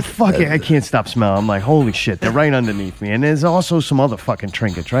 That was And like I can't stop smelling. I'm like, holy shit, they're right underneath me. And there's also some other fucking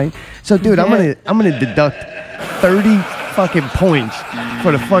trinkets, right? So, dude, I'm gonna deduct 30 fucking points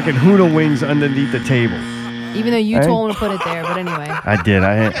for the fucking Huda wings underneath the table. Even though you Right? told him to put it there, but anyway. I did.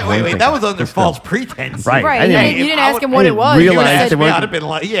 Wait, that was under false pretense. Right. Right. I You didn't- didn't ask him I what it didn't was. You realize would've there said- wasn't- I'd have been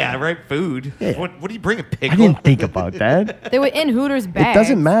like, yeah, right, food. Yeah. What do you bring a pickle? I didn't think about that. They were in Hooters bag. It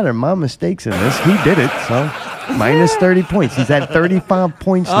doesn't matter. My mistakes in this. He did it, so minus 30 points. He's at 35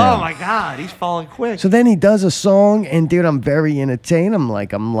 points now. Oh my God, he's falling quick. So then he does a song, and dude, I'm very entertained. I'm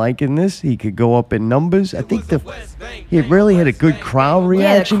liking this. He could go up in numbers. I think he really had a good crowd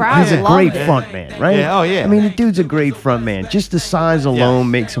reaction. crowd He's a loved great it. front man, right? Yeah, oh, yeah. I mean, the dude's a great front man. Just the size alone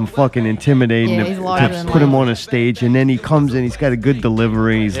makes him fucking intimidating Yeah, to, he's larger to than put him life. on a stage. And then he comes in, he's got a good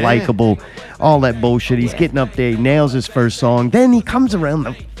delivery, he's Yeah. likable, all that bullshit. He's getting up there, he nails his first song. Then he comes around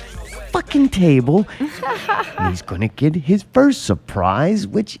the fucking table. And he's gonna get his first surprise,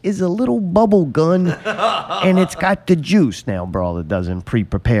 which is a little bubble gun, and it's got the juice. Now, Brawler doesn't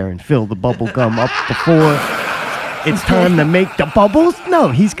pre-prepare and fill the bubble gum up before it's time to make the bubbles. No,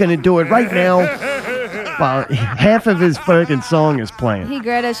 he's gonna do it right now while half of his fucking song is playing. He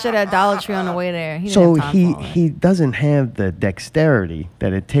grabbed that shit at Dollar Tree on the way there. He didn't So have time for all he doesn't have the dexterity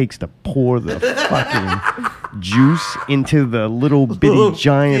that it takes to pour the fucking juice into the little bitty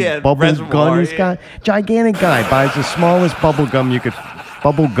giant bubble reservoir, gun he's yeah. got. Gigantic guy buys the smallest bubble gum you could.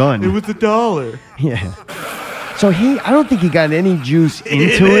 Bubble gun. It was $1. Yeah. So I don't think he got any juice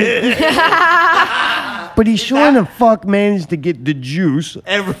into it. But he sure in the fuck managed to get the juice from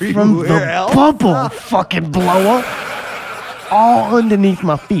Everywhere the else? bubble fucking blower all underneath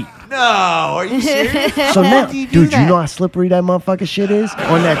my feet. No, are you serious? So now, How do you do dude, you that? know how slippery that motherfucker shit is?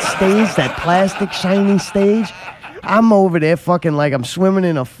 On that stage, that plastic shiny stage? I'm over there fucking like I'm swimming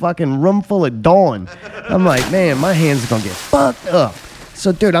in a fucking room full of Dawn. I'm like, man, my hands are gonna get fucked up.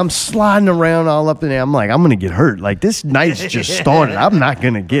 So, dude, I'm sliding around all up in there. I'm like, I'm gonna get hurt. Like, this night's just started. I'm not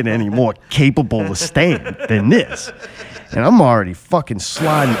gonna get any more capable of stand than this. And I'm already fucking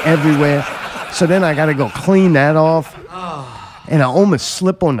sliding everywhere. So then I gotta go clean that off. And I almost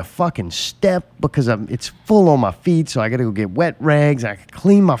slip on the fucking step because it's full on my feet, so I gotta go get wet rags. I can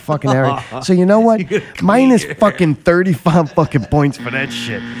clean my fucking area. So you know what? Minus fucking 35 fucking points for that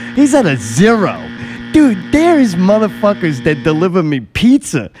shit. He's at a 0. Dude, there is motherfuckers that deliver me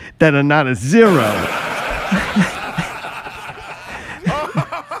pizza that are not a 0.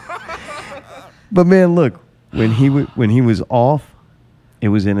 But man, look, when he was off, it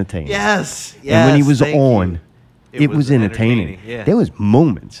was entertaining. Yes, And when he yes, was thank on, you. it was entertaining. yeah. There was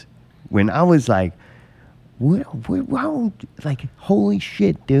moments when I was like, like, holy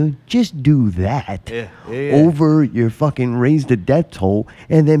shit, dude, just do that Yeah. over your fucking Raise the Death Toll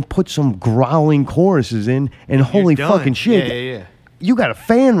and then put some growling choruses in and holy done. fucking shit. Yeah. You got a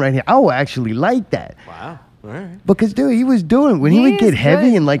fan right here. I will actually like that. Wow. Because, dude, he was doing it. When he He would get is heavy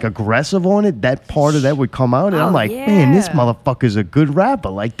good. and, like, aggressive on it, that part of that would come out. And I'm Oh, like, man, this yeah. motherfucker's a good rapper.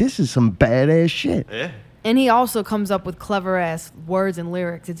 Like, this is some badass shit. And he also comes up with clever ass words and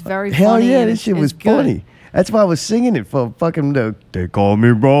lyrics. It's very Hell funny. yeah, and this it's- shit was it's good. funny. That's why I was singing it for fucking they call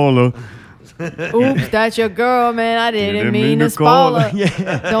me Brawler. Oops, that's your girl, man. I didn't mean to call spoil her.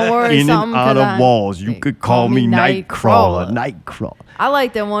 Yeah. Don't worry, In something. and out 'cause of walls, you could call me Nightcrawler. Nightcrawler. I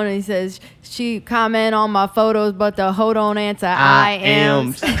like that one. He says she comment on my photos, but the hoe don't answer. I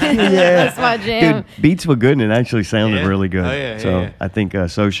am. Yeah. That's my jam. Dude, beats were good and it actually sounded really good. Oh, yeah, so yeah. I think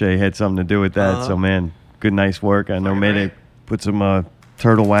Soche had something to do with that. Uh-huh. So, man, good, nice work. I know Mayday put some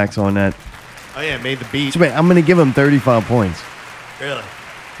turtle wax on that. Oh yeah, made the beat. So, man, I'm going to give him 35 points. Really?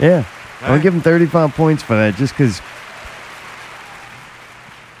 Yeah. All I'll right. give him 35 points for that just because.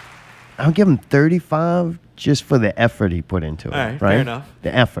 I'll give him 35 just for the effort he put into it. All right, right? fair enough.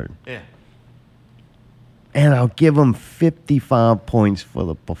 The effort. Yeah. And I'll give him 55 points for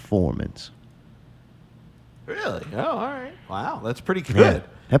the performance. Really? Oh, all right. Wow, that's pretty good. Yeah.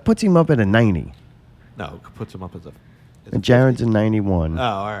 That puts him up at a 90. No, it puts him up as a. And Jared's a 91. Oh,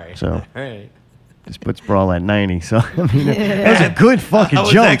 all right. So all right. this puts Brawl at 90. So, I mean, that was a good fucking I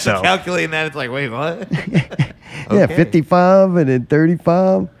was jump, actually though. calculating that. It's like, wait, what? Yeah, 55 and then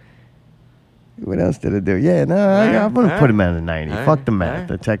 35. What else did it do? Yeah, no, I'm going to put him at a 90. Fuck the math,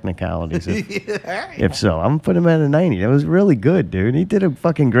 the technicalities. If so, I'm going to put him at a 90. That was really good, dude. He did a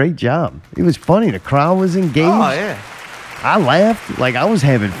fucking great job. It was funny. The crowd was engaged. Oh, yeah. I laughed. Like, I was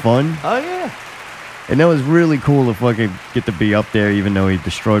having fun. Oh, yeah. And that was really cool to fucking get to be up there, even though he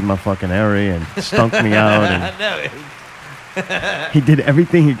destroyed my fucking area and stunk me out. And I know. he did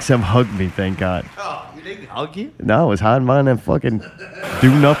everything except hug me, thank God. Oh, you didn't hug you? No, I was hiding behind that fucking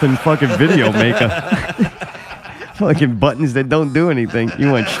do-nothing fucking video maker. Fucking buttons that don't do anything.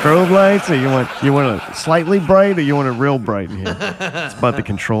 You want strobe lights, or you want a slightly bright, or you want it real bright in here? It's about the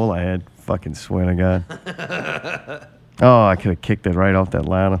control I had. Fucking swear to God. Oh, I could have kicked it right off that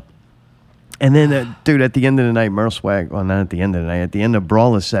ladder. And then, dude, at the end of the night, Merle Swagger, well, not at the end of the night, at the end of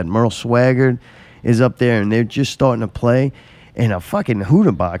Brawler's set, Merle Swaggart is up there, and they're just starting to play. And a fucking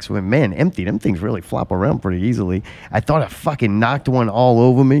Hooter box went, man, empty. Them things really flop around pretty easily. I thought I fucking knocked one all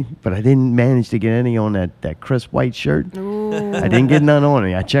over me, but I didn't manage to get any on that crisp white shirt. I didn't get none on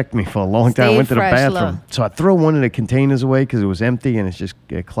me. I checked me for a long time. Stay Went to the fresh, bathroom. love. So I throw one of the containers away because it was empty and it's just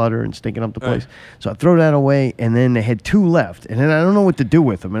clutter and stinking up the place. So I throw that away, and then they had two left. And then I don't know what to do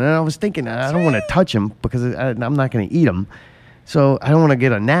with them. And then I was thinking, I don't want to touch them because I'm not going to eat them. So I don't want to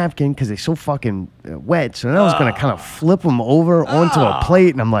get a napkin because they're so fucking wet. So then I was going to kind of flip them over onto a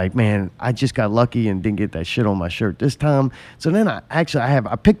plate. And I'm like, man, I just got lucky and didn't get that shit on my shirt this time. So then I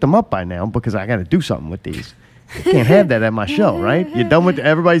picked them up by now because I got to do something with these. You can't have that at my show, right? You're done with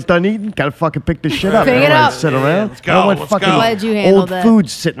everybody's done eating. Got to fucking pick this shit up. Pick I don't it wanna up. Sit Yeah, around. let's go, I don't want let's fucking go. Glad you handled old that. food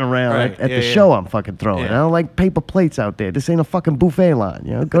sitting around Right, at yeah, the yeah. show I'm fucking throwing. Yeah. I don't like paper plates out there. This ain't a fucking buffet line.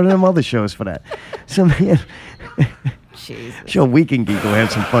 You know, go to them other shows for that. So man. Sure, Weekend Geek will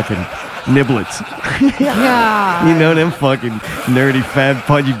have some fucking niblets. Yeah. You know, them fucking nerdy, fat,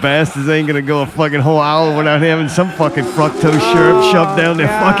 pudgy bastards ain't gonna go a fucking whole hour without having some fucking fructose syrup shoved down their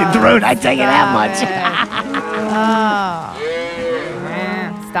fucking throat. I tell you that much.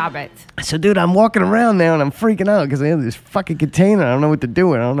 Stop it. So, dude, I'm walking around now and I'm freaking out because I have this fucking container. I don't know what to do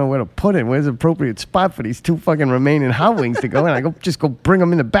with it. I don't know where to put it. Where's the appropriate spot for these two fucking remaining hot wings to go in? I go bring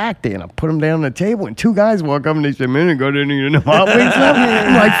them in the back there and I put them down on the table. And two guys walk up and they say, man, you got any of them hot wings left?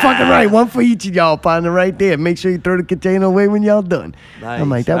 I'm like, fucking right. One for each of y'all, partner, right there. Make sure you throw the container away when y'all done. I'm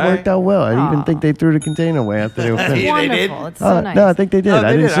like, that worked out well. I even think they threw the container away after they were finished. Wonderful. It's so nice. No, I think they did. Oh, I they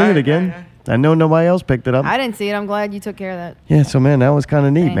didn't did. see All it right, again. all right. I know nobody else picked it up. I didn't see it. I'm glad you took care of that. Yeah, so man, that was kind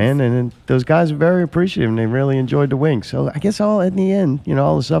of neat, Thanks. man. And those guys were very appreciative and they really enjoyed the wings. So I guess all in the end,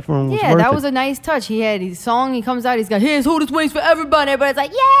 all the suffering was Yeah, worth that it. was a nice touch. He had his song. He comes out. He's got, here's Hooters wings for everybody. Everybody's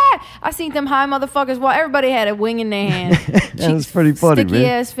like, yeah. I seen them high motherfuckers. Well, everybody had a wing in their hand. That was pretty funny, Sticky man.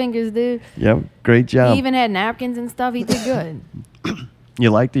 ass fingers, dude. Yep, great job. He even had napkins and stuff. He did good.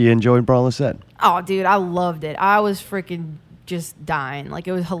 You liked it? You enjoyed Brawler's set? Oh, dude, I loved it. I was freaking just dying. Like,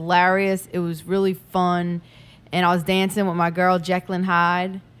 it was hilarious. It was really fun. And I was dancing with my girl, Jekyll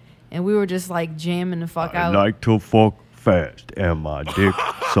Hyde. And we were just, like, jamming the fuck out. like to fuck fast and my dick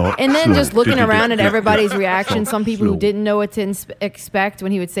sucks And then slow. just looking around at everybody's reaction, Suck some people who slow. didn't know what to expect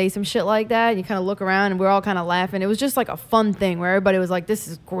when he would say some shit like that. You kind of look around and we're all kind of laughing. It was just like a fun thing where everybody was like, this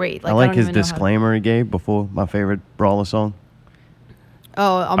is great. I like don't his even know how to- disclaimer he gave before my favorite Brawler song.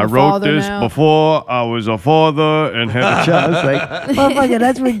 Oh, I'm I a wrote father this now. before I was a father and had a child. It's like, motherfucker,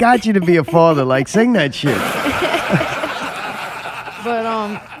 that's what got you to be a father. Like, sing that shit. But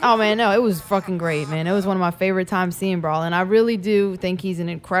oh man, no, it was fucking great, man. It was one of my favorite times seeing Brawl, and I really do think he's an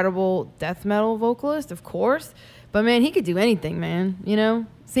incredible death metal vocalist, of course. But man, he could do anything, man. You know,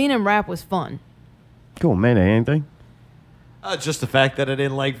 seeing him rap was fun. Cool, Mayday, anything? Just the fact that I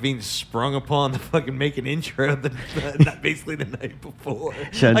didn't like being sprung upon to fucking make an intro basically the night before.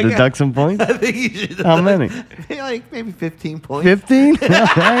 Should I deduct some points? I think you should. How many? Like maybe 15 points. 15?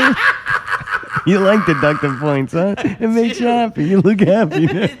 You like deducting points, huh? It makes you happy. You look happy.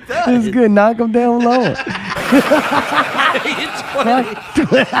 It does. It's good. Knock them down lower.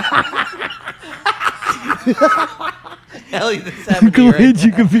 Ellie, this happened to I'm you, right? glad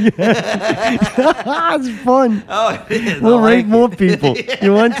you could be happy. It's fun. Oh, it is. We'll I rate like more it. people.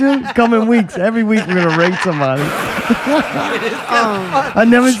 You want to? Coming weeks. Every week we're going to rate somebody. I've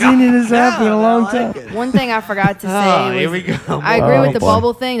never seen you this happy in a long time. One thing I forgot to say was, here we go. I agree with the boy.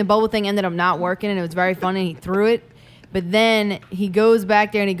 bubble thing. The bubble thing ended up not working, and it was very funny. He threw it, but then he goes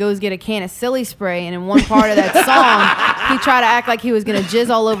back there and he goes get a can of silly spray, and in one part of that song, he tried to act like he was gonna jizz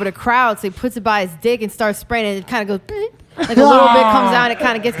all over the crowd, so he puts it by his dick and starts spraying it, and it kind of goes beep. Like a little bit comes out, and it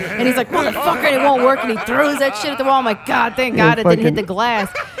kind of gets, and he's like, motherfucker, and it won't work, and he throws that shit at the wall. I'm like, God, thank God it didn't hit the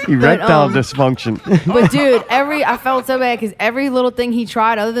glass. Erectile dysfunction. But dude, I felt so bad because every little thing he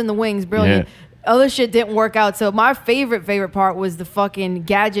tried, other than the wings, brilliant. Yeah. Other shit didn't work out. So my favorite part was the fucking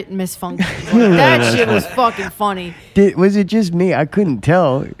gadget misfunction. That shit was fucking funny. Was it just me? I couldn't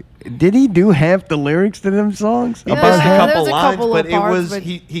tell. Did he do half the lyrics to them songs? He Yeah, missed a there's couple a lines, couple but of it parts, was but-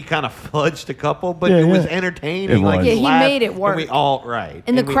 he kind of fudged a couple, but Yeah, it was yeah. entertaining. It Like was. Yeah, he laughed, made it work. And we all right.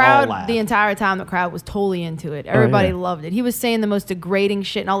 And the we all crowd, laughed. the entire time, the crowd was totally into it. Everybody yeah. loved it. He was saying the most degrading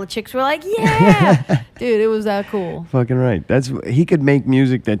shit, and all the chicks were like, yeah. Dude, it was that cool. Fucking right. He could make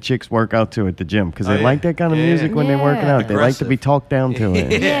music that chicks work out to at the gym because they yeah. like that kind of Yeah. music when they're working Yeah. out. They like to be talked down to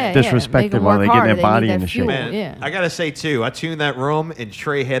it, Yeah, disrespected make 'em while work they get harder. their They body need in that the shape. fuel. Man, Yeah. I gotta say too, I tuned that room and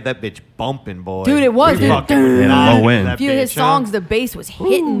Trey had that bitch bumping, boy. Dude, it was, We dude. fucking Yeah, knocked low end. that A few of his bitch, huh? songs, the bass was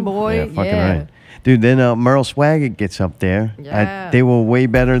hitting, boy. Yeah, fucking right. Dude, then Merle Swaggart gets up there. Yeah. They were way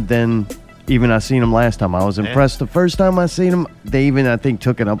better than even I seen them last time. I was impressed the first time I seen them. They even, I think,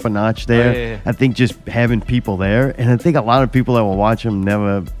 took it up a notch there. yeah. I think just having people there. And I think a lot of people that were watching them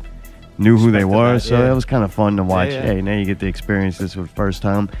never knew who they were. that, So yeah. it was kind of fun to watch. yeah. Hey, now you get to experience this for the first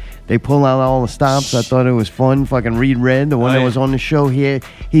time. They pull out all the stops. I thought it was fun. Fucking Reed Red, the one that yeah. was on the show here,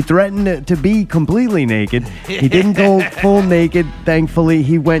 he threatened to be completely naked. He didn't go full naked, thankfully.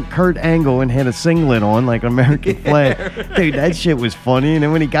 He went Kurt Angle and had a singlet on like an American flag. Dude, that shit was funny. And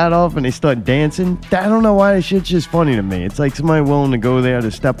then when he got off and they started dancing, I don't know why that shit's just funny to me. It's like somebody willing to go there to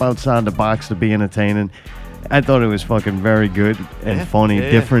step outside the box to be entertaining. I thought it was fucking very good and funny,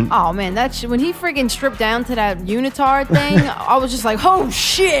 different. Oh man, that shit, when he freaking stripped down to that unitard thing, I was just like, oh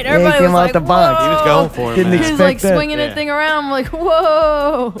shit! Everybody came was out like, the box. whoa. He was going for it, Didn't man. He was expect like that. swinging that thing around. I'm like,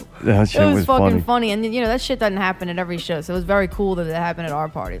 whoa! That shit It was was fucking funny. funny, and you know that shit doesn't happen at every show, so it was very cool that it happened at our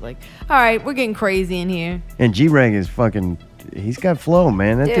party. Like, all right, we're getting crazy in here. And G-Reg is fucking, he's got flow,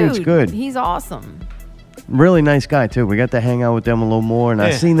 man. That dude's Dude, good. He's awesome. Really nice guy, too. We got to hang out with them a little more, and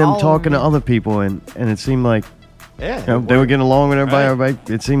I Yeah. seen them All of talking to them. other people, and it seemed like Yeah, you know, they were getting along with everybody. Right.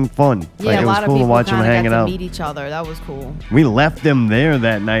 Everybody, it seemed fun. Yeah, like, a it was lot cool of to people watch them kind of hanging got to out. meet each other. That was cool. We left them there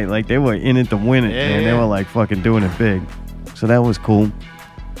that night. Like, they were in it to win it, Yeah, man. They yeah. were, like, fucking doing it big. So that was cool.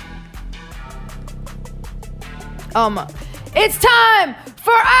 It's time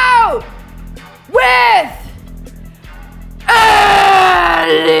for Out with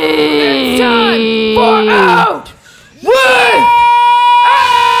Ali. It's time for Out with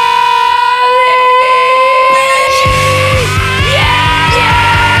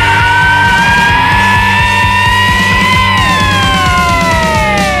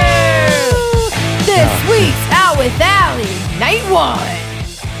This week's Out with Ali, Night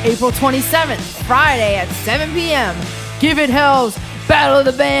 1, April 27th, Friday at 7 p.m. Give It Hell's Battle of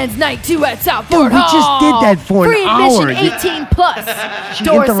the Bands Night 2 at Southport Dude, we just Hall. did that for an Free hour. admission 18 plus. She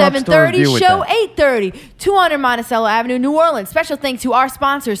Door interrupts the 7:30, review with show that. 8:30. 200 Monticello Avenue, New Orleans. Special thanks to our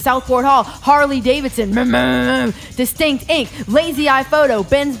sponsors, Southport Hall, Harley Davidson, Distinct Inc., Lazy Eye Photo,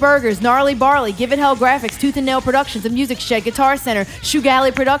 Ben's Burgers, Gnarly Barley, Give It Hell Graphics, Tooth and Nail Productions, The Music Shed, Guitar Center, Shoe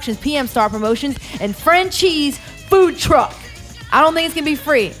Galley Productions, PM Star Promotions, and Friend Cheese Food Truck. I don't think it's going to be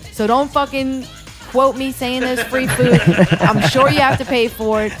free, so don't fucking quote me saying there's free food. I'm sure you have to pay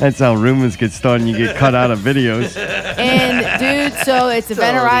for it. That's how rumors get started and you get cut out of videos. And dude, so it's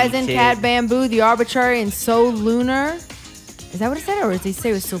Event Totally Horizon, kid. Cad Bamboo, The Arbitrary, and So Lunar. Is that what it said, or did he say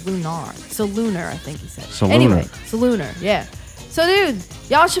it was So Lunar? So Lunar, I think he said. So Anyway, Lunar. So Lunar, yeah. So dude,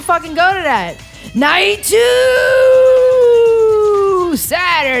 y'all should fucking go to that. Night 2,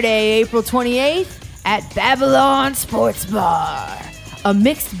 Saturday, April 28th at Babylon Sports Bar. a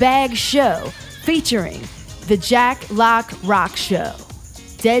mixed bag show featuring the Jack Lock Rock Show,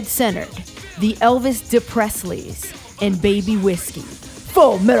 Dead Centered, the Elvis DePresleys, and Baby Whiskey.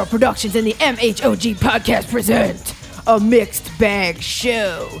 Full Metal Productions and the MHOG Podcast present a mixed bag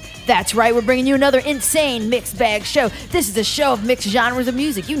show. That's right, we're bringing you another insane mixed bag show. This is a show of mixed genres of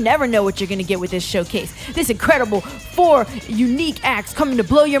music. You never know what you're going to get with this showcase. This incredible 4 unique acts coming to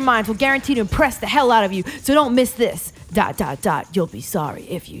blow your minds will guarantee to impress the hell out of you. So don't miss this. ... You'll be sorry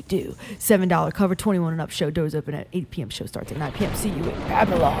if you do. $7 cover, 21 and up show. Doors open at 8 p.m. Show starts at 9 p.m. See you in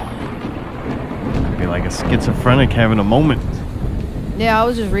Babylon. Be like a schizophrenic having a moment. Yeah, I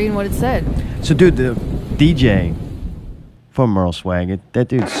was just reading what it said. So, dude, the DJ from Merle Swaggart, that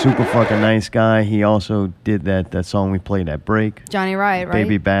dude's super fucking nice guy. He also did that song we played at break. Johnny Riot, right?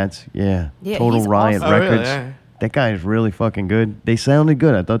 Baby Bats, yeah. Yeah, Total he's Riot awesome. Records. Oh, really? Yeah. That guy is really fucking good. They sounded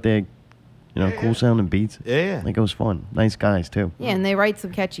good. I thought they had, cool sounding beats. Yeah. Like, it was fun. Nice guys, too. Yeah, and they write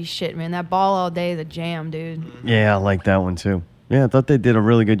some catchy shit, man. That Ball All Day is a jam, dude. Yeah, I like that one, too. Yeah, I thought they did a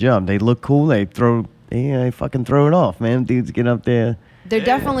really good job. They look cool. They fucking throw it off, man. Dudes get up there. They're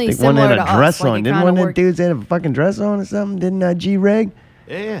definitely One similar had to a dress us. Like, on. it Didn't kinda one of them worked- dudes have a fucking dress on or something? Didn't G-Reg?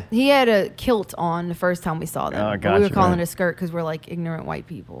 Yeah. He had a kilt on the first time we saw them. Oh, But gotcha, we were calling right. it a skirt because we're like ignorant white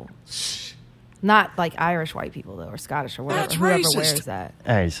people. Not like Irish white people, though, or Scottish or whatever. That's Whoever racist. wears that.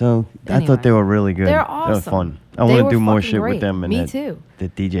 Hey, so I Anyway. thought they were really good. They're They were awesome. fun. I They want to were do more fucking shit great. with them. And Me that, too. The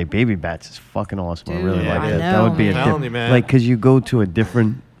DJ Baby Bats is fucking awesome. I Dude, really yeah, like I that. That know, would be a man. Telling you, man. like because you go to a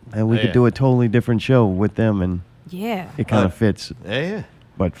different, and we Oh, could yeah. do a totally different show with them, and Yeah. it kind of fits. Yeah.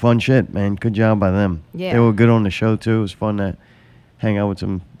 But fun shit, man. Good job by them. Yeah. They were good on the show too. It was fun to hang out with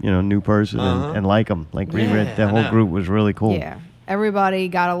some, new person Uh-huh. and like them. Like Yeah, Reread, that I whole know. group was really cool. Yeah. Everybody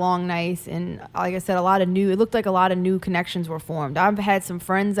got along nice, and like I said, it looked like a lot of new connections were formed. I've had some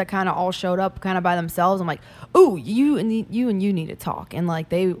friends that kind of all showed up kind of by themselves. I'm like, ooh, you need to talk, and like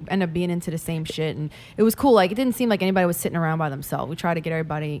they end up being into the same shit, and it was cool. Like it didn't seem like anybody was sitting around by themselves. We tried to get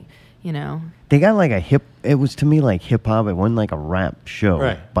everybody, They got like it was to me like hip hop. It wasn't like a rap show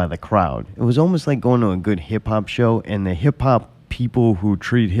Right. by the crowd. It was almost like going to a good hip hop show, and the hip hop people who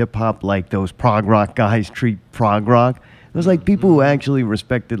treat hip hop like those prog rock guys treat prog rock. It was like people who actually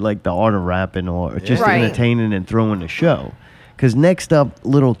respected like the art of rapping or just Right. entertaining and throwing a show. Because next up,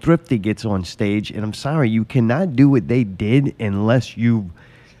 Little Thrifty gets on stage, and I'm sorry, you cannot do what they did unless you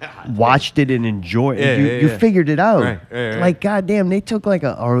watched it and enjoyed it. Yeah, You yeah. figured it out. Right. Like, goddamn, they took like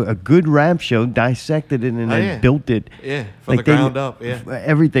a good rap show, dissected it, and Oh, then yeah. built it. Yeah, from the they- ground up, yeah.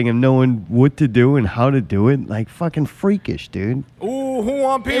 Everything and knowing what to do and how to do it. Like, fucking freakish, dude. Ooh, who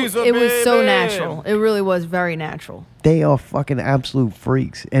want pizza, it was so baby? natural. It really was very natural. They are fucking absolute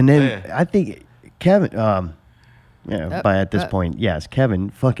freaks. And then I think Kevin, by at this point, yes,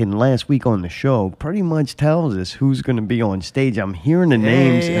 Kevin, fucking last week on the show, pretty much tells us who's going to be on stage. I'm hearing the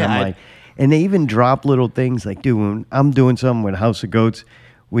names, and I'm like, and they even drop little things like, dude, when I'm doing something with House of Goats,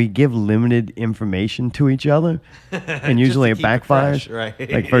 we give limited information to each other, and usually it keep it backfires. fresh,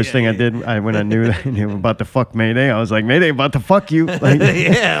 right. Like first thing I did when I knew that they were about to fuck Mayday, I was like, Mayday about to fuck you. Like,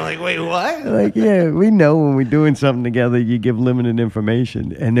 Yeah, like, wait, what? like, yeah, we know when we're doing something together, you give limited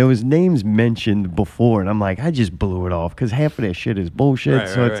information. And there was names mentioned before, and I'm like, I just blew it off because half of that shit is bullshit. Right,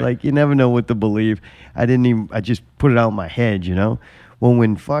 so right, it's right. like you never know what to believe. I just put it out in my head, Well,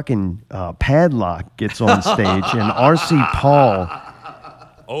 when fucking Padlock gets on stage and R.C. Paul,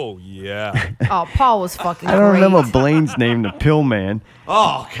 Oh, yeah. Oh, Paul was fucking I don't great. remember Blaine's name, the Pill Man.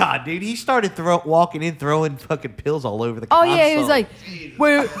 Oh God, dude, he started walking in, throwing fucking pills all over the. Oh yeah, he was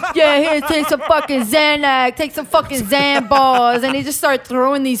console. like, here, take some fucking Xanax, take some fucking Xan bars, and he just started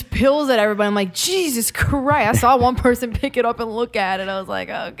throwing these pills at everybody. I'm like, Jesus Christ! I saw one person pick it up and look at it. I was like,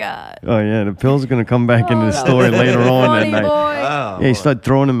 oh God. Oh yeah, the pills are gonna come back into the that story was later on that funny, night. boy. Oh, Yeah, he started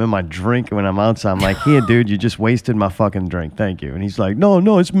throwing them in my drink when I'm outside. I'm like, here, dude, you just wasted my fucking drink. Thank you. And he's like, no,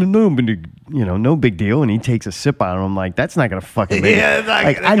 it's no big deal. And he takes a sip out of it. I'm like, that's not gonna fucking make Yeah, it. it's not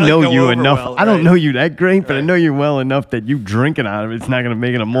Like, gonna I know go you over enough. well, I don't right. know you that great, but I know you well enough that you drinking out of it's not gonna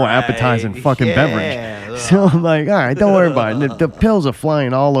make it a more appetizing fucking yeah. beverage. So I'm like, all right, don't worry about it. The pills are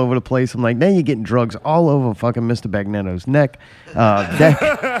flying all over the place. I'm like, now you're getting drugs all over fucking Mr. Bagnetto's neck, neck,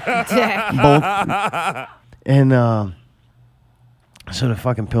 both, and so the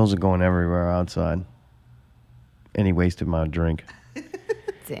fucking pills are going everywhere outside. And he wasted my drink.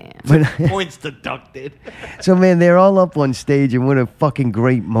 Damn. But Points deducted. so man, they're all up on stage, and what a fucking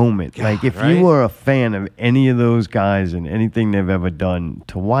great moment! God, like if right? you were a fan of any of those guys and anything they've ever done,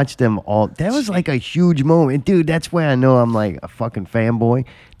 to watch them all, that was like a huge moment, dude. That's where I know I'm like a fucking fanboy.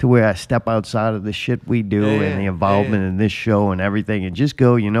 To where I step outside of the shit we do and the involvement in this show and everything, and just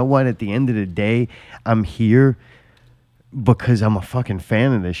go, you know what? At the end of the day, I'm here because I'm a fucking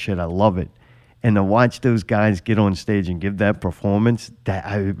fan of this shit. I love it. And to watch those guys get on stage and give that performance,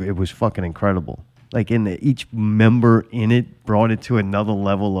 it was fucking incredible. Like each member in it brought it to another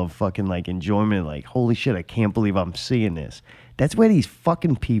level of fucking like enjoyment. Like, holy shit, I can't believe I'm seeing this. That's where these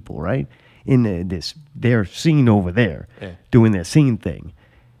fucking people, right, in their scene over there, doing their scene thing,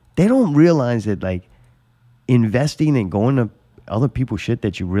 they don't realize that like investing and going to other people's shit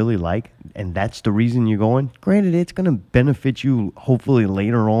that you really like, and that's the reason you're going. Granted, it's going to benefit you hopefully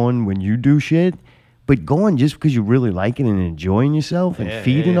later on when you do shit, but going just because you really like it and enjoying yourself and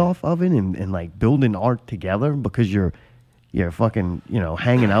feeding off of it and like building art together because you're fucking,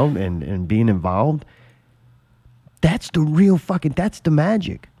 hanging out and being involved, that's the real fucking, that's the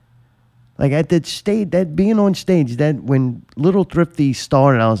magic. Like at that stage, that being on stage, that when Little Thrifty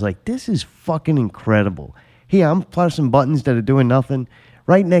started, I was like, this is fucking incredible. Here, I'm pressing buttons that are doing nothing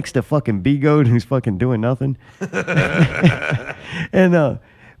right next to fucking B-Goat, who's fucking doing nothing. And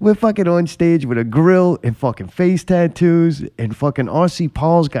we're fucking on stage with a grill and fucking face tattoos, and fucking R.C.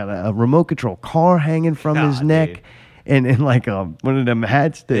 Paul's got a remote control car hanging from his neck, and like one of them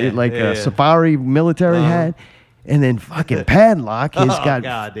hats, a safari military hat. And then fucking Padlock has got,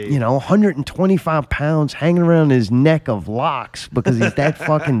 125 pounds hanging around his neck of locks because he's that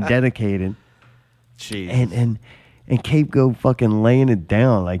fucking dedicated. Jeez. And Cape Go fucking laying it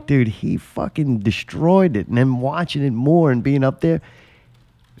down. Like, dude, he fucking destroyed it. And then watching it more and being up there.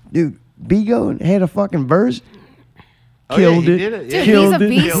 Dude, B-Go had a fucking verse. Killed it. Dude, he's a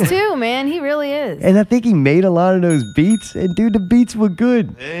beast too, man. He really is. And I think he made a lot of those beats. And, dude, the beats were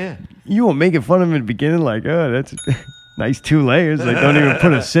good. Yeah. You were making fun of him at the beginning, like, oh, that's nice 2 layers. Like, don't even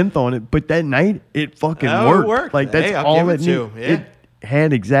put a synth on it. But that night, it fucking worked. It worked. Like, that's all it needed. It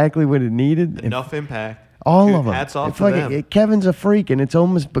had exactly what it needed. Enough impact. All of them. Hats off to them. Kevin's a freak, and it's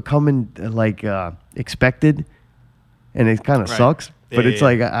almost becoming like expected, and it kind of sucks. But it's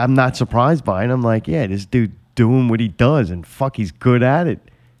like I'm not surprised by it. I'm like, yeah, this dude doing what he does, and fuck, he's good at it.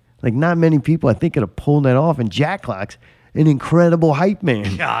 Like, not many people I think could have pulled that off. And Jack Lock's an incredible hype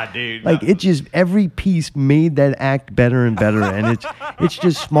man. God, dude. Like, it just, every piece made that act better and better. And it's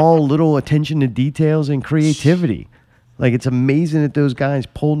just small little attention to details and creativity. Like, it's amazing that those guys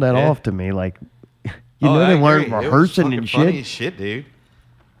pulled that off to me. Like, they weren't rehearsing and shit. Funny as shit, dude.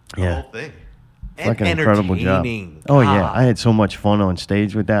 The whole thing. Fucking incredible job. Oh, yeah. I had so much fun on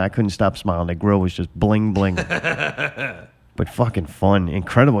stage with that. I couldn't stop smiling. The grill was just bling, bling. But fucking fun.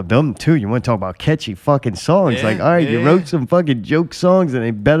 Incredible. Them, too. You want to talk about catchy fucking songs. Like, all right, you wrote some fucking joke songs, and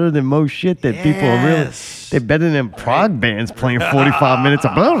they're better than most shit that people are really... They're better than prog bands playing 45 minutes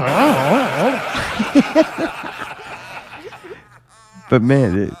of... But,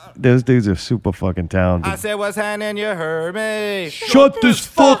 man, those dudes are super fucking talented. I said, what's happening? You heard me. Shut this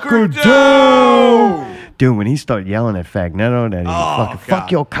fucker down! Dude, when he started yelling at Fagnetto, that he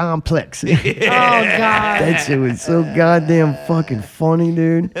fuck your complex. Oh, God. That shit was so goddamn fucking funny,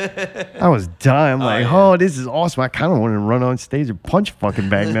 dude. I was dying. I'm like, oh, this is awesome. I kind of wanted to run on stage and punch fucking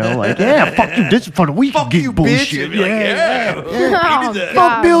Fagnetto. Like, yeah, fuck you. This is for the weekend gig bullshit. Bitch. Yeah. Oh, Fuck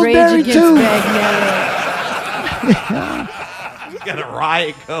God. Bill Rage Berry, Against too. Fagnetto. Got a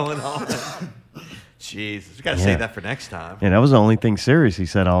riot going on. Jesus, we got to save that for next time. Yeah, that was the only thing serious he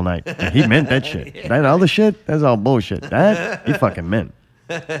said all night. He meant that shit. That other shit, that's all bullshit. That, he fucking meant.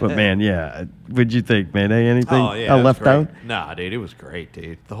 But, man, yeah. What'd you think, man? Anything I left out? Nah, dude, it was great,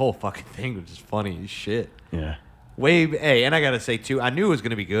 dude. The whole fucking thing was just funny as shit. Yeah. Hey, and I got to say, too, I knew it was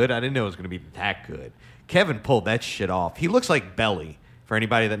going to be good. I didn't know it was going to be that good. Kevin pulled that shit off. He looks like Belly, for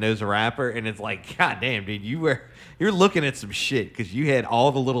anybody that knows a rapper, and it's like, God damn, dude, you're looking at some shit because you had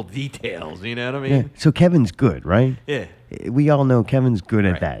all the little details. You know what I mean? Yeah. So Kevin's good, right? Yeah. We all know Kevin's good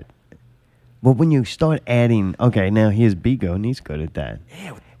at that. But when you start adding, okay, now here's B-Go, and he's good at that.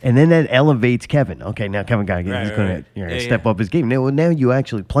 Yeah. And then that elevates Kevin. Okay, now Kevin got to get, he's going to step up his game. Now you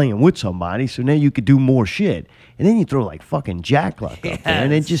actually playing with somebody, so now you could do more shit. And then you throw like fucking Jack Lock up there,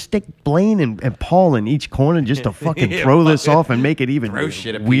 and then just stick Blaine and Paul in each corner just to fucking throw this off and make it even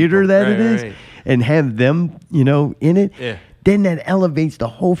weirder that it is, and have them, in it. Yeah. Then that elevates the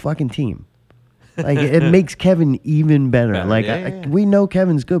whole fucking team. Like, it makes Kevin even better. We know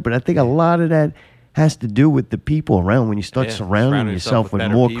Kevin's good, but I think a lot of that has to do with the people around. When you start surrounding yourself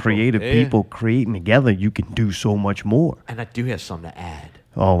with more creative people creating together, you can do so much more. And I do have something to add.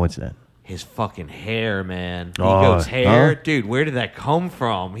 Oh, what's that? His fucking hair, man. B-Go's hair. Dude, where did that come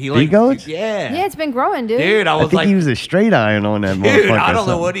from? B-Go's? Yeah. Yeah, it's been growing, dude. Dude, I think he was a straight iron on that motherfucker. Dude, I don't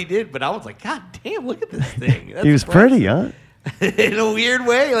know what he did, but I was like, God damn, look at this thing. He was pretty, huh? In a weird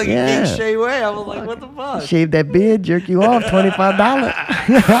way, like a big shade way. I was like, what the fuck? Shave that beard, jerk you off, $25.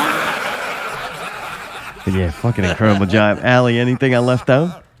 But yeah, fucking incredible job. Allie, anything I left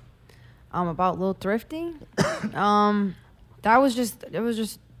out? About Lil Thrifty. That was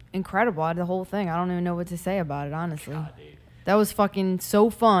just incredible. The whole thing. I don't even know what to say about it, honestly. That was fucking so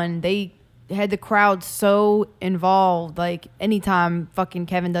fun. They had the crowd so involved. Like anytime fucking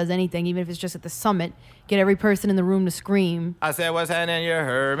Kevin does anything, even if it's just at the summit, get every person in the room to scream. I said, what's happening? You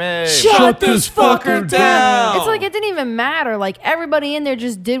heard me. Shut this fucker down. It's like it didn't even matter. Like everybody in there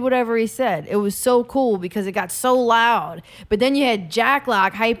just did whatever he said. It was so cool because it got so loud. But then you had Jack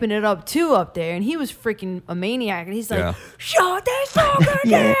Lock hyping it up too up there, and he was freaking a maniac. And he's like, "Shut this fucker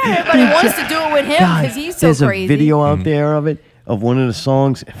down!" Everybody wants to do it with him because he's so There's crazy. a video out there of it. Of one of the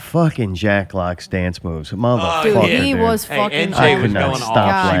songs, fucking Jack Lock's dance moves. Motherfucker, Dude, he was Hey, fucking NJ could was not going stop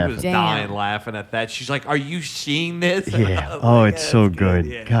off. She laughing. was dying laughing at that. She's like, "Are you seeing this?" Yeah. Oh, it's so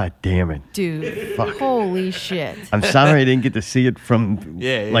good. God damn it. Dude, holy shit. I'm sorry I didn't get to see it from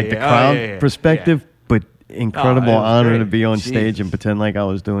Yeah, like the yeah. Oh, crowd yeah, yeah. perspective, but incredible Oh, it was honor great. to be on Jesus. stage and pretend like I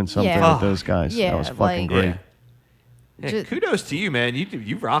was doing something Yeah. with those guys. Yeah, that was fucking like- great. Yeah. Yeah, kudos to you, man.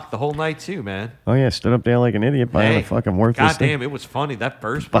 You rocked the whole night too, man. Oh yeah, stood up there like an idiot behind a fucking worthless goddamn, thing. it was funny. That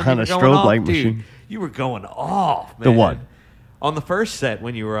first one, Behind you a were going strobe off, light dude. machine. You were going off, man. The what? On the first set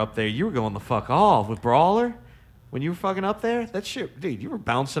when you were up there, you were going the fuck off with Brawler. When you were fucking up there, that shit, dude, you were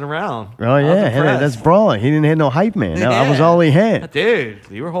bouncing around. Oh I was yeah, hey, impressed. that's Brawler. He didn't have no hype man. I was all he had. Dude,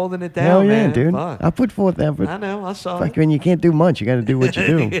 you were holding it down, Hell yeah, man. dude. Fuck. I put forth effort. I know, I saw Like it. when you can't do much, you got to do what you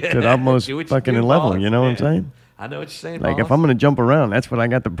do Yeah. to the utmost Do what you fucking do, level. boss. You know what I'm Yeah. saying? I know what you're saying, Like boss. if I'm gonna jump around, that's what I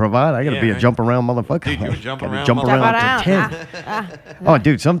got to provide. I got to Yeah, be a right. jump around motherfucker. Dude, you were Like, jumping gotta around, jump motherfucker. around to 10. Oh,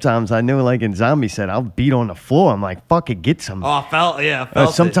 dude, sometimes I knew like in Zombie said, I'll beat on the floor. I'm like, fuck it, get some. Oh, I felt it.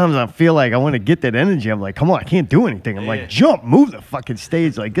 Sometimes I feel like I want to get that energy. I'm like, come on, I can't do anything. I'm like, jump, move the fucking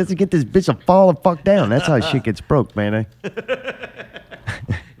stage. Like, let's get this bitch to fall the fuck down. That's how shit gets broke, man.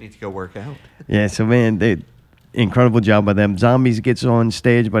 Need to go work out. Yeah, so man, incredible job by them. Zombies gets on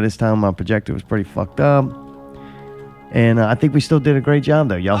stage. By this time, my projector was pretty fucked up. And I think we still did a great job,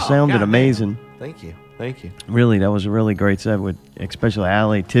 though. Y'all sounded God, amazing. man. Thank you. Thank you. Really, that was a really great set with especially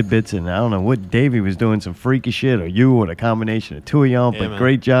Allie, Tidbits, and I don't know what Davey was doing, some freaky shit, or you, or the combination of two of y'all, Yeah, but man.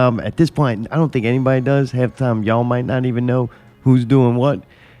 great job. At this point, I don't think anybody does. Half the time, y'all might not even know who's doing what.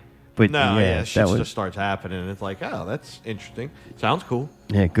 But No, yeah, shit that was just starts happening. And it's like, oh, that's interesting. Sounds cool.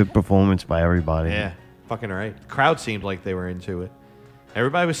 yeah, good performance by everybody. Yeah, fucking right. The crowd seemed like they were into it.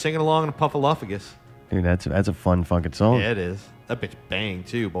 Everybody was singing along in a Puffaluffagus. Dude, that's a fun fucking song. Yeah, it is. That bitch bang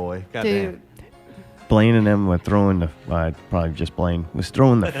too, boy. Goddamn. Dude. Blaine and them were throwing the probably just Blaine was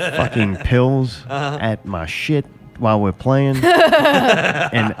throwing the fucking pills at my shit while we're playing,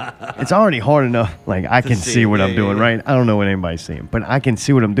 and it's already hard enough. Like I can see what I'm doing, right? I don't know what anybody's seeing, but I can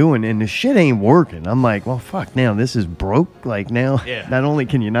see what I'm doing, and the shit ain't working. I'm like, well, fuck. Now this is broke. Like now, Yeah. not only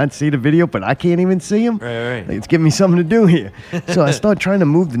can you not see the video, but I can't even see him. Right. Like, it's giving me something to do here. So I start trying to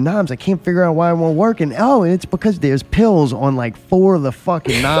move the knobs. I can't figure out why it won't work. And it's because there's pills on like 4 of the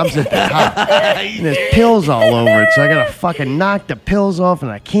fucking knobs at the top. And there's pills all over it. So I gotta fucking knock the pills off, and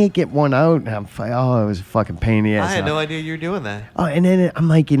I can't get one out. And I'm it was a fucking pain in the ass. I had no idea you were doing that. Oh, and then I'm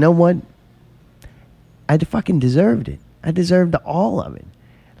like, you know what? I fucking deserved it. I deserved all of it.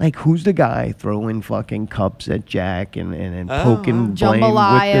 Like, who's the guy throwing fucking cups at Jack and poking Blaine with the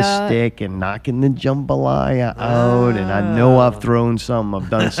Jambalaya. stick and knocking the jambalaya out? And I know I've thrown some. I've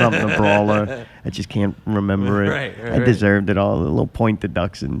done something to Brawler. I just can't remember it. Right, I deserved it all. The little point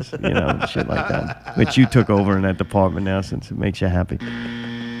deductions, and shit like that. But you took over in that department now since it makes you happy.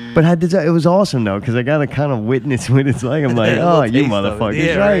 But it was awesome, though, because I got to kind of witness what it's like. I'm like, A oh, little you taste of it. motherfuckers.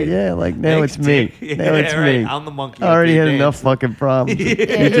 Yeah, right. right. Yeah, like, now Thanks, it's me. Dick. Now Yeah, it's right. me. I'm the monkey I already up had here enough dancing. fucking problems. Yeah,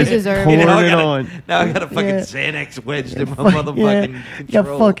 You're you just deserve pouring it. Now I it gotta- on. Now I got a fucking Yeah. Xanax wedged in my Fuck, motherfucking You got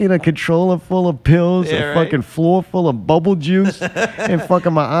control. fucking a controller full of pills, Yeah, a right. fucking floor full of bubble juice, and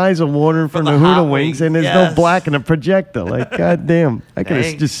fucking my eyes are watering from the the Huda hot wings, wings, and there's yes. no black in the projector. Like, goddamn, I could have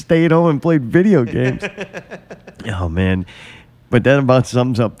Thanks. just stayed home and played video games. Oh man. But that about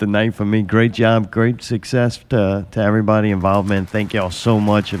sums up the night for me. Great job, great success to everybody involved, man. Thank y'all so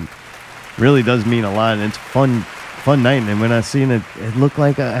much. And really does mean a lot. And it's fun night. And when I seen it, it looked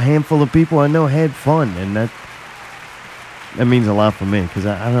like a handful of people I know had fun. And that means a lot for me. Because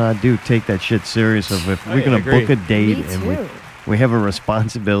I do take that shit serious of if we're going to book a date Me and too. we have a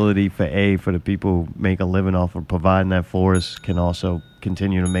responsibility for the people who make a living off of providing that for us can also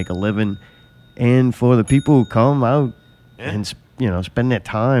continue to make a living. And for the people who come out and spend their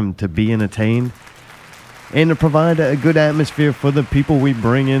time to be entertained and to provide a good atmosphere for the people we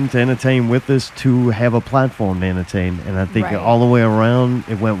bring in to entertain with us to have a platform to entertain. And I think Right. all the way around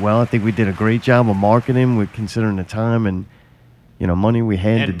it went well. I think we did a great job of marketing with considering the time and money we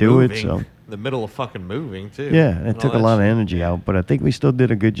had And to do it. moving. So the middle of fucking moving too. Yeah, and it all took a that lot of shit. energy out, but I think we still did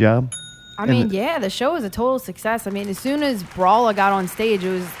a good job. I And mean, yeah, the show was a total success. I mean, as soon as Brawler got on stage,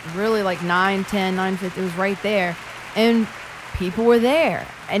 it was really like 9:10, 9:50. It was right there. And people were there.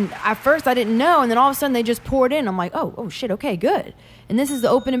 And at first I didn't know. And then all of a sudden they just poured in. I'm like, oh shit, okay, good. And this is the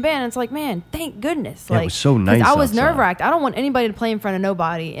opening band. It's like, man, thank goodness. Yeah, it Like, was so 'cause nice I was outside. nerve-wracked. I don't want anybody to play in front of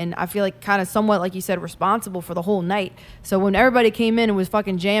nobody. And I feel like kind of somewhat, like you said, responsible for the whole night. So when everybody came in and was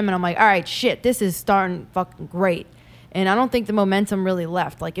fucking jamming, I'm like, all right, shit, this is starting fucking great. And I don't think the momentum really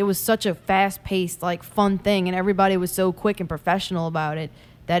left. Like, it was such a fast-paced, like, fun thing. And everybody was so quick and professional about it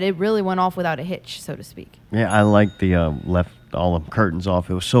that it really went off without a hitch, so to speak. Yeah, I like the left all the curtains off.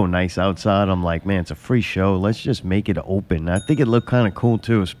 It was so nice outside. I'm like, man, it's a free show. Let's just make it open. I think it looked kind of cool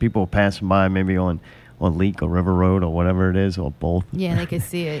too, as people were passing by, maybe on Leak or River Road or whatever it is, or both. Yeah, they could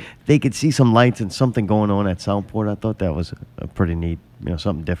see it. They could see some lights and something going on at Southport. I thought that was a pretty neat,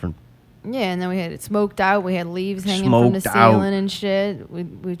 something different. Yeah, and then we had it smoked out. We had leaves hanging from the Smoked out. ceiling and shit.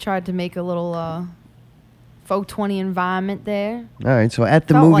 We tried to make a little folk 20 environment there. All right, so at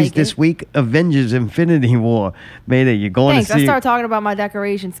the Felt movies like this it. week, Avengers: Infinity War. Mayday, you're going Thanks. to I see started talking about my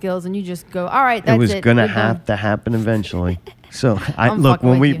decoration skills, and you just go, all right, that's it. Was gonna We're done." have to happen eventually. So I I'm look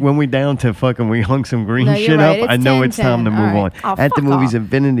fucking when with we down to fucking we hung some green No, you're shit right. up. I It's know 10, it's time to 10. move All on. right. Oh, At the fuck movies off.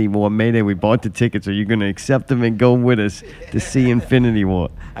 Infinity War, Mayday, we bought the tickets. Are you gonna accept them and go with us to see Infinity War?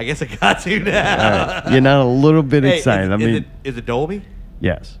 I guess I got to now. All right. You're not a little bit Hey, excited. Is it Dolby?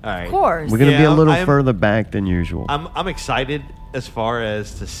 Yes. All right. Of course. We're gonna be a little I'm- further back than usual. I'm excited as far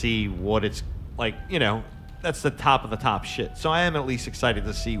as to see what it's like. That's the top of the top shit. So I am at least excited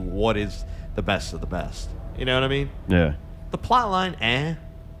to see what is the best of the best. You know what I mean? Yeah. The plot line,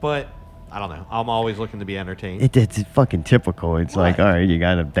 but I don't know. I'm always looking to be entertained. It's fucking typical. It's like, all right, you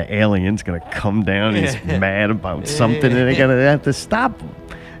got the alien's gonna come down. He's Yeah. mad about something, and they gotta have to stop him.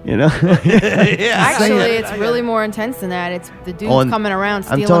 Actually, it's really more intense than that. It's the dude's coming around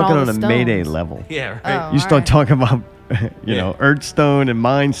stealing I'm talking all on the a stones. Mayday level. Yeah, right. Oh, You start alright. talking about, Earthstone and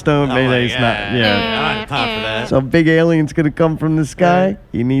Mindstone. Oh Mayday's my not. God. Yeah. I don't have time for that. So a big alien's gonna come from the sky.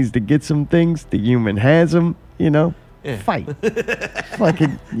 He needs to get some things. The human has them. Yeah. Fight.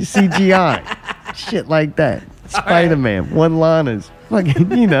 Fucking CGI. Shit like that. Spider-Man. One-liners.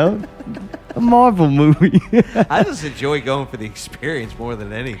 Fucking, a Marvel movie. I just enjoy going for the experience more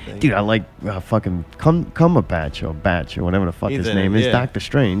than anything. Dude, I like fucking Cumberbatch or Batch or whatever the fuck He's his in it, name is, yeah. Doctor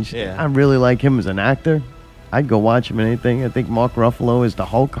Strange. Yeah. I really like him as an actor. I'd go watch him in anything. I think Mark Ruffalo is the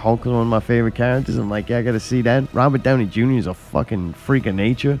Hulk. Hulk is one of my favorite characters. I'm like, yeah, I got to see that. Robert Downey Jr. is a fucking freak of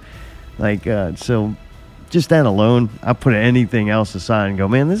nature. So just that alone, I put anything else aside and go,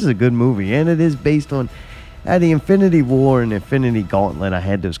 man, this is a good movie. And it is based on the Infinity War and Infinity Gauntlet. I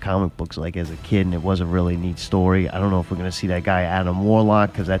had those comic books as a kid, and it was a really neat story. I don't know if we're going to see that guy Adam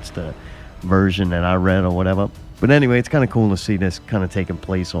Warlock, because that's the version that I read or whatever. But anyway, it's kind of cool to see this kind of taking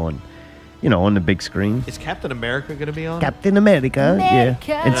place on the big screen. Is Captain America going to be on? Captain America, America.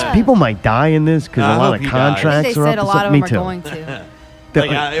 yeah. And people might die in this because I a lot hope of he dies. contracts They are said up. a lot of Me them are too. going to.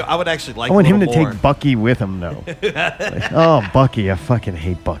 I would actually like. I want a him to little more. take Bucky with him, though. Oh, Bucky! I fucking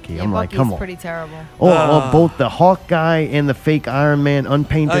hate Bucky. Yeah, I'm like, Bucky's come on. pretty terrible. Or both the Hawk guy and the fake Iron Man,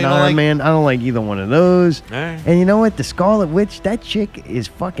 unpainted Oh, you don't Iron like- Man. I don't like either one of those. Alright. And you know what? The Scarlet Witch, that chick is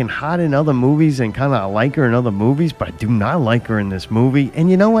fucking hot in other movies, and kind of like her in other movies, but I do not like her in this movie. And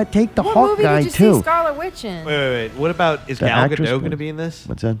you know what? Take the What Hawk movie guy did you too. see Scarlet Witch in? Wait. What about is The Gal actress Gadot was- going to be in this?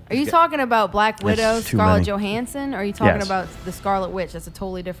 What's that? Are you talking about Black Widow, too Scarlett many. Johansson, or are you talking Yes. about the Scarlet Witch? That's a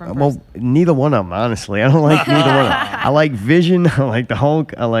totally different person. Well, neither one of them, honestly. I don't like neither one of them. I like Vision. I like the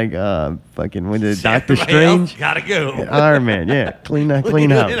Hulk. I like fucking Doctor Everybody else Strange. gotta go. Iron Man, yeah. Clean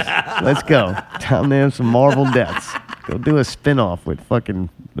house. Let's go. Time to have some Marvel deaths. Go do a spin-off with fucking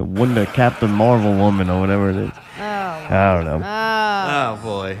the Wonder Captain Marvel woman or whatever it is. Oh. I don't know. Oh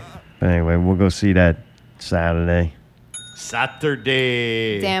boy. But anyway, we'll go see that Saturday.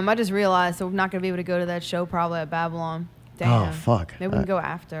 Saturday. Damn, I just realized so we're not going to be able to go to that show probably at Babylon. Damn. Oh, fuck. Maybe we can go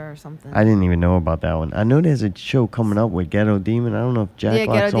after or something. I didn't even know about that one. I know there's a show coming up with Ghetto Demon. I don't know if Jack yeah,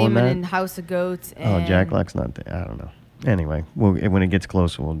 Lock's Ghetto on Demon that. and House of Goats. Oh, And Jack Lock's not there. I don't know. Anyway, when it gets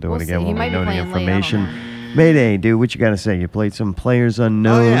closer, we'll do We'll it again see. He when we might be know the playing late, I don't information. Mayday, dude, what you got to say? You played some Players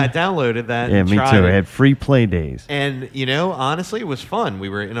Unknown. Oh yeah, I downloaded that. Yeah, and me tried too. it. I had free play days. And honestly, it was fun. We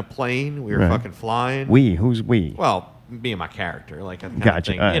were in a plane. We were Right. fucking flying. Who's we? Well, me and my character, like that kind Gotcha. of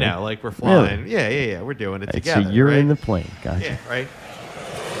thing. All right. Like we're Really? flying. Yeah. We're doing it Right, together. so you're right? in the plane. Gotcha. Yeah, right.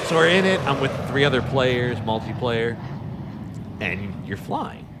 So we're in it. I'm with 3 other players, multiplayer, and you're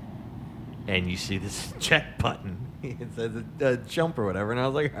flying, and you see this check button. It says jump or whatever, and I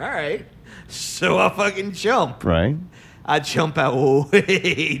was like, all right. So I fucking jump. Right. I jump out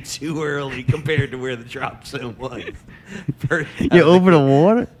way too early compared to where the drop zone was. You over the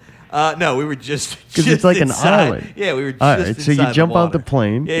water? No, we were just Because it's like inside. an island. Yeah, we were just All right, so you inside jump out water. the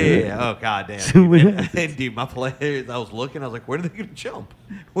plane. Yeah. Oh, goddamn. So Dude, my players, I was looking, I was like, when are they going to jump?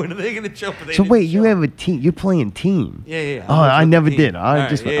 When are they going to jump? And they So didn't wait, jump. you have a team. You're playing team. Yeah. Oh, I was with never the team. did. I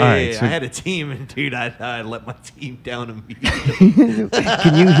just. Yeah, all right. yeah. So I had a team, and dude, I let my team down immediately.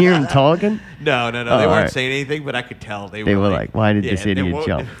 can you hear him talking? No. They Oh, weren't all right. saying anything, but I could tell they were like, "Why did this idiot what-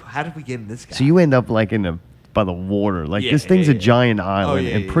 jump?" How did we get in this guy? So you end up like in the by the water. Like Yeah, this thing's yeah, a giant island,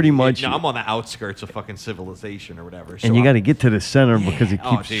 and pretty much. No, I'm on the outskirts of fucking civilization or whatever. and you got to get to the center because it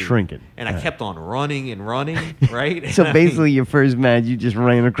Oh, keeps dude. shrinking. And I kept on running and running, right? So basically, your first match, you just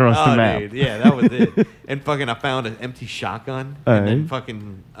ran across the map. Dude, yeah, that was it. And fucking, I found an empty shotgun, All and then right.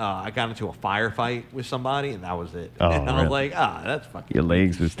 fucking, I got into a firefight with somebody, and that was it. Oh, and I was really? like, that's fucking. Your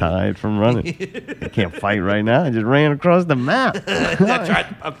legs was tired from running. You can't fight right now. I just ran across the map.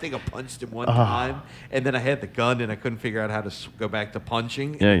 I think I punched him one Oh. time, and then I had the gun, and I couldn't figure out how to go back to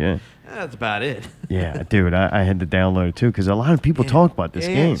punching. Yeah. That's about it. Yeah, dude, I had to download it too because a lot of people talk about this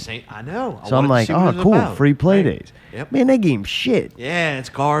game. I know. I So I'm wanted to like, see what it oh, was cool, about. free play Right. days. Yep. Man, that game's shit. Yeah, it's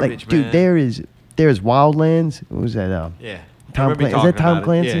garbage, Like, dude, man. there's Wildlands. What was that? Yeah. Tom I remember you Is that talking Tom about it.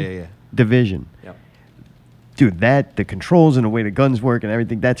 Clancy? Yeah. Division. Yep. Dude, the controls and the way the guns work and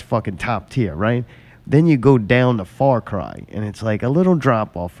everything, that's fucking top tier, right? Then you go down to Far Cry, and it's like a little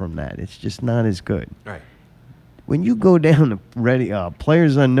drop off from that. It's just not as good. Right. When you go down to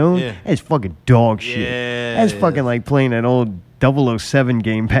Players Unknown, Yeah. that's fucking dog shit. Yeah, That's it fucking like playing that old 007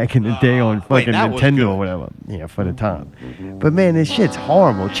 game back in the day on wait, fucking that was Nintendo good. or whatever. Yeah, for the time. But man, this shit's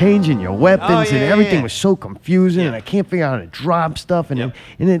horrible. Changing your weapons and yeah, everything yeah. was so confusing, and I can't figure out how to drop stuff, and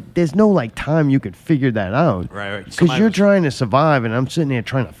there's no like time you could figure that out. Right. Because Somebody you're was- trying to survive, and I'm sitting there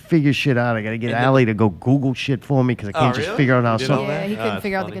trying to figure shit out. I got to get And then- Allie to go Google shit for me because I can't just really? figure out how You did all something. that? Yeah, he couldn't that's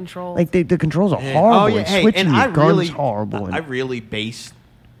figure out the funny. controls. Like the controls are Yeah. horrible. Oh, yeah. and Hey, switching and your I guns really, horrible. And I really based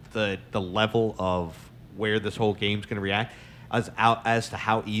the level of where this whole game's going to react as to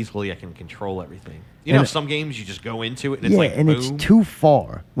how easily I can control everything. You know, And- some games you just go into it and it's like and boom. it's too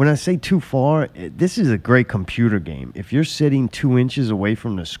far. When I say too far, this is a great computer game. If you're sitting 2 inches away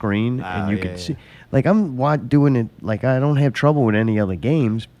from the screen and you can see, like I'm doing it, like I don't have trouble with any other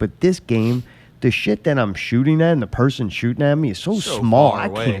games, but this game, the shit that I'm shooting at and the person shooting at me is so small, far I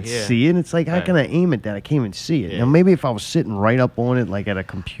away, can't yeah. see it. It's like, how Right. can I aim at that? I can't even see it. Yeah. Now, maybe if I was sitting right up on it, like at a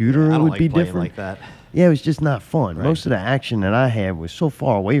computer, I it don't would like be playing different. like that. Yeah, it was just not fun. Right. Most of the action that I had was so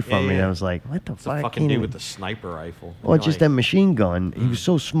far away from me that I was like, what the What's the fuck? I fucking can't dude even- with the sniper rifle? Well, just that machine gun. He was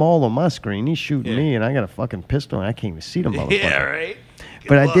so small on my screen. He's shooting Yeah. me, and I got a fucking pistol, and I can't even see the motherfucker. Yeah, right.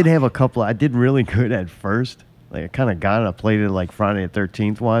 But I did have a couple. I did really good at first. Like I kind of got it. I played it like Friday the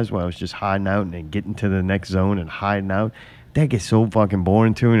 13th wise, where I was just hiding out and then getting to the next zone and hiding out. That gets so fucking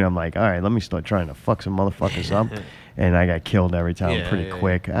boring to me. And I'm like, all right, let me start trying to fuck some motherfuckers up. And I got killed every time Yeah, pretty yeah,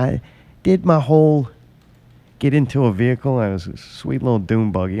 quick. I did my whole get into a vehicle. I was a sweet little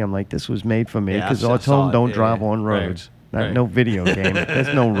doom buggy. I'm like, this was made for me Yeah, I because saw I told them it. don't Yeah, drive yeah. on Right. roads. Not Right. no video game.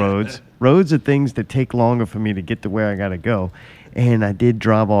 There's no roads. Roads are things that take longer for me to get to where I gotta go. And I did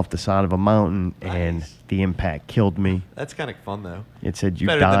drive off the side of a mountain, and the impact killed me. That's kind of fun though. It said you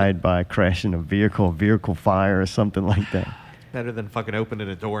Better than- died by crashing a vehicle fire, or something like that. Better than fucking opening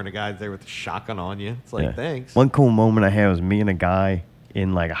a door and a guy's there with a shotgun on you. It's like, Yeah. thanks. One cool moment I had was me and a guy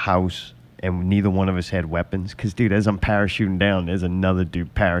in like a house, and neither one of us had weapons. Cause dude, as I'm parachuting down, there's another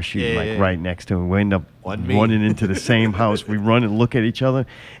dude parachuting Yeah, like yeah. right next to him. We end up Wasn't me. running into the same house. We run and look at each other,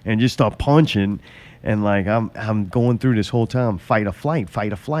 and just start punching. And like I'm going through this whole time, fight or flight,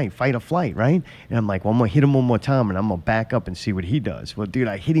 right? And I'm like, well, I'm gonna hit him one more time, and I'm gonna back up and see what he does. Well, dude,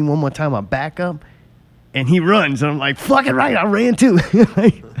 I hit him one more time, I back up, and he runs, and I'm like, fucking right, I ran too.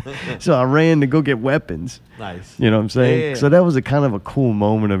 So I ran to go get weapons. Nice. You know what I'm saying? Yeah, yeah, yeah. So that was a kind of a cool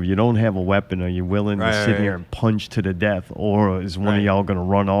moment of you don't have a weapon, are you willing Right, to sit right, here right. and punch to the death, or is one of Right. y'all gonna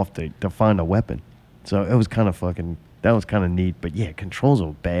run off to find a weapon? So it was kind of fucking. That was kind of neat, but yeah, controls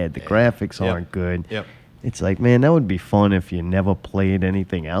are bad. The graphics Yep. aren't good. Yep. It's like, man, that would be fun if you never played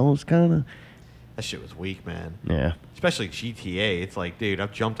anything else, kind of. That shit was weak, man. Yeah. Especially GTA. It's like, dude,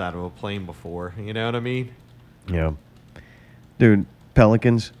 I've jumped out of a plane before. You know what I mean? Yeah. Dude,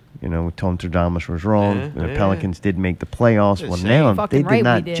 Pelicans, you know, Tom Tradamus was wrong. Yeah, The yeah. Pelicans did make the playoffs. Just Well, saying. now Fucking they right did we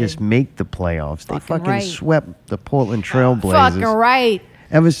not did. just make the playoffs. They Fucking fucking right. swept the Portland Trailblazers. Fucking right.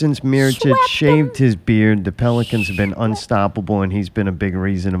 Ever since Mirotic shaved his beard, the Pelicans have been unstoppable, and he's been a big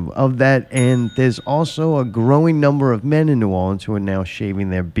reason of that. And there's also a growing number of men in New Orleans who are now shaving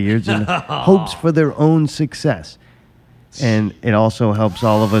their beards in hopes for their own success. And it also helps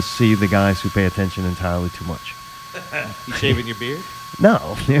all of us see the guys who pay attention entirely too much. You shaving your beard? No,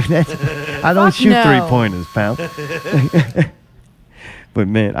 I don't shoot no. 3-pointers, pal. But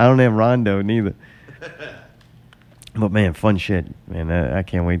man, I don't have Rondo neither. But man, fun shit, man. I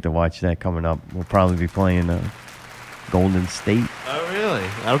can't wait to watch that coming up. We'll probably be playing Golden State. Oh, really?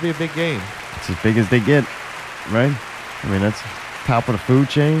 That'll be a big game. It's as big as they get, right? I mean, that's top of the food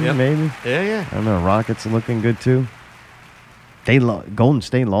chain, Yep. maybe. Yeah. I don't know. Rockets are looking good too. Golden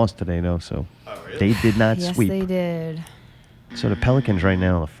State lost today though, so they did not Yes, sweep. they did. So the Pelicans right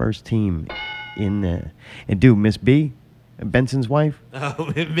now are the first team in there. And dude, Miss B, Benson's wife. Oh,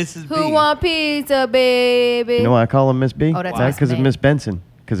 Mrs. B. Who want pizza, baby? You know why I call her Miss B? Oh, that's not Miss because of May. Miss Benson,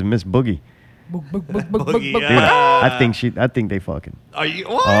 because of Miss Boogie. Boogie, Dude, I think they fucking. Are you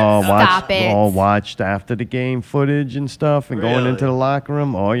what? Stop it. Watched after the game footage and stuff, and going into the locker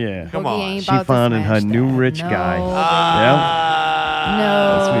room. Oh yeah, Come Boogie on. ain't she about to finding her smash new that. rich No, guy. baby. Yeah,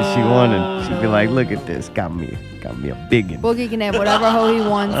 No. that's what she wanted. She'd be like, "Look at this, got me a big one." Boogie can have whatever hoe he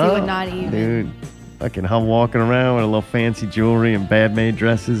wants. He would not even. Dude, fucking her walking around with a little fancy jewelry and bad maid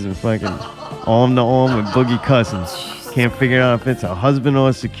dresses and fucking arm to arm with Boogie Cousins. Can't figure out if it's a husband or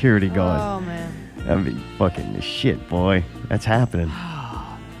a security guard. Oh man. That'd be fucking the shit, boy. That's happening.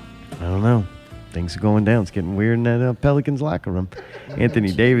 I don't know. Things are going down. It's getting weird in that Pelicans locker room.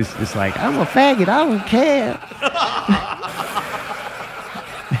 Anthony Davis is like, I'm a faggot. I don't care.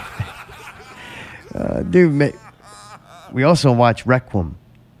 Dude, we also watch Requiem.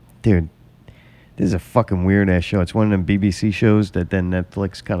 Dude, this is a fucking weird-ass show. It's one of them BBC shows that then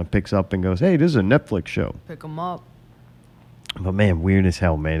Netflix kind of picks up and goes, hey, this is a Netflix show. Pick them up. But, man, weird as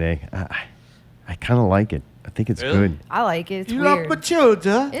hell, Mayday. I kind of like it. I think it's good. I like it. It's You weird. love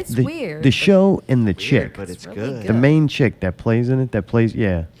Matilda. It's The, weird. the show and the chick. But it's really good. The main chick that plays in it, that plays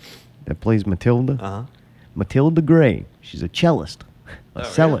Matilda. Uh-huh. Matilda Gray. She's a cellist. A Oh,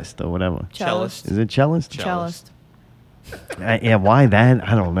 cellist or whatever. Cellist. Is it cellist? Cellist. Yeah, why that?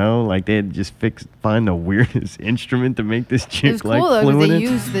 I don't know. Like, they'd just find the weirdest instrument to make this It chick was like cool though because fluent they in.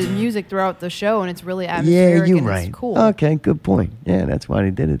 use the music throughout the show and it's really Yeah, atmospheric you're and right. it's cool. Okay, good point. Yeah, that's why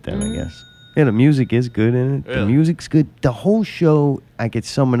they did it then, I guess. Yeah, the music is good in it. The Really? music's good. The whole show, I could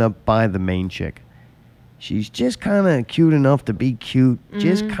sum it up by the main chick. She's just kind of cute enough to be cute,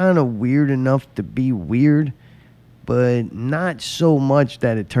 just kind of weird enough to be weird, but not so much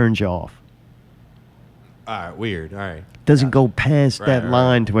that it turns you off. All right, weird. All right. Doesn't go past Right, that right,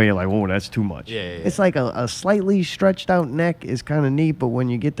 line to where you're like, whoa, that's too much. Yeah, yeah, yeah. It's like a slightly stretched out neck is kind of neat, but when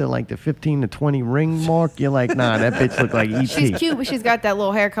you get to like the 15 to 20 ring mark, you're like, nah, that bitch look like E.T. She's cute, but she's got that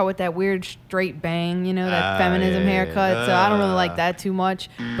little haircut with that weird straight bang, you know, that feminism haircut. So I don't really like that too much.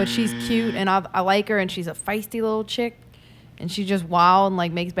 But she's cute, and I like her, and she's a feisty little chick, and she's just wild and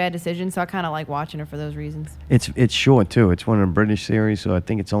like makes bad decisions. So I kind of like watching her for those reasons. It's short too. It's one of the British series, so I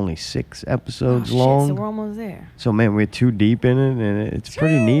think it's only 6 episodes long. So we're almost there. So man, we're too deep in it, and it's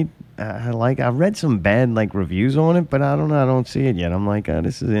pretty neat. I've read some bad like reviews on it, but I don't know. I don't see it yet. I'm like,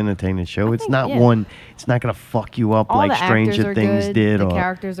 this is an entertaining show. It's not one. It's not gonna fuck you up All like the actors Stranger are Things good. did. The or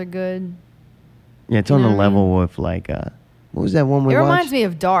characters are good. yeah, it's You on know the what I mean? level with like what was that one we It watched? reminds me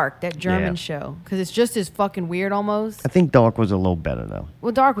of Dark, that German Yeah. show, because it's just as fucking weird almost. I think Dark was a little better though.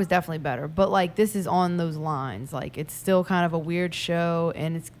 Well, Dark was definitely better, but like this is on those lines. Like it's still kind of a weird show,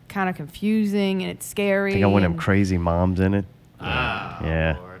 and it's kind of confusing and it's scary. I think I want them and- crazy moms in it.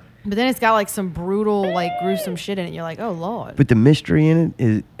 Yeah. But then it's got like some brutal, like gruesome shit in it. You're like, oh lord. But the mystery in it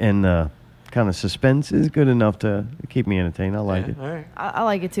is, and kind of suspense is good enough to keep me entertained. I like it. All right. I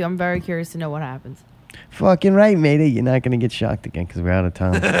like it too. I'm very curious to know what happens. Fucking right, matey. You're not going to get shocked again because we're out of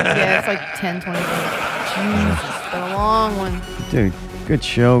time. Yeah, it's like 10, 20 minutes. Jesus, it's been a long one. Dude, good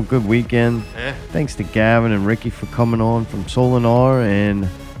show. Good weekend. Yeah. Thanks to Gavin and Ricky for coming on from Solinar and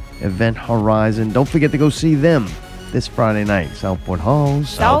Event Horizon. Don't forget to go see them this Friday night. Southport Hall.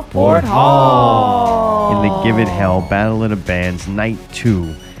 Southport Hall. In the Give It Hell Battle of the Bands, Night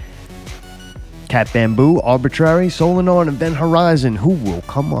 2. Cat Bamboo, Arbitrary, Solinar, and Event Horizon. Who will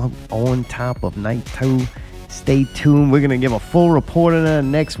come up on top of Night 2? Stay tuned. We're going to give a full report on that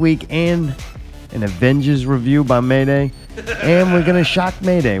next week and an Avengers review by Mayday. And we're going to shock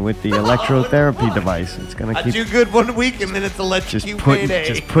Mayday with the electrotherapy device. It's going to I keep do good one week, and then it's electrocute Mayday.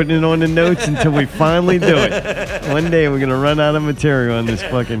 just putting it on the notes until we finally do it. One day we're going to run out of material on this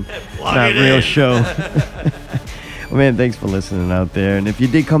fucking not real show. Well, man, thanks for listening out there. And if you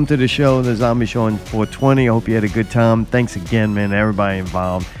did come to the show, the Zombie Show on 420, I hope you had a good time. Thanks again, man, everybody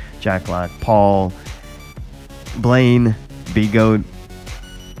involved. Jack Lock, Paul, Blaine, B-Goat,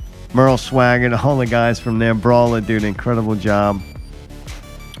 Merle Swagger, all the guys from there. Brawler, dude, incredible job.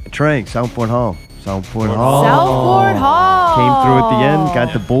 Trey, Southport Hall. Southport Hall. Southport Hall. Came through at the end,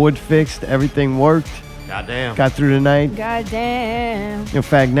 got the board fixed, everything worked. Goddamn. Got through the night. Goddamn.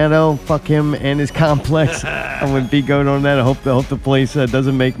 Fagnetto, fuck him and his complex. I'm with B-Goat on that. I hope the place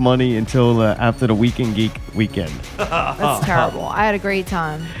doesn't make money until after the Weekend Geek weekend. That's terrible. I had a great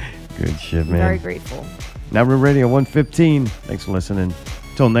time. Good shit, man. Very grateful. Now we're ready at 1:15. Thanks for listening.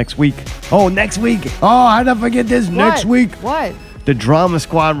 Till next week. Oh, next week. Oh, how'd I forget this? What? Next week. What? The Drama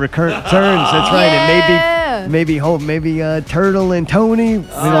Squad returns. That's right. Yeah. And maybe Turtle and Tony. We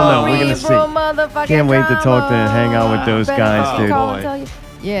don't know. We're gonna see. Can't wait to talk to and hang out with those guys, dude.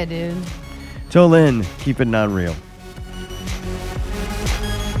 Yeah, dude. Till then, keep it not real.